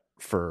credit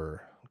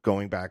for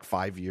going back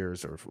 5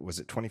 years, or was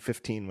it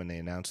 2015 when they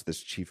announced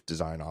this chief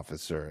design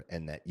officer,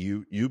 and that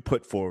you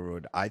put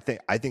forward. I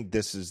think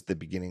this is the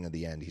beginning of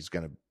the end. He's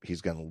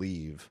gonna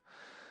leave,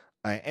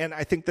 and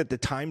I think that the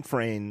time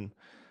frame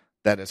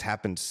that has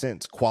happened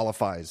since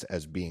qualifies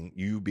as being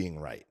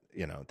right.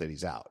 That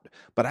he's out,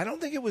 but I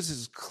don't think it was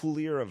as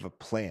clear of a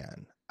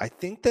plan. I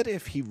think that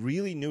if he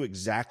really knew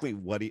exactly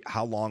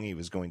how long he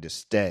was going to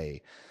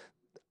stay,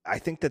 I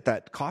think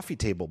that coffee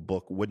table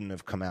book wouldn't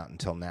have come out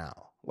until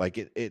now. Like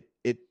it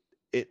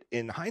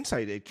in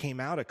hindsight, it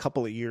came out a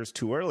couple of years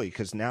too early,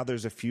 because now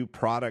there's a few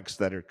products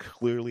that are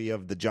clearly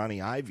of the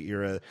Johnny Ive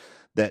era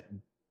that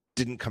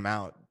didn't come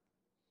out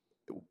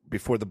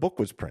before the book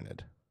was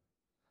printed.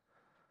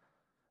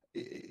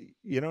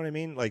 You know what I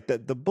mean? Like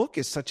the book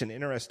is such an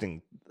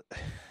interesting.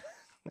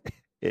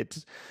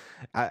 It's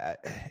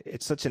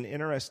such an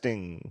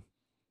interesting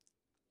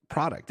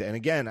product, and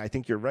again, I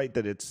think you're right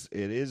that it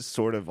is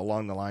sort of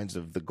along the lines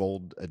of the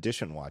gold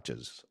edition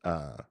watches.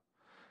 That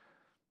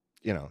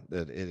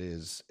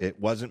it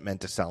wasn't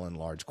meant to sell in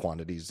large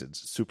quantities.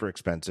 It's super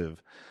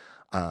expensive.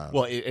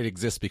 Well, it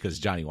exists because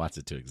Johnny wants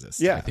it to exist.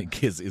 Yeah, I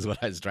think is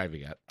what I was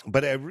driving at.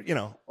 But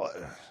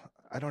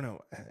I don't know,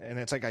 and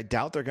it's like I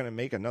doubt they're going to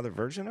make another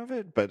version of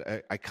it.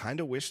 But I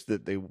kind of wish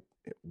that they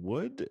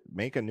would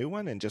make a new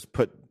one and just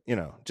put,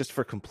 just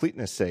for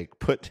completeness sake,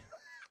 put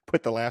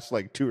the last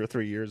like 2 or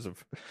 3 years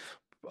of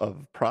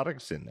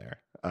products in there.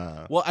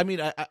 Well, I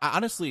mean, I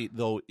honestly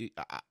though,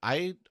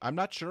 I'm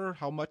not sure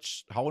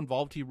how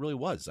involved he really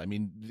was. I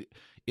mean,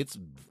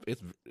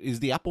 is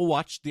the Apple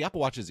Watch. The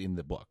Apple Watch is in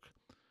the book.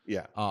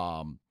 Yeah.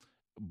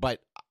 But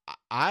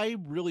I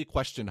really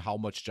question how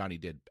much Johnny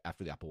did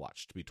after the Apple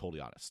Watch, to be totally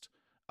honest.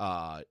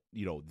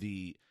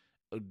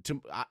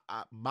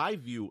 My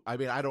view, I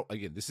mean, I don't,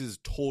 again, this is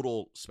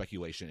total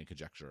speculation and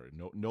conjecture,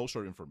 no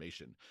sort of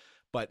information,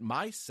 but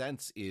my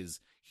sense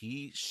is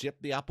he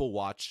shipped the Apple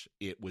Watch.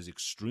 It was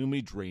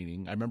extremely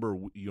draining. I remember,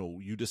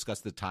 you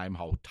discussed the time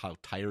how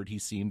tired he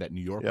seemed. That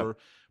New Yorker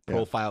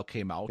profile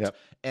came out,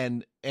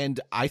 and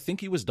I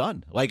think he was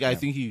done. Like, I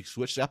think he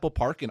switched to Apple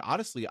Park, and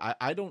honestly,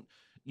 I don't.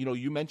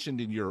 You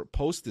mentioned in your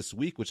post this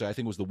week, which I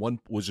think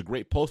was a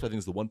great post. I think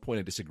is the one point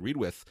I disagreed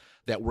with,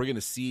 that we're going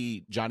to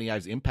see Johnny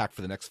Ive's impact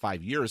for the next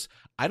 5 years.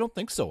 I don't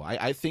think so.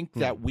 I think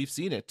that we've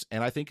seen it,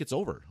 and I think it's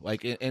over.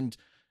 Like,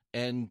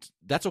 and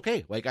that's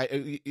okay. Like,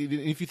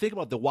 if you think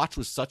about it, the watch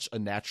was such a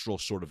natural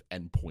sort of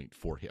endpoint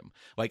for him.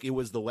 Like,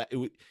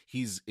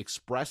 he's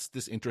expressed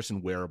this interest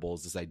in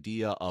wearables, this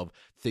idea of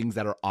things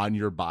that are on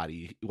your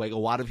body. Like, a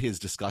lot of his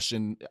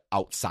discussion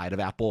outside of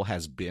Apple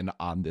has been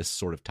on this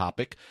sort of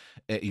topic.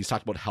 He's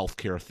talked about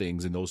healthcare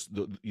things, and those,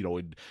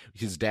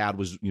 his dad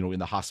was, in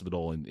the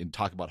hospital, and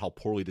talk about how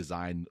poorly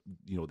designed,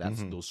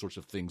 that's those sorts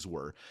of things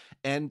were.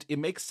 And it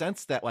makes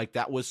sense that, like,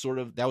 that was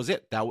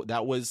it.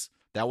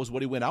 That was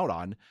what he went out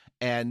on.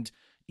 And,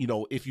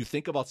 if you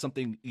think about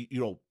something,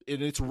 and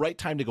it's the right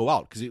time to go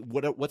out, because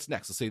what's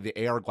next? Let's say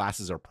the AR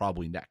glasses are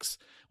probably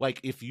next. Like,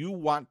 if you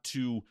want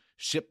to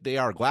ship the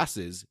AR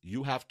glasses,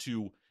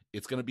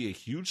 it's going to be a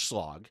huge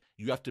slog.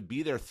 You have to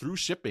be there through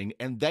shipping,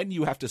 and then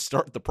you have to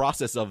start the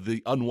process of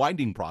the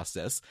unwinding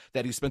process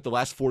that he spent the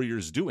last 4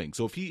 years doing.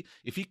 So if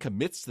he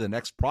commits to the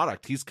next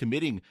product, he's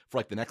committing for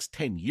like the next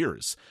 10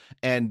 years.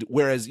 And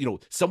whereas,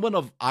 someone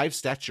of Ive's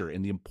stature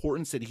and the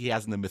importance that he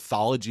has in the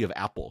mythology of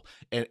Apple,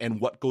 and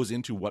what goes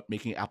into what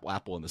making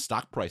Apple and the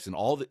stock price and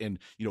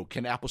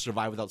can Apple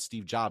survive without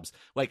Steve Jobs?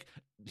 Like,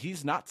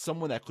 he's not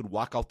someone that could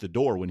walk out the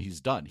door when he's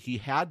done. He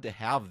had to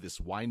have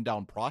this wind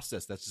down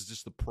process. That's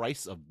just the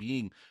price of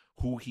being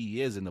who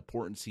he is and the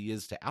importance he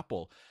is to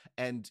Apple.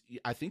 And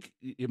I think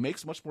it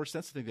makes much more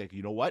sense to think, like,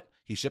 you know what?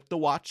 He shipped the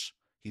watch.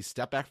 He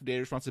stepped back from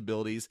daily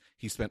responsibilities.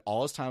 He spent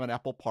all his time at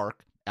Apple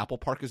Park. Apple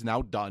Park is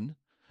now done.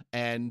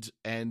 And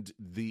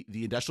the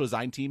industrial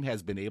design team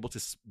has been able to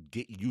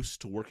get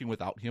used to working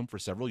without him for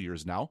several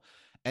years now.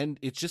 And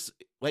it's just,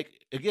 like,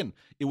 again,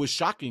 it was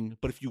shocking,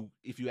 but if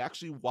you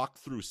actually walk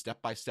through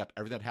step by step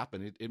everything that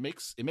happened, it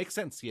makes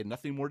sense. He had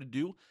nothing more to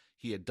do.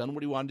 He had done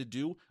what he wanted to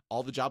do.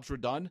 All the jobs were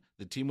done.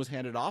 The team was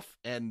handed off,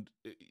 and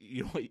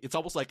it's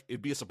almost like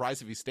it'd be a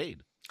surprise if he stayed.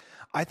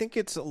 I think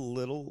it's a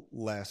little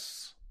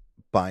less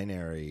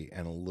binary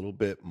and a little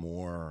bit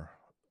more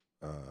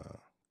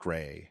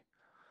gray.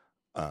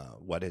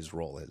 What his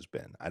role has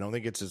been. I don't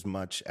think it's as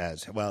much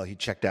as, well, he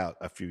checked out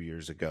a few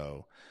years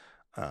ago,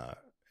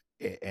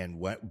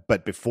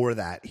 but before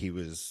that he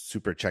was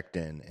super checked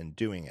in and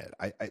doing it.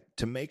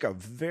 To make a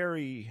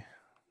very,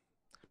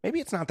 maybe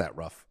it's not that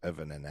rough of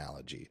an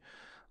analogy.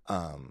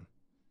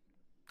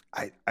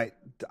 I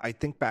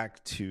think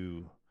back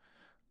to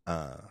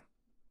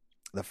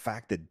the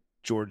fact that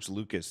George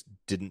Lucas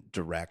didn't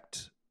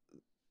direct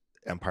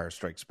Empire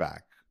Strikes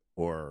Back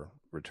or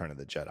Return of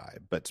the Jedi,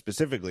 but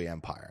specifically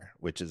Empire,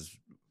 which is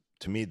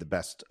to me the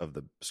best of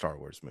the Star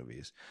Wars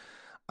movies.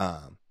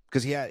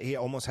 Because he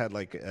almost had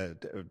like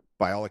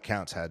by all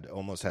accounts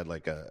almost had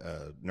like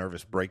a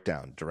nervous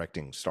breakdown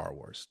directing Star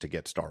Wars to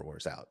get Star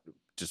Wars out,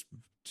 just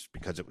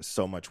because it was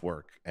so much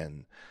work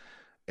and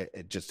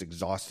it just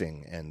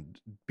exhausting, and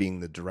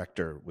being the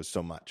director was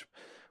so much.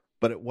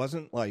 But it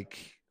wasn't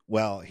like,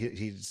 well,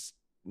 he's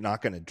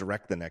not going to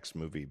direct the next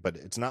movie, but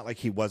it's not like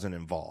he wasn't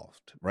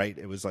involved, right?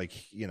 It was like,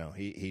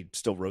 he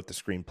still wrote the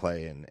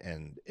screenplay,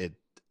 and it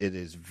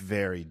is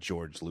very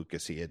George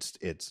Lucas-y. It's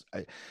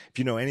if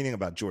you know anything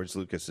about George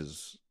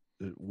Lucas's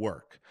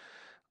work,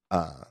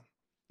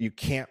 you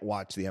can't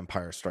watch The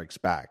Empire Strikes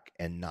Back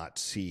and not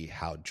see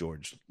how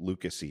George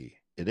Lucas-y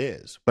it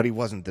is. But he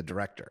wasn't the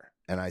director.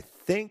 And I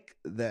think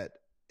that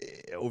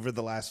over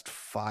the last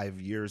 5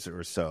 years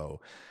or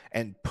so,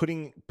 and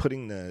putting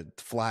the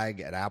flag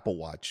at Apple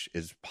Watch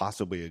is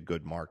possibly a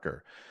good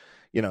marker,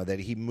 that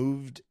he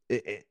moved.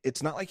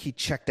 It's not like he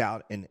checked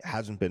out and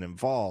hasn't been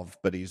involved,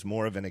 but he's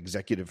more of an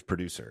executive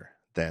producer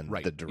than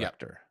the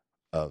director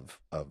of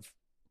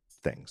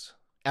things.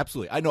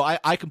 Absolutely. I know.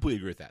 I completely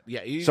agree with that.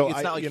 Yeah. So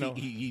it's not like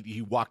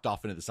he walked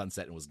off into the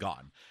sunset and was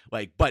gone.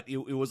 Like, but it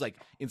was like,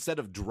 instead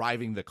of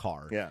driving the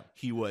car,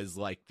 he was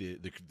like the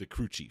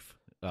crew chief.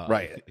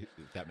 Right.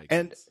 If that makes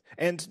sense.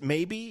 And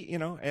maybe,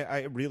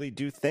 I really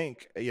do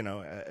think,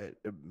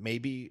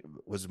 maybe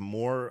was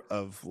more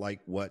of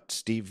like what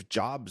Steve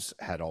Jobs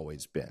had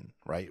always been,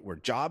 right? Where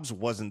Jobs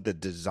wasn't the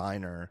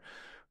designer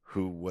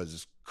who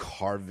was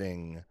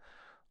carving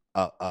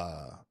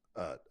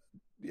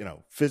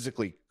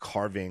physically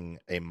carving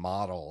a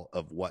model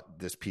of what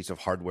this piece of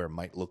hardware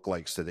might look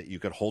like so that you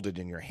could hold it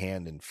in your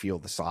hand and feel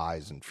the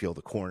size and feel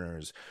the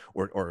corners,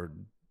 or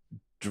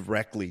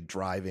directly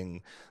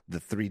driving the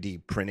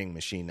 3D printing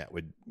machine that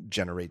would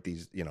generate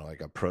these,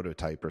 like a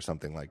prototype or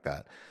something like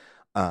that.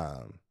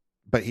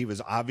 But he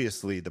was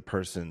obviously the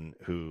person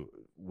who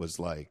was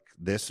like,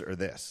 this or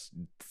this,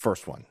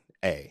 first one,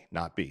 A,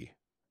 not B,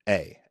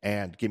 A,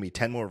 and give me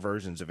 10 more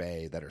versions of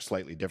A that are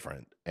slightly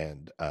different,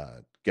 and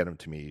get them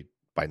to me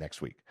by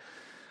next week.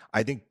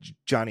 I think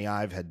Johnny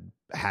Ive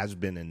has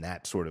been in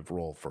that sort of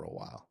role for a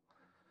while.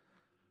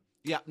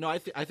 Yeah, no, I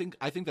think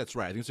that's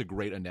right. I think it's a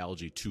great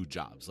analogy to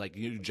Jobs. Like,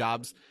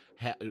 Jobs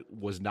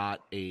was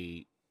not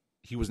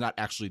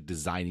actually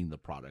designing the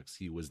products.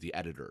 He was the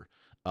editor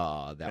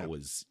that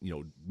was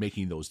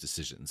making those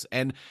decisions.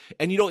 And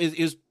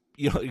is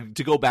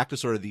to go back to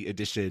sort of the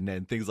edition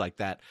and things like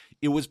that.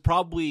 It was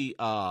probably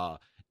a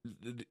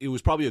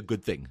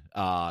good thing.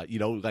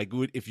 Like,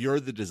 if you're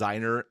the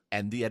designer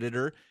and the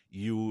editor,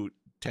 you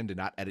tend to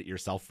not edit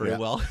yourself very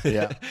well.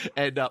 Yeah.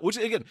 And which,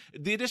 again,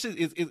 the edition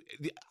is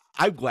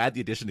I'm glad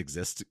the edition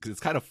exists, because it's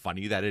kind of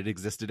funny that it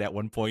existed at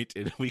one point,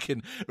 and we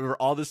can remember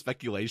all the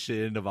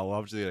speculation about how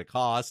much they're going to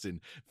cost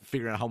and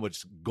figuring out how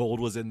much gold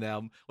was in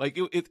them. Like,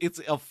 it's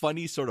a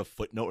funny sort of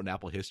footnote in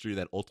Apple history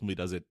that ultimately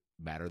doesn't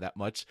matter that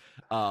much.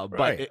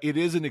 But it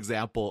is an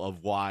example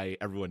of why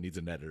everyone needs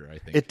an editor, I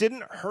think. It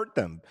didn't hurt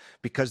them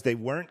because they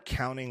weren't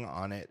counting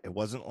on it. It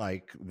wasn't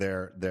like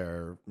their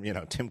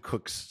Tim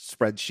Cook's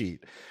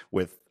spreadsheet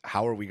with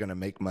how are we going to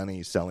make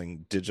money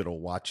selling digital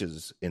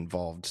watches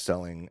involved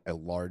selling a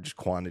large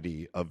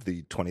quantity of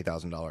the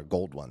 $20,000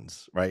 gold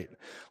ones, right?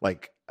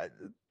 Like,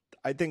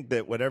 I think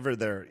that whatever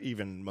their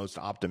even most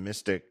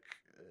optimistic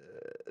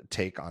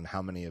take on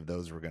how many of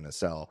those were going to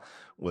sell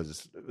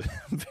was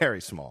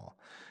very small.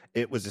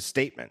 It was a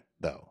statement,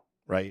 though,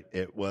 right?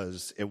 It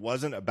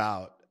wasn't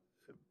about,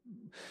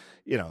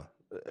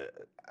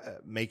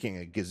 making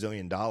a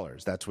gazillion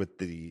dollars. That's what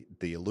the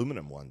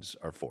aluminum ones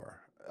are for.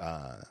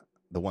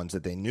 The ones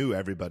that they knew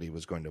everybody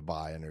was going to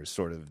buy and are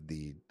sort of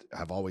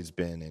have always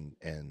been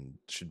and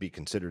should be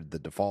considered the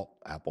default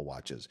Apple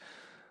Watches.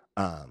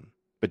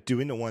 But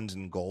doing the ones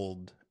in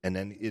gold, and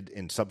then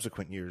in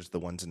subsequent years, the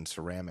ones in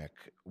ceramic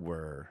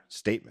were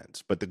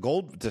statements. But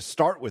to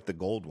start with the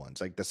gold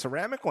ones, like the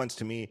ceramic ones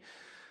to me,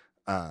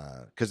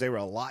 because they were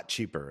a lot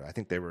cheaper. I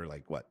think they were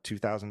like what,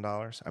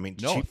 $2,000? I mean,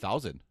 no, cheap.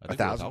 $1,000.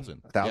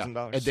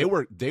 $1,000.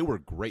 And they were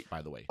great,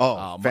 by the way.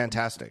 Oh,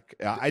 fantastic!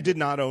 I did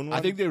not own one.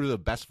 I think they were the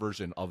best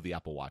version of the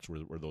Apple Watch.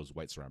 Were those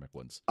white ceramic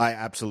ones? I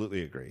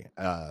absolutely agree.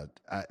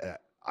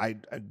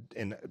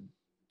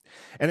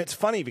 And it's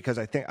funny because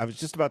I was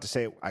just about to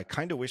say I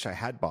kind of wish I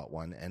had bought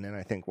one, and then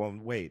I think, well,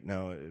 wait,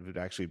 no, it would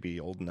actually be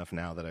old enough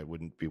now that I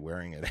wouldn't be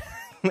wearing it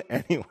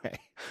anyway.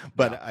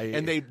 But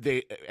and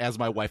they, as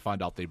my wife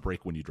found out, they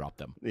break when you drop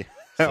them. Yeah.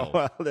 So.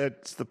 Well,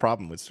 that's the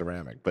problem with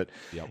ceramic. But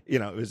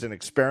it was an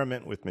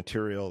experiment with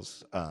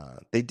materials.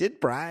 They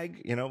did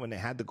brag, when they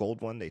had the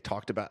gold one, they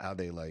talked about how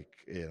they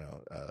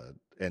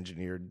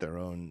engineered their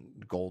own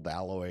gold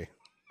alloy.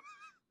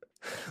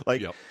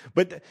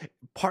 But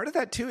part of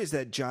that too is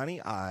that Johnny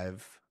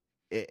Ive,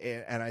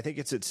 and I think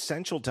it's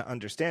essential to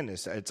understand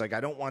this. It's like,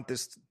 I don't want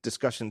this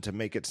discussion to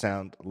make it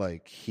sound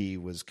like he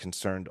was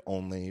concerned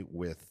only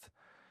with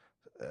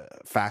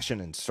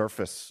fashion and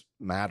surface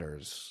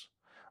matters.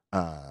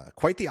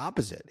 Quite the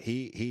opposite.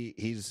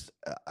 He's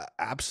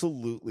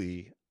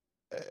absolutely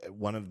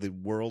one of the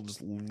world's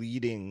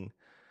leading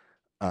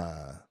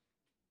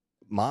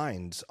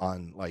minds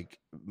on like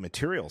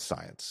material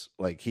science.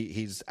 Like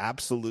he's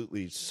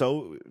absolutely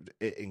so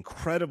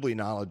incredibly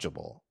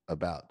knowledgeable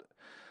about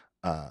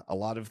a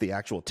lot of the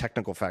actual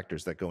technical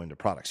factors that go into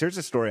products. Here's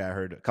a story I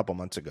heard a couple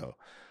months ago.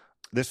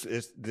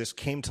 This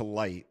came to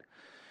light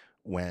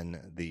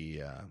when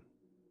the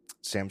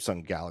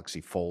Samsung Galaxy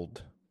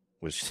Fold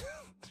was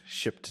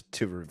shipped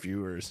to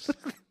reviewers,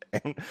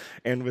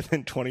 and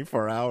within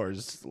 24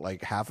 hours,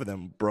 like half of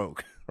them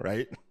broke.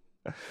 Right?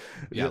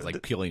 Yeah, it's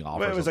like peeling off.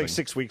 Well, or it was like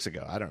something. 6 weeks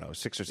ago. I don't know,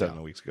 6 or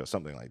 7 weeks ago,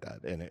 something like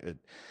that. And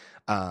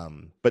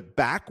but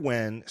back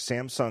when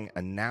Samsung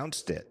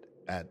announced it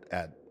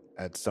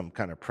at some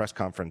kind of press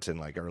conference in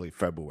like early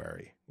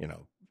February,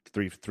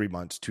 3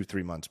 months,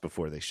 2-3 months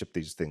before they ship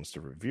these things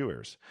to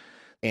reviewers,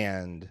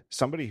 and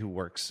somebody who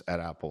works at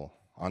Apple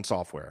on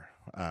software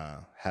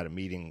had a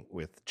meeting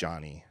with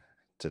Johnny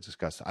to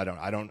discuss. I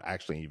don't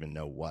actually even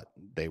know what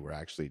they were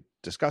actually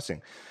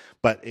discussing,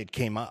 but it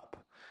came up.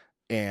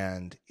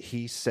 And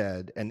he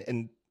said,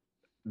 and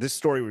this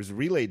story was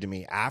relayed to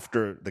me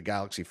after the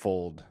Galaxy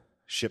Fold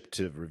shipped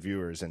to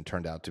reviewers and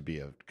turned out to be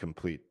a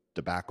complete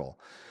debacle,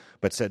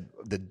 but said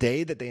the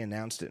day that they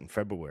announced it in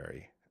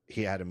February,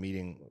 he had a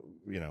meeting,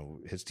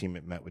 his team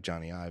met with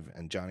Johnny Ive,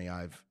 and Johnny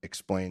Ive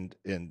explained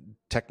in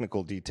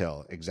technical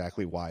detail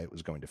exactly why it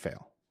was going to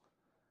fail.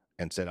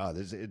 And said,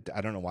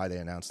 I don't know why they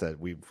announced that.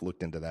 We've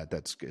looked into that.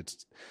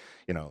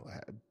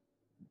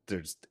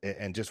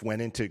 And just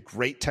went into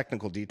great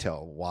technical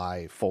detail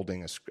why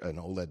folding an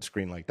OLED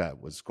screen like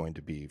that was going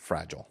to be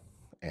fragile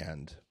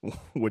and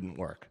wouldn't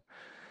work.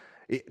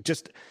 It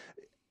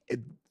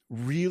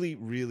really,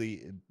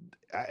 really,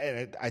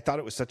 I thought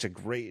it was such a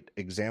great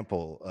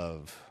example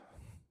of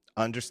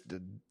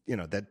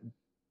that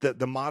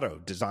the motto,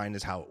 design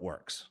is how it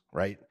works,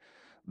 right?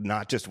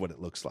 Not just what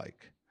it looks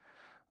like.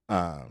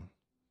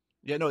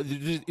 Yeah, no,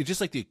 it's just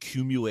like the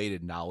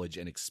accumulated knowledge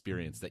and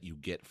experience that you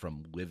get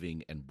from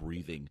living and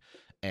breathing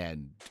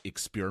and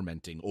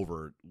experimenting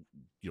over,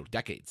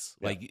 decades.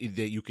 Yeah. Like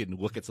that, you can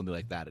look at something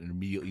like that and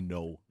immediately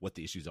know what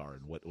the issues are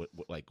and what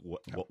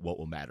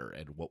will matter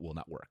and what will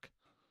not work.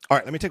 All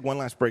right, let me take one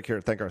last break here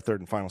to thank our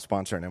third and final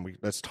sponsor, and then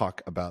let's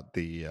talk about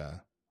the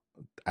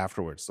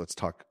afterwards. Let's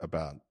talk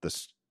about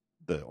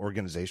the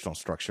organizational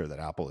structure that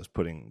Apple is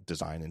putting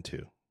design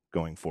into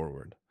going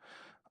forward.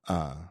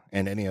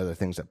 And any other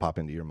things that pop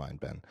into your mind,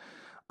 Ben.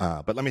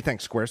 But let me thank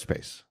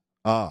Squarespace.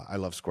 I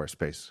love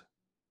Squarespace.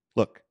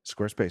 Look,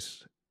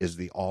 Squarespace is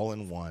the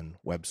all-in-one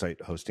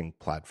website hosting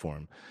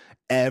platform.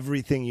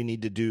 Everything you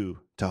need to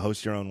do to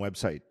host your own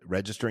website,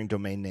 registering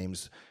domain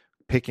names,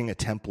 picking a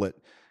template,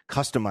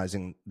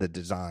 customizing the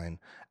design,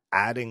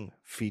 adding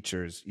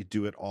features, you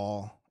do it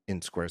all in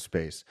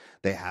Squarespace.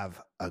 They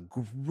have a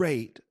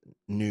great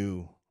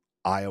new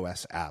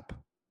iOS app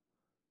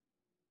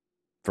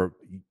for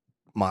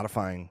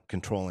modifying,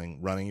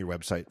 controlling, running your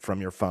website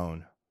from your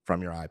phone,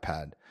 from your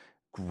iPad.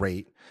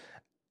 Great.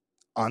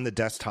 On the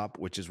desktop,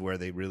 which is where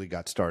they really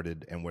got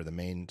started and where the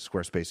main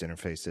Squarespace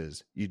interface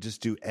is, you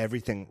just do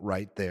everything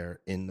right there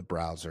in the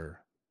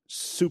browser.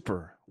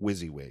 Super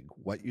WYSIWYG.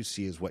 What you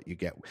see is what you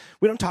get.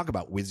 We don't talk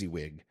about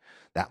WYSIWYG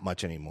that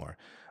much anymore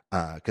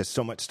because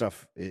so much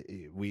stuff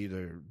we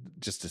either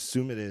just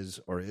assume it is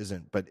or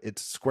isn't. But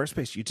it's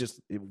Squarespace.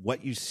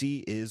 What you see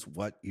is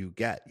what you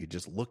get. You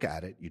just look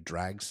at it. You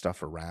drag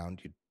stuff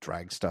around. You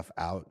drag stuff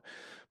out.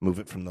 Move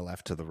it from the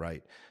left to the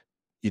right.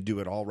 You do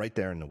it all right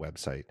there in the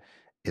website.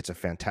 It's a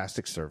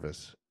fantastic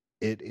service.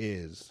 It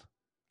is.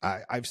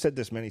 I've said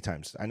this many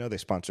times. I know they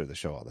sponsor the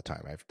show all the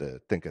time. I have to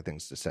think of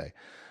things to say.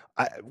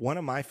 One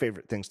of my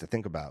favorite things to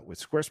think about with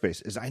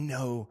Squarespace is I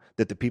know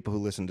that the people who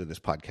listen to this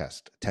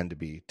podcast tend to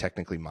be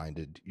technically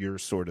minded. You're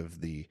sort of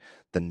the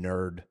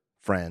nerd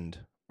friend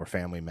or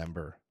family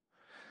member.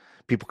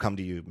 People come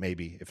to you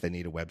maybe if they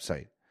need a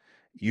website.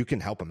 You can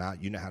help them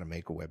out. You know how to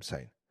make a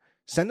website.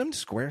 Send them to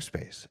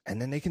Squarespace,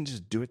 and then they can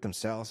just do it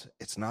themselves.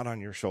 It's not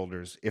on your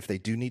shoulders. If they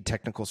do need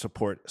technical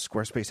support,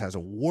 Squarespace has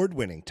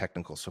award-winning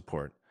technical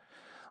support.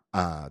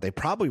 They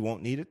probably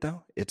won't need it,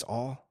 though. It's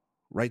all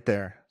right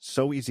there.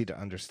 So easy to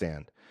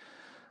understand.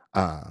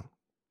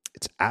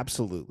 It's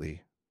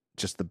absolutely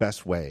just the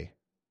best way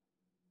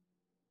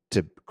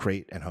to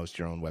create and host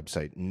your own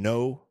website.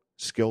 No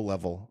skill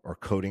level or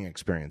coding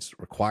experience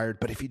required.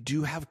 But if you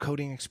do have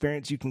coding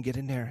experience, you can get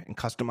in there and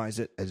customize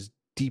it as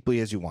deeply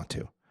as you want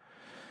to.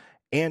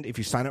 And if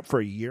you sign up for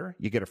a year,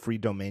 you get a free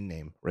domain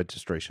name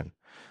registration.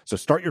 So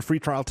start your free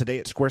trial today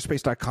at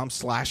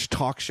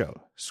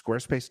squarespace.com/talkshow.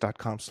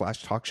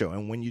 Squarespace.com/talkshow.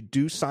 And when you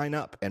do sign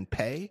up and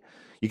pay,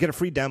 you get a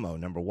free demo,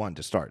 number one,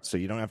 to start. So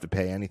you don't have to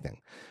pay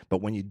anything.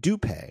 But when you do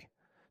pay,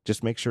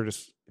 just make sure to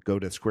go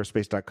to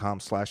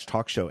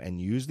squarespace.com/talkshow and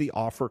use the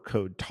offer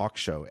code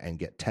talkshow and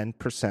get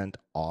 10%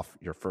 off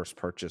your first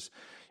purchase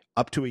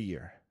up to a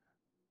year.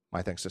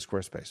 My thanks to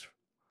Squarespace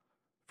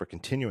for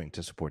continuing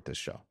to support this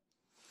show.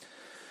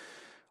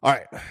 All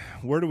right,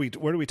 where do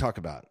we talk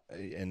about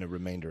in the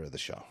remainder of the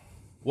show?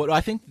 Well,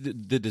 I think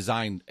the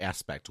design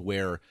aspect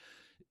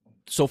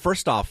so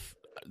first off,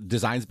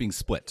 design's being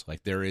split.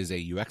 Like there is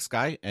a UX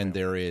guy and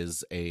there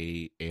is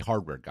a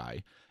hardware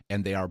guy,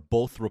 and they are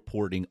both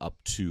reporting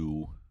up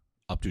to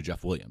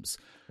Jeff Williams,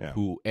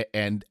 who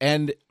and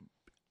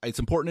it's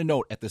important to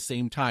note at the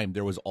same time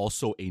there was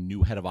also a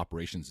new head of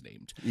operations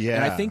named. Yeah,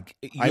 and I think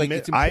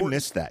I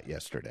missed that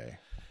yesterday.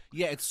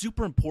 Yeah, it's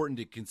super important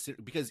to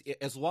consider because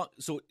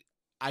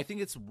I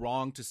think it's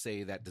wrong to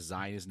say that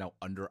design is now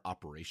under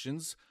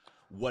operations.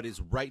 What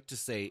is right to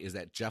say is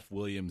that Jeff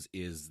Williams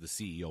is the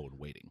CEO in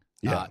waiting.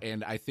 Yeah.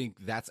 And I think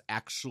that's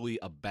actually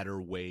a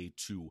better way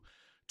to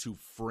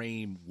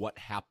frame what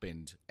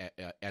happened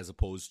as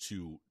opposed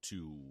to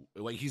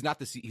like he's not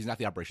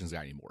the operations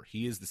guy anymore.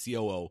 He is the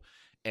COO,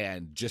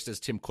 and just as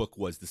Tim Cook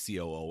was the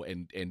COO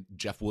and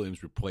Jeff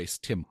Williams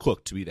replaced Tim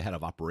Cook to be the head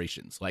of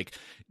operations. Like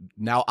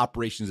now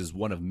operations is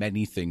one of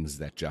many things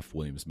that Jeff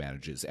Williams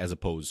manages as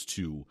opposed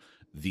to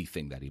the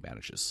thing that he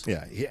manages.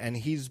 Yeah, and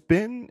he's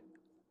been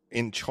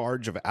in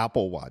charge of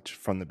Apple Watch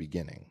from the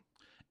beginning,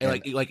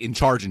 and like in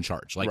charge,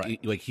 like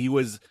right. he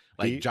was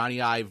like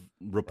Johnny Ive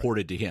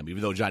reported to him,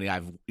 even though Johnny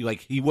Ive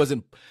he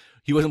wasn't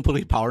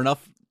politically power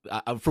enough.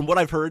 From what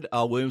I've heard,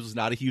 Williams was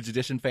not a huge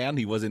Edition fan.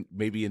 He wasn't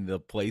maybe in the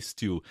place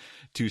to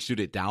shoot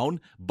it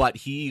down, but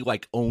he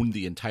owned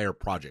the entire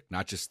project,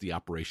 not just the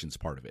operations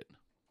part of it.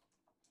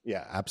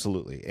 Yeah,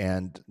 absolutely.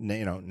 And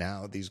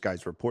now these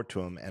guys report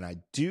to him, and I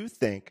do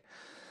think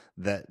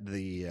that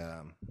the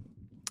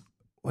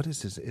what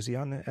is this? Is he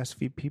on the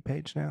SVP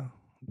page now?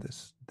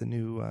 The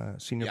new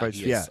senior vice.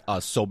 Yeah,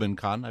 Sobin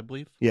Khan, I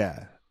believe.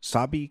 Yeah,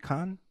 Sabi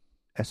Khan,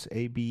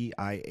 Sabih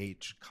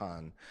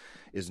Khan,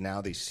 is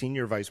now the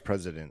senior vice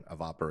president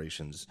of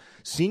operations.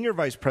 Senior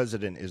vice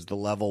president is the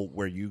level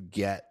where you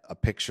get a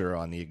picture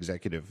on the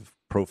executive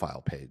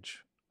profile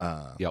page.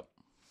 Yep.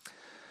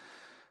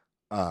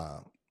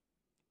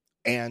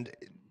 And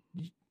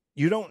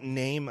you don't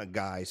name a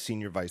guy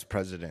senior vice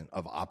president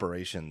of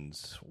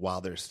operations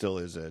while there still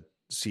is a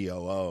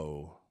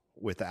COO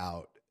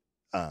without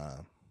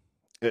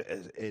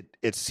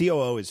it's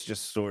COO is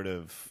just sort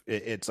of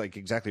it's like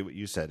exactly what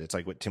you said. It's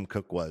like what Tim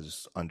Cook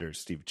was under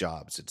Steve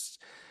Jobs. It's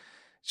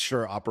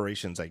sure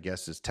operations, I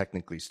guess, is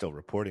technically still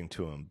reporting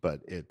to him,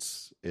 but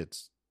it's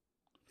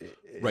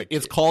right.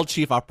 It's called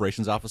chief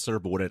operations officer,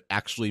 but what it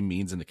actually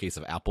means in the case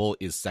of Apple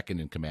is second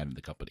in command of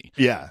the company.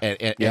 Yeah,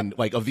 and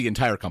of the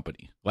entire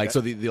company.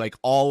 So the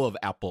all of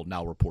Apple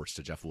now reports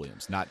to Jeff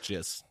Williams, not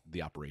just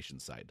the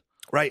operations side.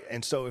 Right.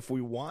 And so if we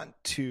want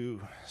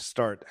to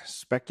start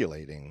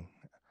speculating,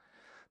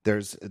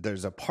 there's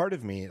a part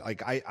of me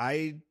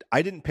I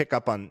didn't pick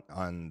up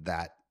on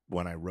that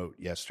when I wrote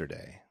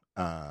yesterday,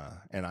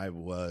 and I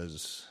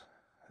was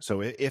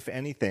so if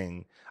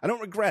anything, I don't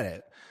regret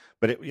it.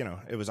 But it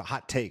was a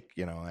hot take.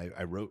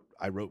 I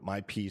wrote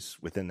my piece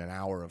within an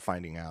hour of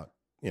finding out,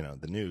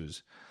 the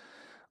news.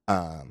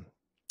 And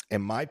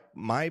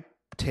my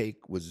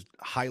take was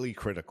highly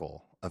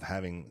critical of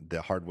having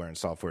the hardware and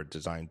software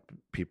design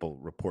people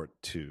report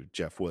to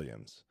Jeff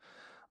Williams.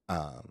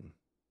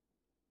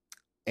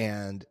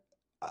 And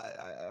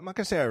I'm not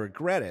going to say I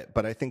regret it,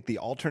 but I think the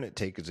alternate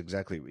take is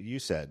exactly what you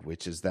said,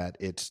 which is that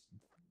it's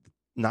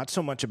not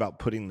so much about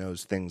putting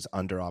those things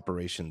under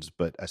operations,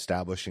 but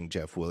establishing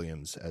Jeff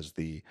Williams as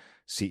the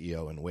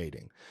CEO in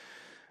waiting,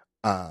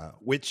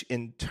 which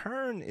in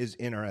turn is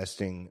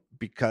interesting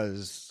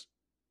because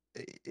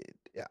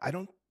I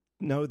don't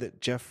know that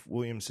Jeff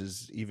Williams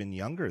is even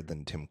younger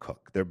than Tim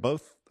Cook. They're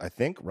both, I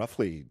think,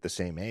 roughly the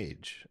same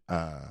age.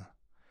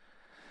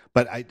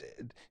 But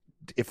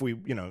if we,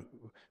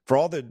 for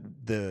all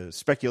the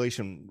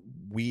speculation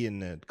we in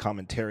the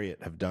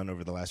commentariat have done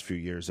over the last few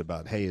years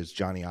about, hey, is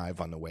Johnny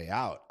Ive on the way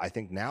out? I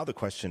think now the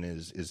question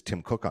is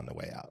Tim Cook on the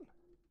way out?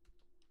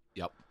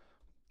 Yep.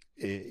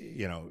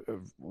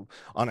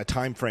 On a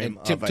time frame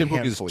Tim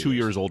Cook is 2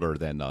 years older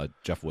than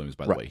Jeff Williams,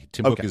 by the way.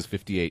 Tim Cook is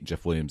 58,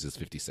 Jeff Williams is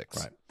 56.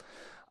 Right.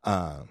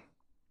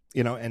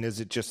 And is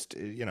it just,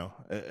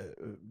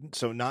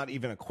 so not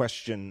even a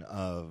question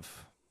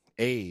of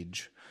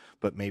age,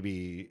 but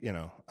maybe,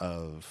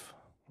 of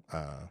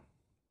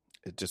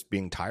it just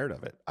being tired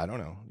of it. I don't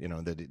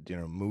know,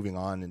 that, moving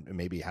on and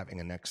maybe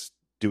having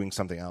doing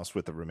something else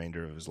with the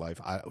remainder of his life.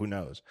 Who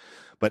knows?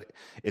 But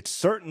it's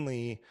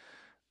certainly,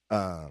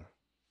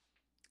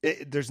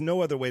 there's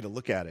no other way to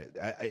look at it.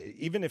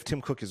 Even if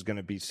Tim Cook is going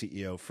to be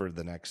CEO for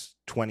the next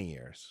 20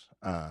 years,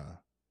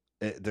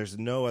 there's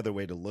no other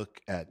way to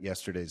look at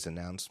yesterday's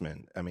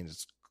announcement. I mean,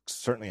 it's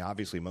certainly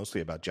obviously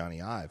mostly about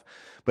Johnny Ive,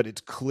 but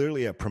it's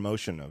clearly a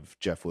promotion of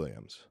Jeff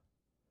Williams.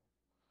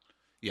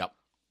 Yep.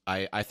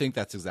 I think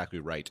that's exactly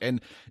right.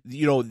 And,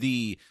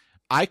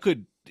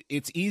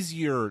 it's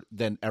easier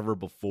than ever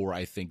before,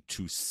 I think,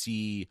 to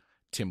see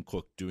Tim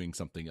Cook doing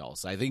something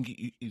else. I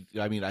think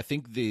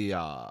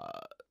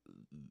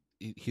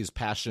his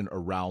passion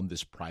around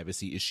this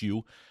privacy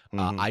issue,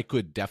 I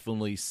could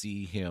definitely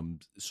see him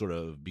sort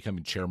of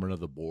becoming chairman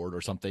of the board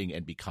or something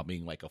and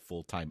becoming like a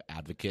full-time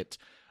advocate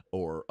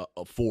or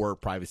for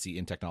privacy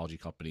in technology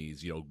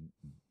companies,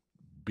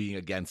 being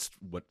against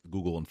what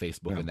Google and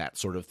Facebook and that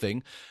sort of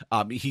thing.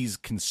 He's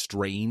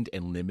constrained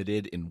and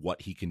limited in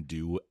what he can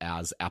do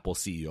as Apple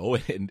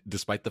CEO, and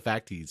despite the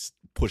fact he's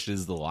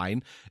pushes the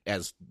line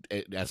as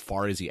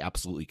far as he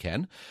absolutely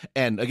can.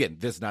 And again,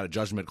 this is not a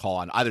judgment call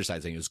on either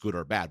side saying it's good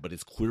or bad, but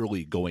it's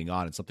clearly going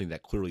on and something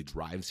that clearly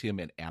drives him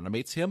and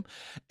animates him.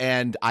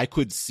 And I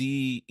could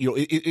see,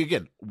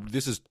 again,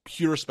 this is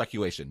pure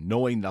speculation,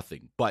 knowing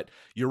nothing, but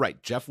you're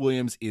right. Jeff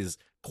Williams is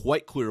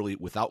quite clearly,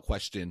 without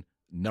question,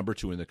 number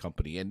 2 in the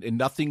company, and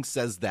nothing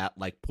says that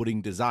like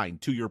putting design,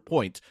 to your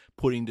point,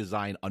 putting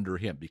design under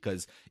him,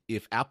 because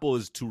if Apple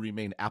is to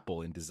remain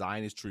Apple and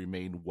design is to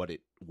remain what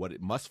it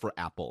must for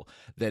Apple,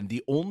 then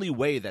the only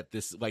way that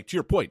this, like to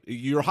your point,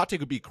 your hot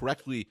take would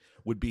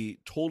be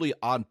totally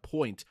on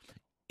point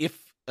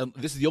if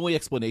this is the only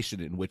explanation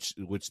in which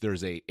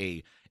there's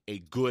a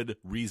good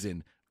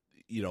reason,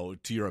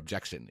 to your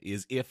objection,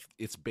 is if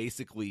it's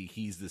basically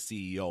he's the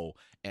CEO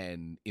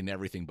and in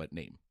everything but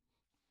name.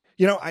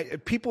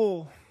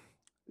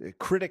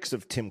 Critics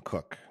of Tim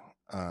Cook,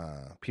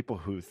 people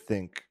who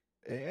think,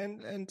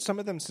 and some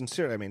of them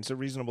sincerely, I mean, it's a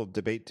reasonable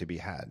debate to be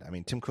had. I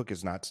mean, Tim Cook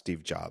is not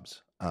Steve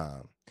Jobs.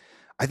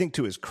 I think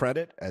to his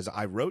credit, as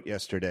I wrote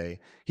yesterday,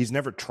 he's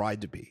never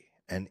tried to be,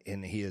 and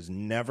he has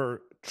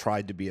never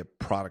tried to be a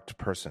product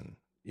person.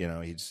 He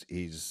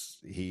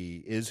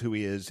is who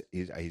he is.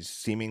 He's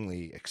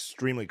seemingly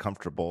extremely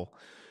comfortable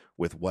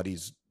with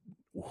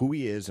who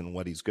he is and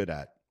what he's good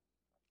at,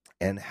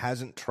 and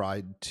hasn't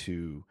tried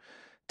to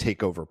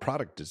take over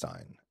product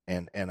design.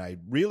 And I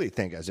really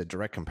think, as a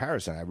direct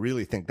comparison, I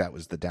really think that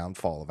was the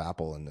downfall of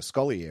Apple in the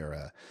Scully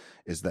era,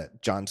 is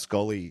that John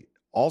Scully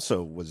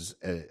also was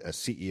a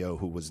CEO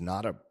who was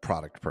not a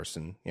product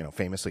person,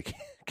 famously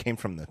came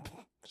from the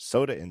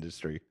soda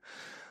industry.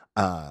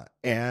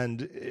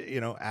 And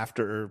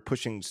after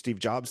pushing Steve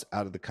Jobs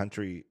out of the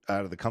company,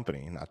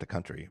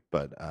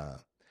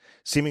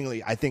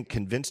 seemingly, I think,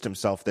 convinced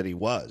himself that he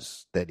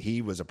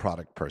was a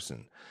product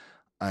person.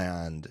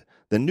 And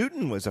the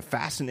Newton was a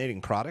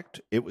fascinating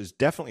product. It was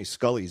definitely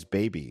Scully's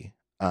baby.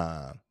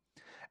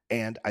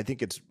 And I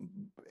think it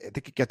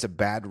gets a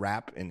bad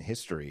rap in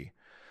history.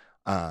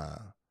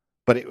 But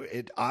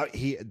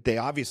they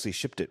obviously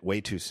shipped it way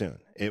too soon.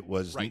 It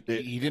was right.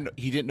 He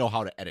didn't know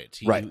how to edit.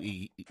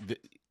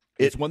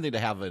 It's one thing to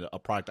have a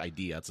product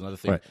idea. It's another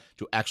thing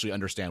to actually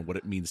understand what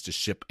it means to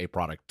ship a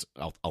product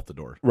out the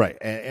door. Right,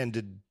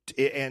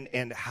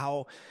 and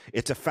how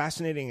it's a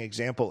fascinating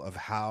example of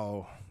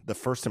how the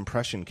first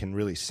impression can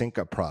really sink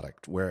a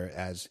product.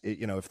 Whereas,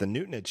 if the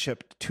Newton had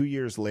shipped 2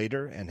 years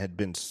later and had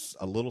been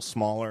a little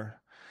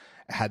smaller,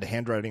 had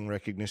handwriting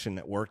recognition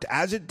that worked,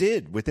 as it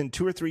did within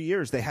 2 or 3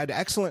 years, they had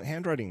excellent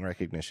handwriting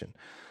recognition.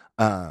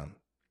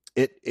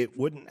 It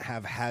wouldn't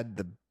have had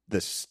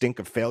the stink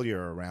of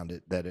failure around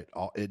it that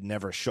it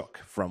never shook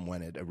from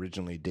when it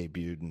originally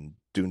debuted in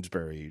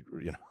Doonesbury.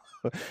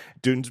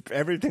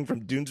 Everything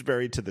from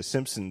Doonesbury to The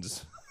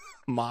Simpsons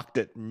mocked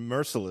it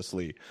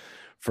mercilessly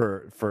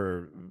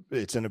for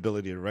its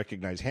inability to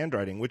recognize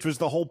handwriting, which was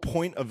the whole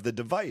point of the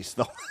device.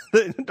 The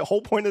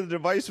whole point of the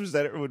device was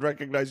that it would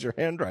recognize your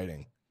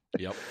handwriting.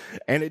 Yep.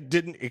 And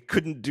it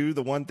couldn't do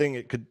the one thing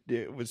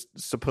it was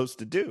supposed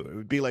to do. It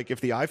would be like if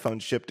the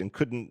iPhone shipped and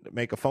couldn't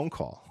make a phone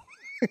call.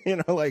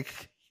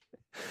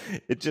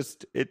 It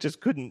just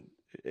couldn't.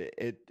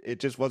 It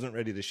just wasn't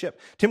ready to ship.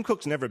 Tim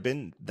Cook's never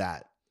been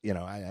that.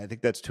 I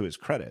think that's to his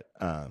credit.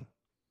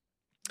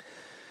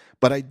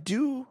 But I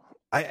do.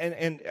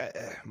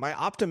 My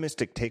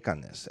optimistic take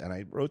on this, and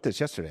I wrote this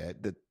yesterday,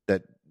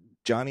 that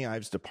Johnny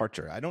Ive's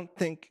departure, I don't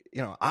think.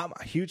 I'm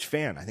a huge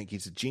fan. I think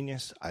he's a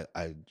genius.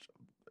 I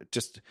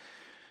just.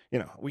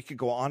 We could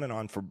go on and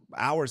on for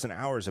hours and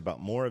hours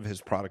about more of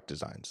his product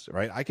designs,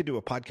 right? I could do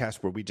a podcast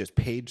where we just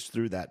page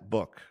through that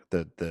book,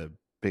 the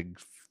big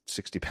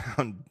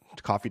 60-pound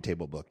coffee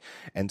table book,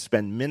 and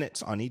spend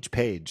minutes on each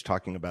page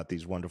talking about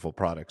these wonderful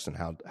products and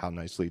how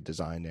nicely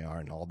designed they are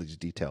and all these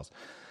details.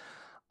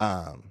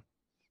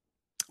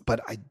 But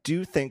I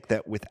do think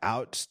that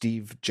without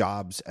Steve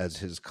Jobs as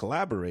his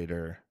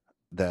collaborator,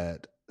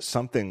 that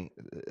something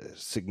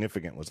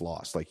significant was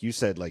lost. Like you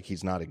said, like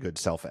he's not a good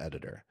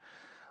self-editor.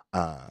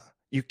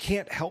 You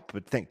can't help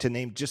but think, to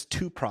name just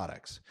 2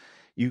 products,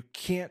 you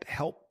can't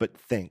help but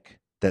think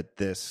that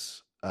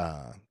this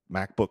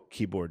MacBook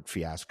keyboard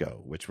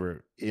fiasco, which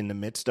we're in the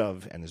midst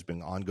of and has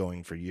been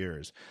ongoing for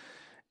years,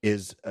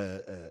 is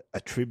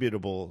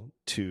attributable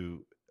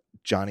to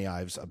Johnny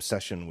Ive's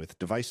obsession with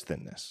device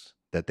thinness,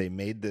 that they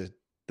made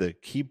the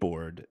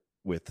keyboard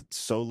with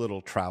so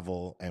little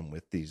travel and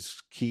with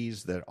these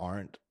keys that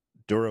aren't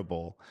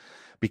durable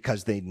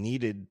because they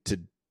needed to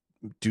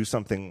do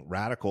something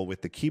radical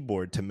with the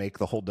keyboard to make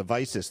the whole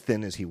device as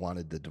thin as he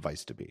wanted the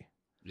device to be.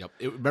 Yep.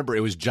 Remember, it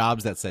was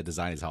Jobs that said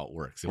design is how it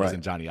works. It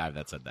wasn't Johnny Ive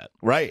that said that.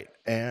 Right.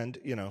 And,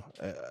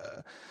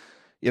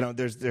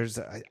 there's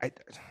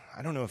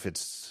I don't know if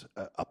it's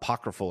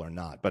apocryphal or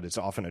not, but it's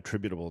often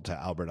attributable to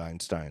Albert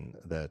Einstein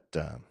that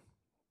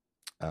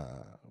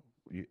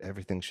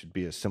everything should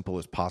be as simple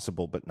as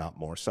possible, but not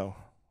more so.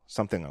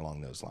 something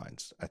along those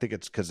lines. I think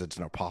it's because it's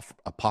an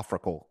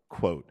apocryphal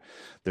quote.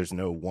 There's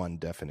no one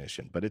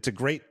definition, but it's a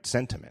great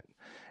sentiment.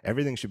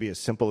 Everything should be as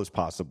simple as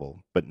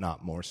possible, but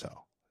not more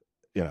so.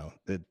 You know,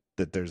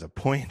 that there's a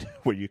point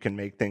where you can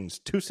make things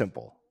too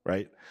simple,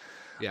 right?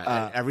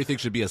 Yeah, everything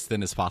should be as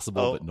thin as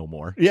possible, but no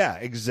more. Yeah,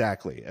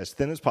 exactly. As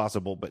thin as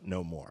possible, but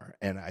no more.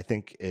 And I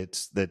think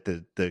it's that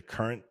the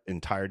current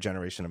entire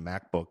generation of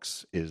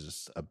MacBooks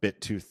is a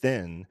bit too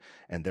thin,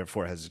 and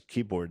therefore has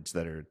keyboards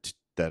that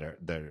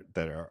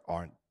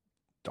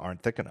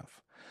aren't thick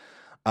enough.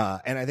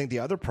 And I think the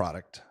other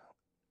product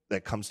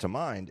that comes to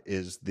mind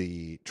is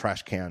the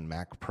trash can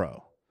Mac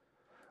Pro.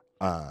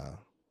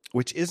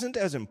 Which isn't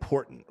as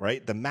important,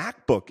 right? The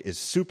MacBook is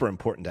super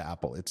important to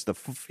Apple. It's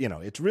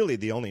it's really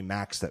the only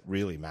Macs that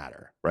really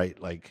matter, right?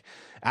 Like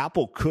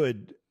Apple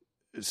could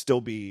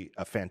still be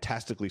a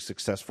fantastically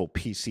successful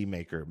PC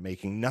maker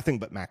making nothing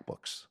but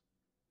MacBooks.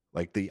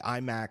 Like the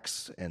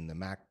iMacs and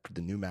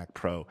the new Mac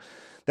Pro,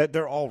 that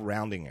they're all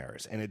rounding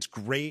errors. And it's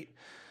great.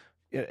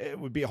 It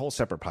would be a whole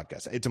separate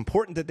podcast. It's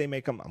important that they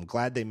make them. I'm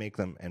glad they make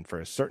them. And for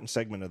a certain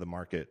segment of the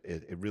market,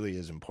 it really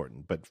is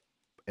important. But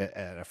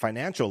at a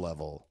financial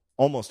level,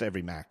 almost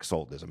every Mac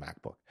sold is a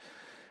MacBook.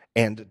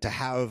 And to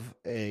have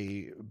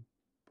a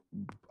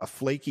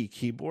flaky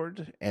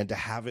keyboard and to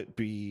have it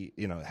be,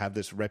 have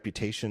this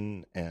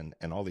reputation and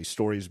all these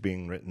stories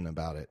being written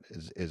about it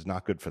is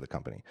not good for the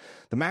company.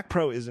 The Mac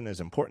Pro isn't as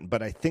important,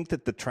 but I think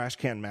that the trash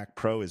can Mac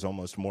Pro is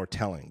almost more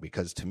telling,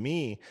 because to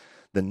me,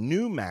 the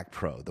new Mac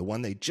Pro, the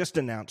one they just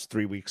announced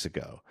 3 weeks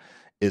ago,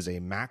 is a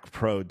Mac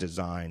Pro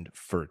designed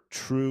for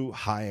true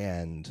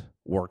high-end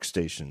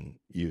workstation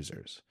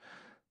users.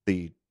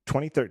 The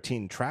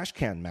 2013 trash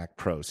can Mac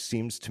Pro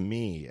seems to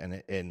me,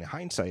 and in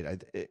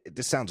hindsight,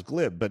 this sounds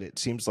glib, but it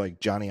seems like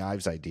Johnny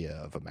Ive's idea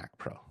of a Mac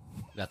Pro.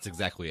 That's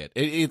exactly it.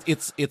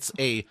 It's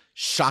a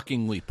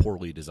shockingly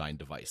poorly designed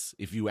device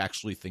if you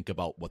actually think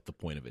about what the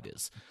point of it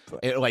is.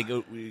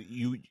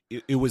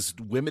 It was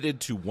limited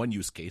to one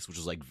use case, which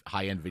was like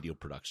high end video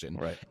production,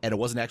 right? And it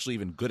wasn't actually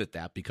even good at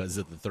that because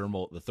of the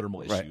thermal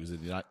issues.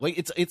 Right.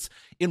 And it's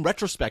in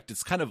retrospect,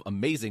 it's kind of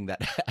amazing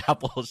that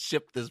Apple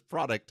shipped this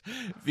product,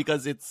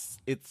 because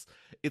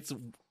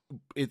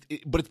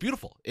but it's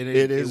beautiful, and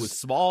it was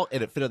small,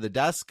 and it fit on the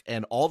desk,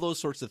 and all those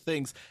sorts of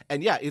things.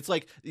 And yeah, it's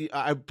like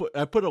I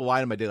put a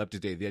line in my daily up to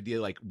date. The idea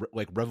like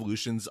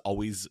revolutions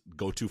always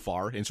go too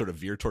far and sort of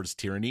veer towards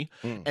tyranny.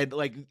 And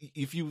like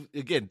if you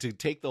again to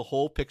take the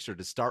whole picture,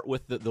 to start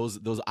with those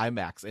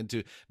iMacs and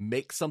to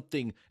make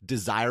something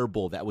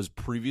desirable that was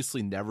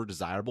previously never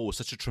desirable was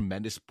such a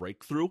tremendous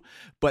breakthrough.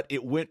 But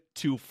it went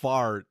too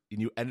far,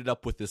 and you ended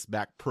up with this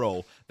Mac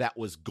Pro that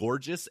was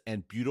gorgeous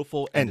and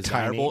beautiful and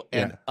desirable,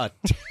 tiny, and a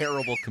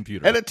terrible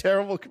computer. And a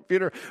terrible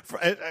computer,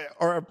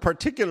 or a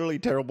particularly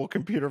terrible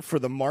computer for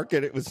the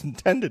market it was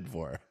intended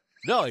for.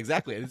 No,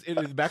 exactly.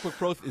 The MacBook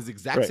Pro is the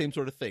exact same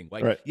sort of thing.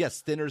 Like,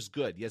 yes, thinner's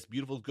good. Yes,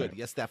 beautiful's good. Right.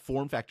 Yes, that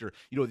form factor.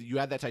 You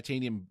had that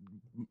titanium,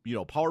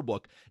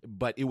 PowerBook,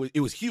 but it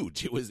was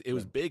huge. It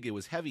was big. It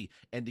was heavy,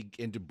 and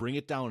to bring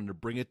it down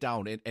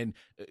and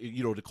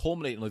to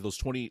culminate in like those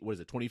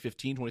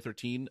 2015,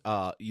 2013,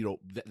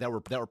 that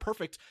were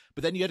perfect.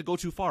 But then you had to go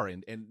too far,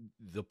 and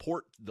the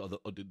port, the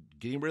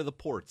getting rid of the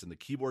ports and the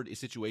keyboard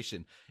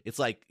situation. It's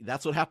like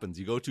that's what happens.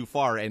 You go too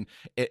far, and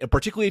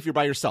particularly if you're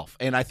by yourself.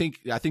 And I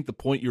think the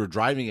point you're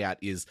driving at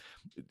is,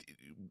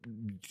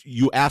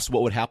 you asked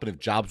what would happen if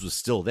Jobs was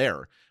still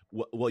there.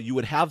 Well, you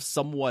would have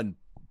someone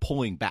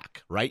pulling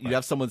back, right? You'd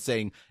have someone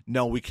saying,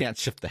 no, we can't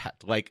shift that.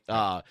 Like,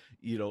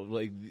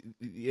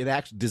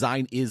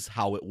 design is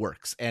how it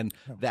works. And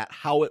that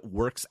how it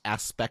works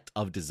aspect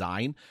of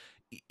design,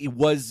 it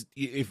was,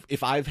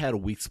 if I've had a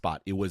weak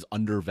spot, it was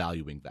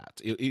undervaluing that.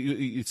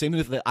 Same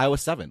with the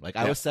iOS 7. Like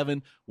iOS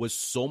 7 was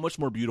so much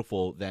more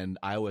beautiful than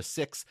iOS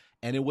 6,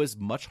 and it was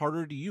much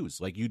harder to use.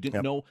 Like you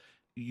didn't know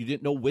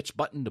which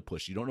button to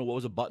push. You don't know what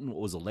was a button, what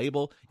was a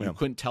label. You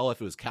couldn't tell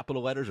if it was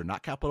capital letters or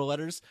not capital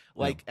letters.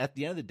 Like at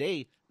the end of the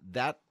day,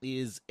 that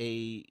is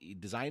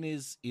design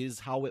is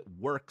how it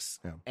works,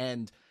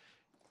 and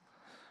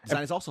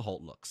design is also how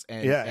it looks.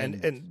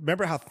 And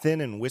remember how thin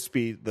and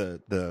wispy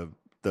the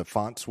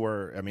fonts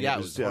were. I mean, it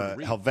was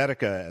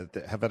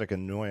Helvetica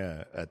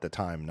Neue at the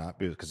time, not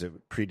because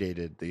it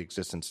predated the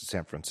existence of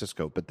San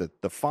Francisco, but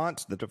the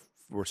fonts that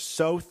were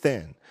so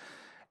thin.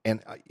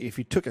 And if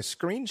you took a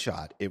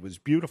screenshot, it was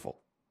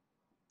beautiful.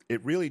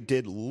 It really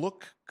did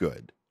look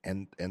good.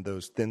 And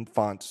those thin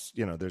fonts,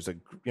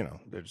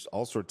 there's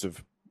all sorts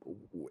of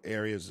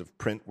areas of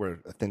print where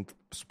a thin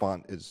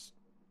font is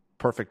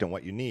perfect and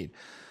what you need.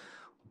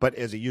 But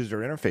as a user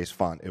interface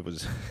font, it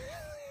was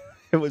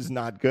it was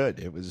not good.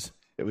 It was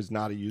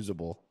not a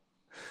usable.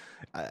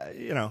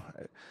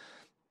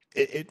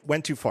 It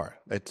went too far.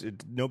 It's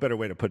no better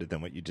way to put it than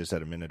what you just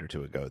said a minute or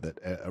two ago, that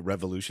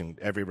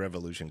every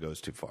revolution goes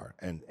too far.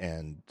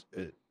 And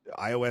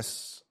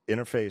iOS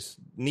interface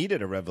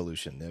needed a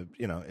revolution.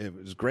 It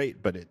was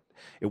great, but it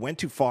went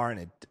too far,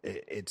 and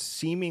it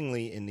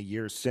seemingly in the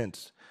years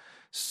since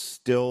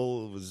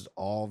still was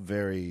all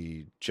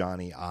very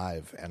Johnny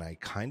Ive. And I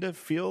kind of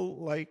feel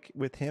like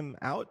with him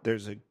out,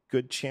 there's a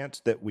good chance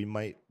that we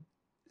might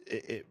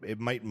it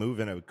might move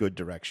in a good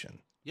direction.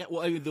 Yeah,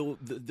 well, I mean,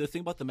 the thing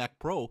about the Mac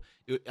Pro,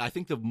 I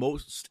think the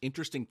most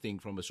interesting thing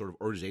from a sort of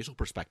organizational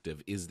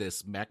perspective is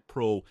this Mac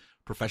Pro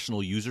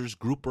professional users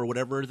group or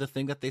whatever the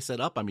thing that they set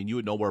up. I mean, you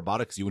would know more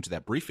about it because you went to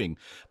that briefing.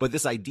 But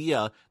this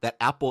idea that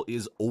Apple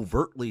is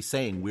overtly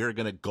saying we're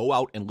going to go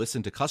out and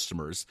listen to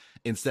customers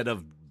instead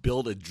of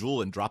build a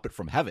jewel and drop it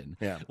from heaven.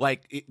 Yeah.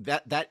 Like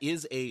that's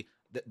a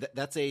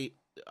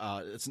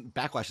it's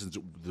backlash is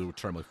the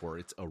term I'm for.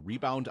 It's a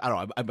rebound. I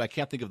don't know. I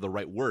can't think of the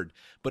right word,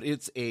 but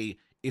it's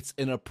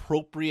an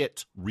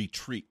appropriate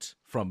retreat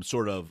from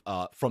sort of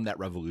from that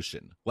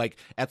revolution. Like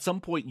at some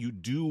point you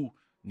do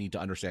need to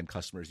understand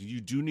customers. You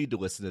do need to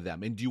listen to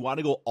them. And do you want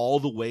to go all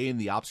the way in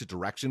the opposite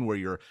direction where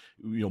you're,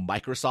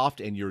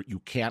 Microsoft and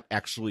you can't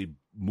actually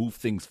move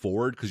things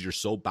forward because you're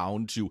so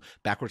bound to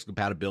backwards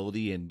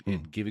compatibility and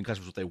giving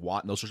customers what they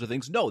want and those sorts of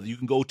things? No, you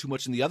can go too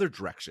much in the other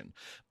direction.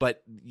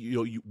 But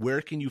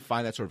where can you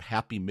find that sort of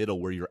happy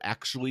middle where you're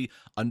actually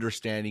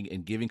understanding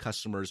and giving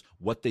customers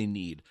what they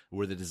need,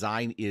 where the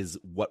design is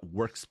what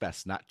works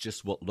best, not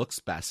just what looks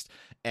best?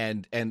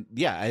 And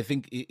yeah, I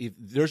think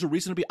there's a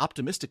reason to be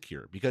optimistic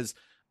here because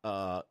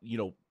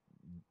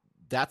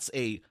that's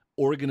a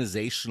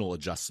organizational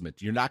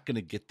adjustment. You're not going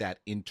to get that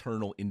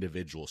internal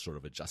individual sort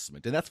of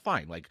adjustment, and that's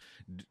fine. Like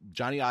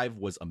Johnny Ive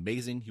was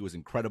amazing. He was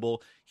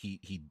incredible. He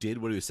did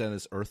what he was sent on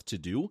this earth to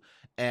do,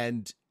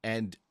 and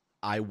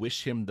I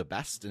wish him the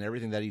best in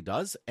everything that he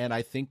does. And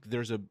I think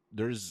there's a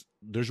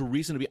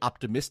reason to be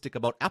optimistic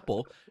about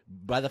Apple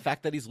by the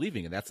fact that he's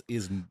leaving, and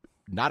is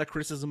not a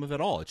criticism of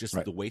it all. It's just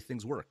the way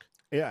things work.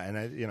 Yeah,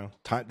 and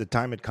the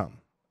time had come.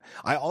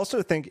 I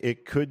also think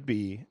it could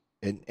be,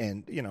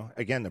 and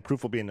again, the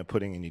proof will be in the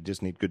pudding, and you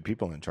just need good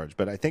people in charge.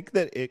 But I think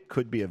that it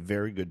could be a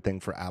very good thing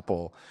for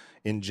Apple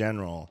in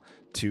general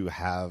to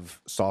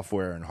have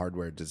software and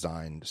hardware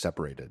design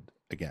separated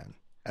again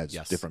as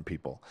different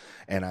people.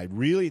 And I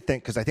really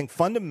think, because I think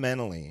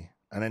fundamentally,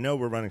 and I know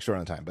we're running short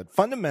on time, but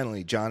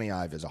fundamentally, Johnny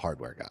Ive is a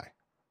hardware guy.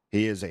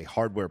 He is a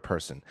hardware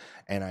person.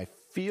 And I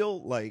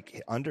feel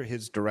like under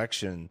his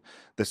direction,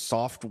 the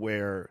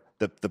software,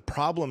 the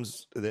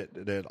problems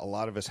that a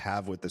lot of us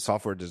have with the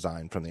software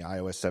design from the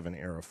iOS 7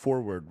 era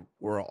forward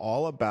were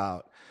all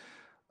about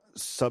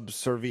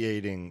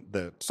subserviating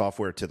the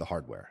software to the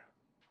hardware.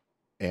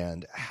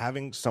 And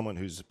having someone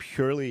who's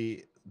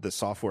purely the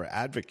software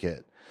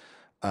advocate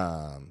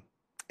and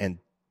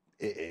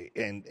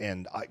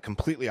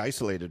completely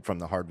isolated from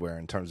the hardware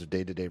in terms of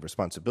day-to-day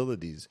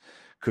responsibilities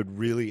could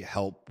really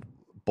help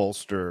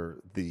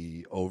bolster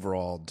the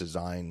overall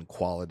design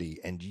quality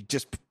and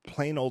just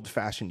plain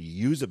old-fashioned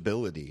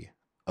usability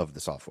of the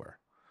software.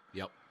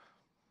 Yep.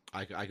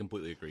 I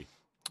completely agree.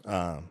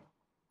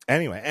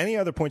 Anyway, any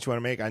other points you want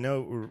to make? I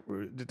know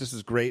this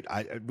is great.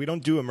 We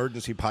don't do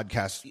emergency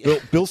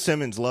podcasts. Bill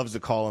Simmons loves to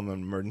call them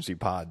an emergency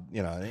pod,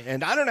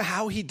 and I don't know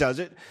how he does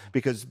it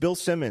because Bill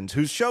Simmons,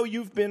 whose show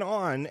you've been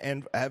on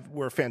and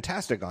were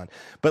fantastic on,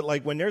 but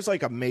like when there's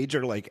like a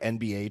major like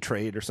NBA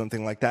trade or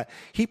something like that,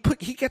 he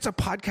gets a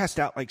podcast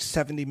out like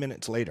 70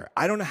 minutes later.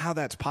 I don't know how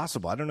that's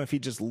possible. I don't know if he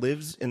just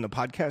lives in the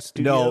podcast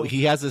studio. No,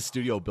 he has a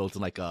studio built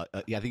in I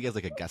think he has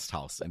like a guest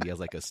house and he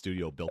has like a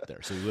studio built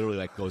there. So he literally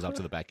like goes out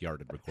to the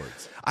backyard and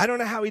records. I don't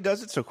know how he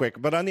does it so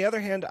quick, but on the other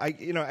hand, I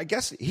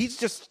guess he's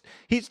just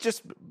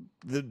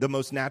the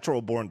most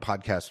natural born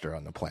podcaster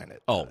on the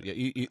planet. Oh, yeah,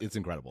 it's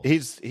incredible.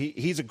 He's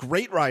a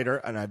great writer,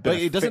 and but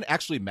it doesn't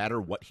actually matter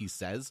what he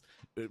says.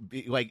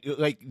 Like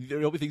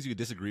there'll be things you could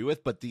disagree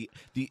with, but the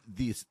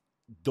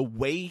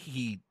way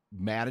he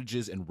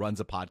manages and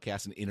runs a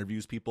podcast and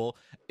interviews people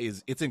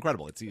it's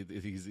incredible.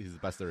 He's the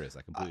best there is.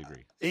 I completely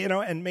agree.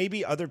 And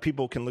maybe other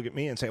people can look at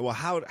me and say, well,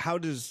 how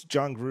does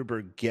John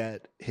Gruber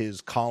get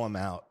his column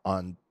out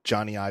on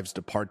Johnny Ive's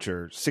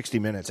departure 60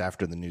 minutes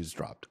after the news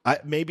dropped?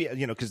 Maybe,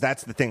 because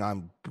that's the thing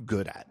I'm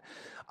good at.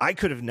 I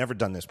could have never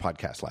done this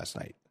podcast last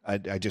night.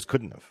 I just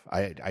couldn't have.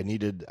 I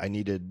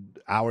needed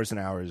hours and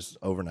hours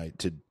overnight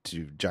to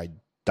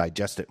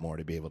digest it more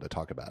to be able to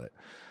talk about it.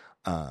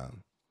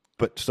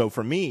 But so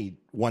for me,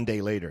 one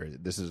day later,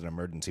 this is an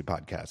emergency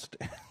podcast,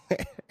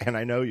 and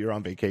I know you're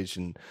on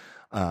vacation,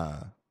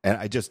 and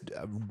I just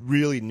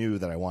really knew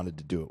that I wanted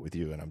to do it with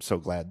you, and I'm so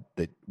glad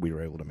that we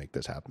were able to make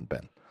this happen,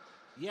 Ben.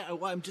 Yeah,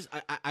 well,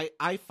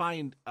 I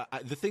find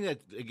the thing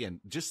that, again,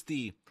 just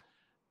we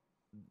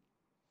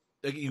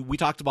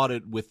talked about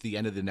it with the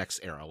end of the next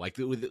era, like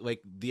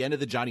the end of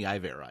the Johnny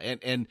Ive era,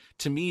 and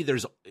to me,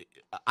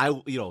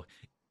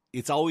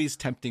 it's always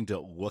tempting to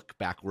look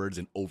backwards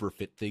and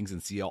overfit things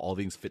and see how all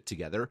things fit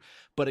together.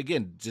 But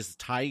again, just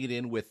tying it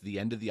in with the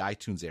end of the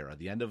iTunes era,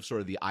 the end of sort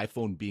of the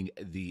iPhone being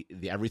the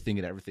everything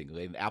and everything,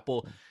 and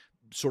Apple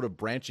sort of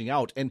branching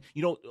out. And,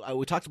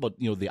 we talked about,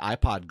 the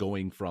iPod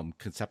going from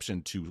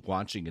conception to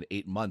launching in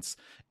 8 months.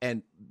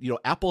 And,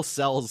 Apple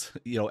sells,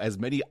 as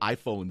many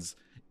iPhones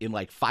in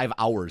like 5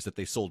 hours that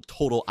they sold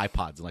total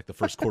iPods in like the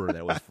first quarter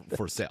that was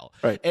for sale.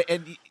 Right.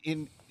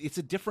 And it's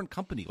a different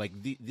company. Like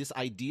this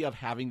idea of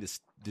having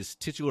this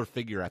titular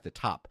figure at the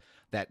top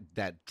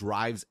that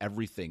drives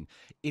everything.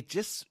 It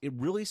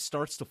really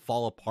starts to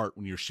fall apart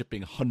when you're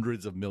shipping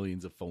hundreds of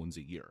millions of phones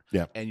a year.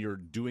 Yeah. And you're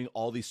doing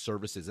all these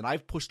services. And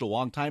I've pushed a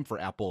long time for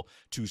Apple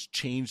to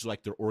change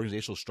like their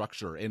organizational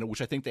structure, and which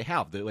I think they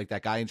have. Like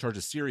that guy in charge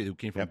of Siri who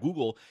came from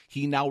Google,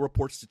 he now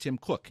reports to Tim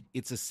Cook.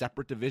 It's a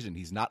separate division.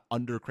 He's not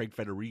under Craig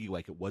Federighi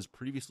like it was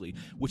previously,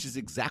 which is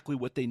exactly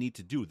what they need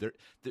to do.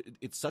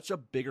 It's such a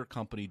bigger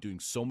company doing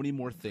so many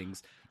more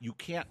things. You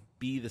can't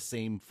be the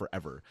same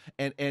forever.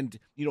 And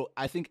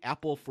I think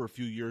Apple for a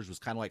few years was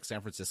kind of like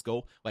San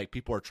Francisco. Like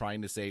people are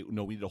trying to say,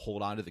 no, we need to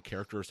hold on to the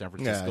character of San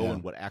Francisco.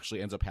 And what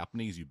actually ends up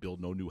happening is you build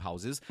no new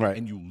houses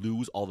and you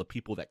lose all the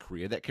people that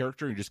created that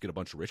character and you just get a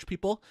bunch of rich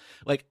people.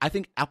 Like I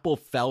think Apple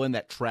fell in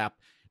that trap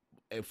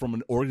from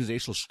an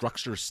organizational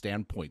structure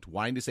standpoint,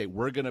 wanting to say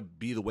we're going to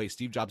be the way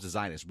Steve Jobs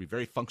designed us, we're going to be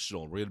very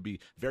functional, we're going to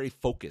be very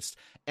focused.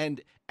 And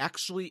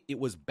actually it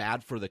was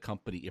bad for the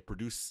company. It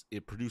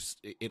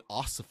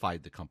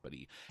ossified the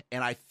company.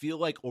 And I feel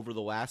like over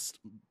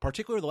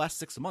particularly the last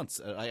 6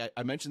 months, I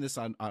mentioned this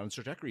on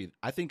Search Equity,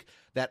 I think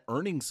that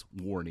earnings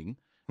warning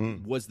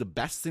was the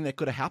best thing that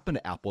could have happened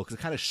to Apple because it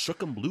kind of shook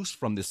them loose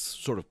from this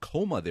sort of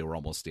coma they were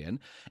almost in.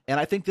 And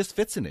I think this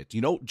fits in it.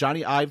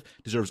 Johnny Ive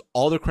deserves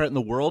all the credit in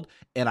the world.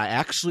 And I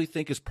actually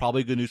think it's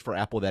probably good news for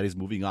Apple that he's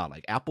moving on.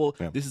 Like Apple,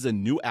 this is a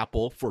new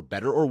Apple for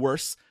better or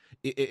worse.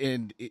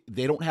 And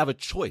they don't have a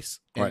choice.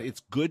 And it's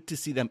good to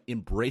see them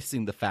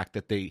embracing the fact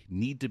that they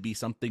need to be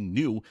something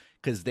new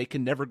because they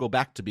can never go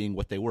back to being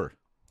what they were.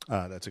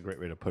 That's a great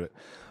way to put it.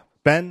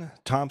 Ben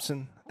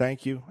Thompson,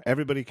 thank you.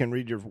 Everybody can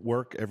read your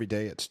work every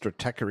day at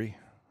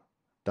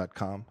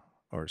stratechery.com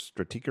or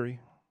Stratechery.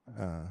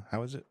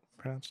 How is it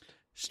pronounced?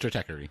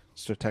 Stratechery.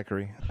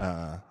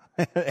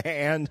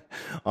 And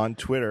on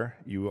Twitter,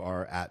 you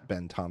are at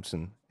Ben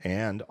Thompson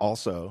and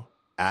also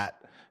at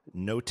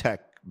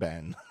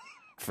NoTechBen.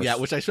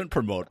 Which I shouldn't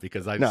promote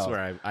because I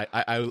swear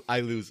I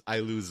lose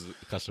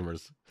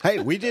customers. Hey,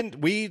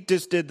 we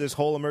just did this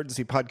whole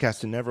emergency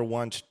podcast and never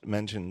once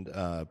mentioned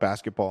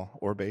basketball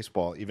or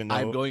baseball. Even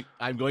though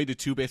I'm going to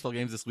 2 baseball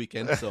games this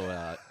weekend, so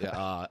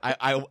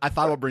I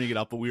thought about bringing it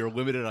up, but we were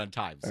limited on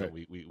time, so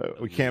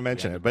we can't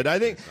mention it. But I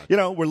think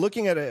we're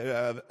looking at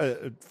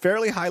a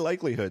fairly high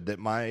likelihood that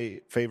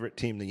my favorite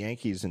team, the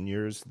Yankees, and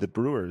yours, the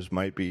Brewers,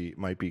 might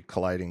be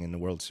colliding in the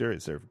World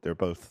Series. They're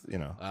both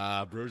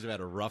Brewers have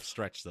had a rough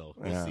stretch though.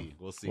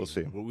 We'll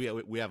see.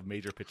 We have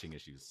major pitching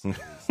issues.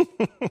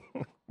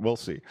 We'll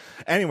see.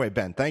 Anyway,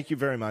 Ben, thank you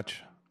very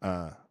much.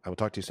 I will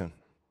talk to you soon.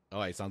 All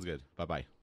right, sounds good. Bye-bye.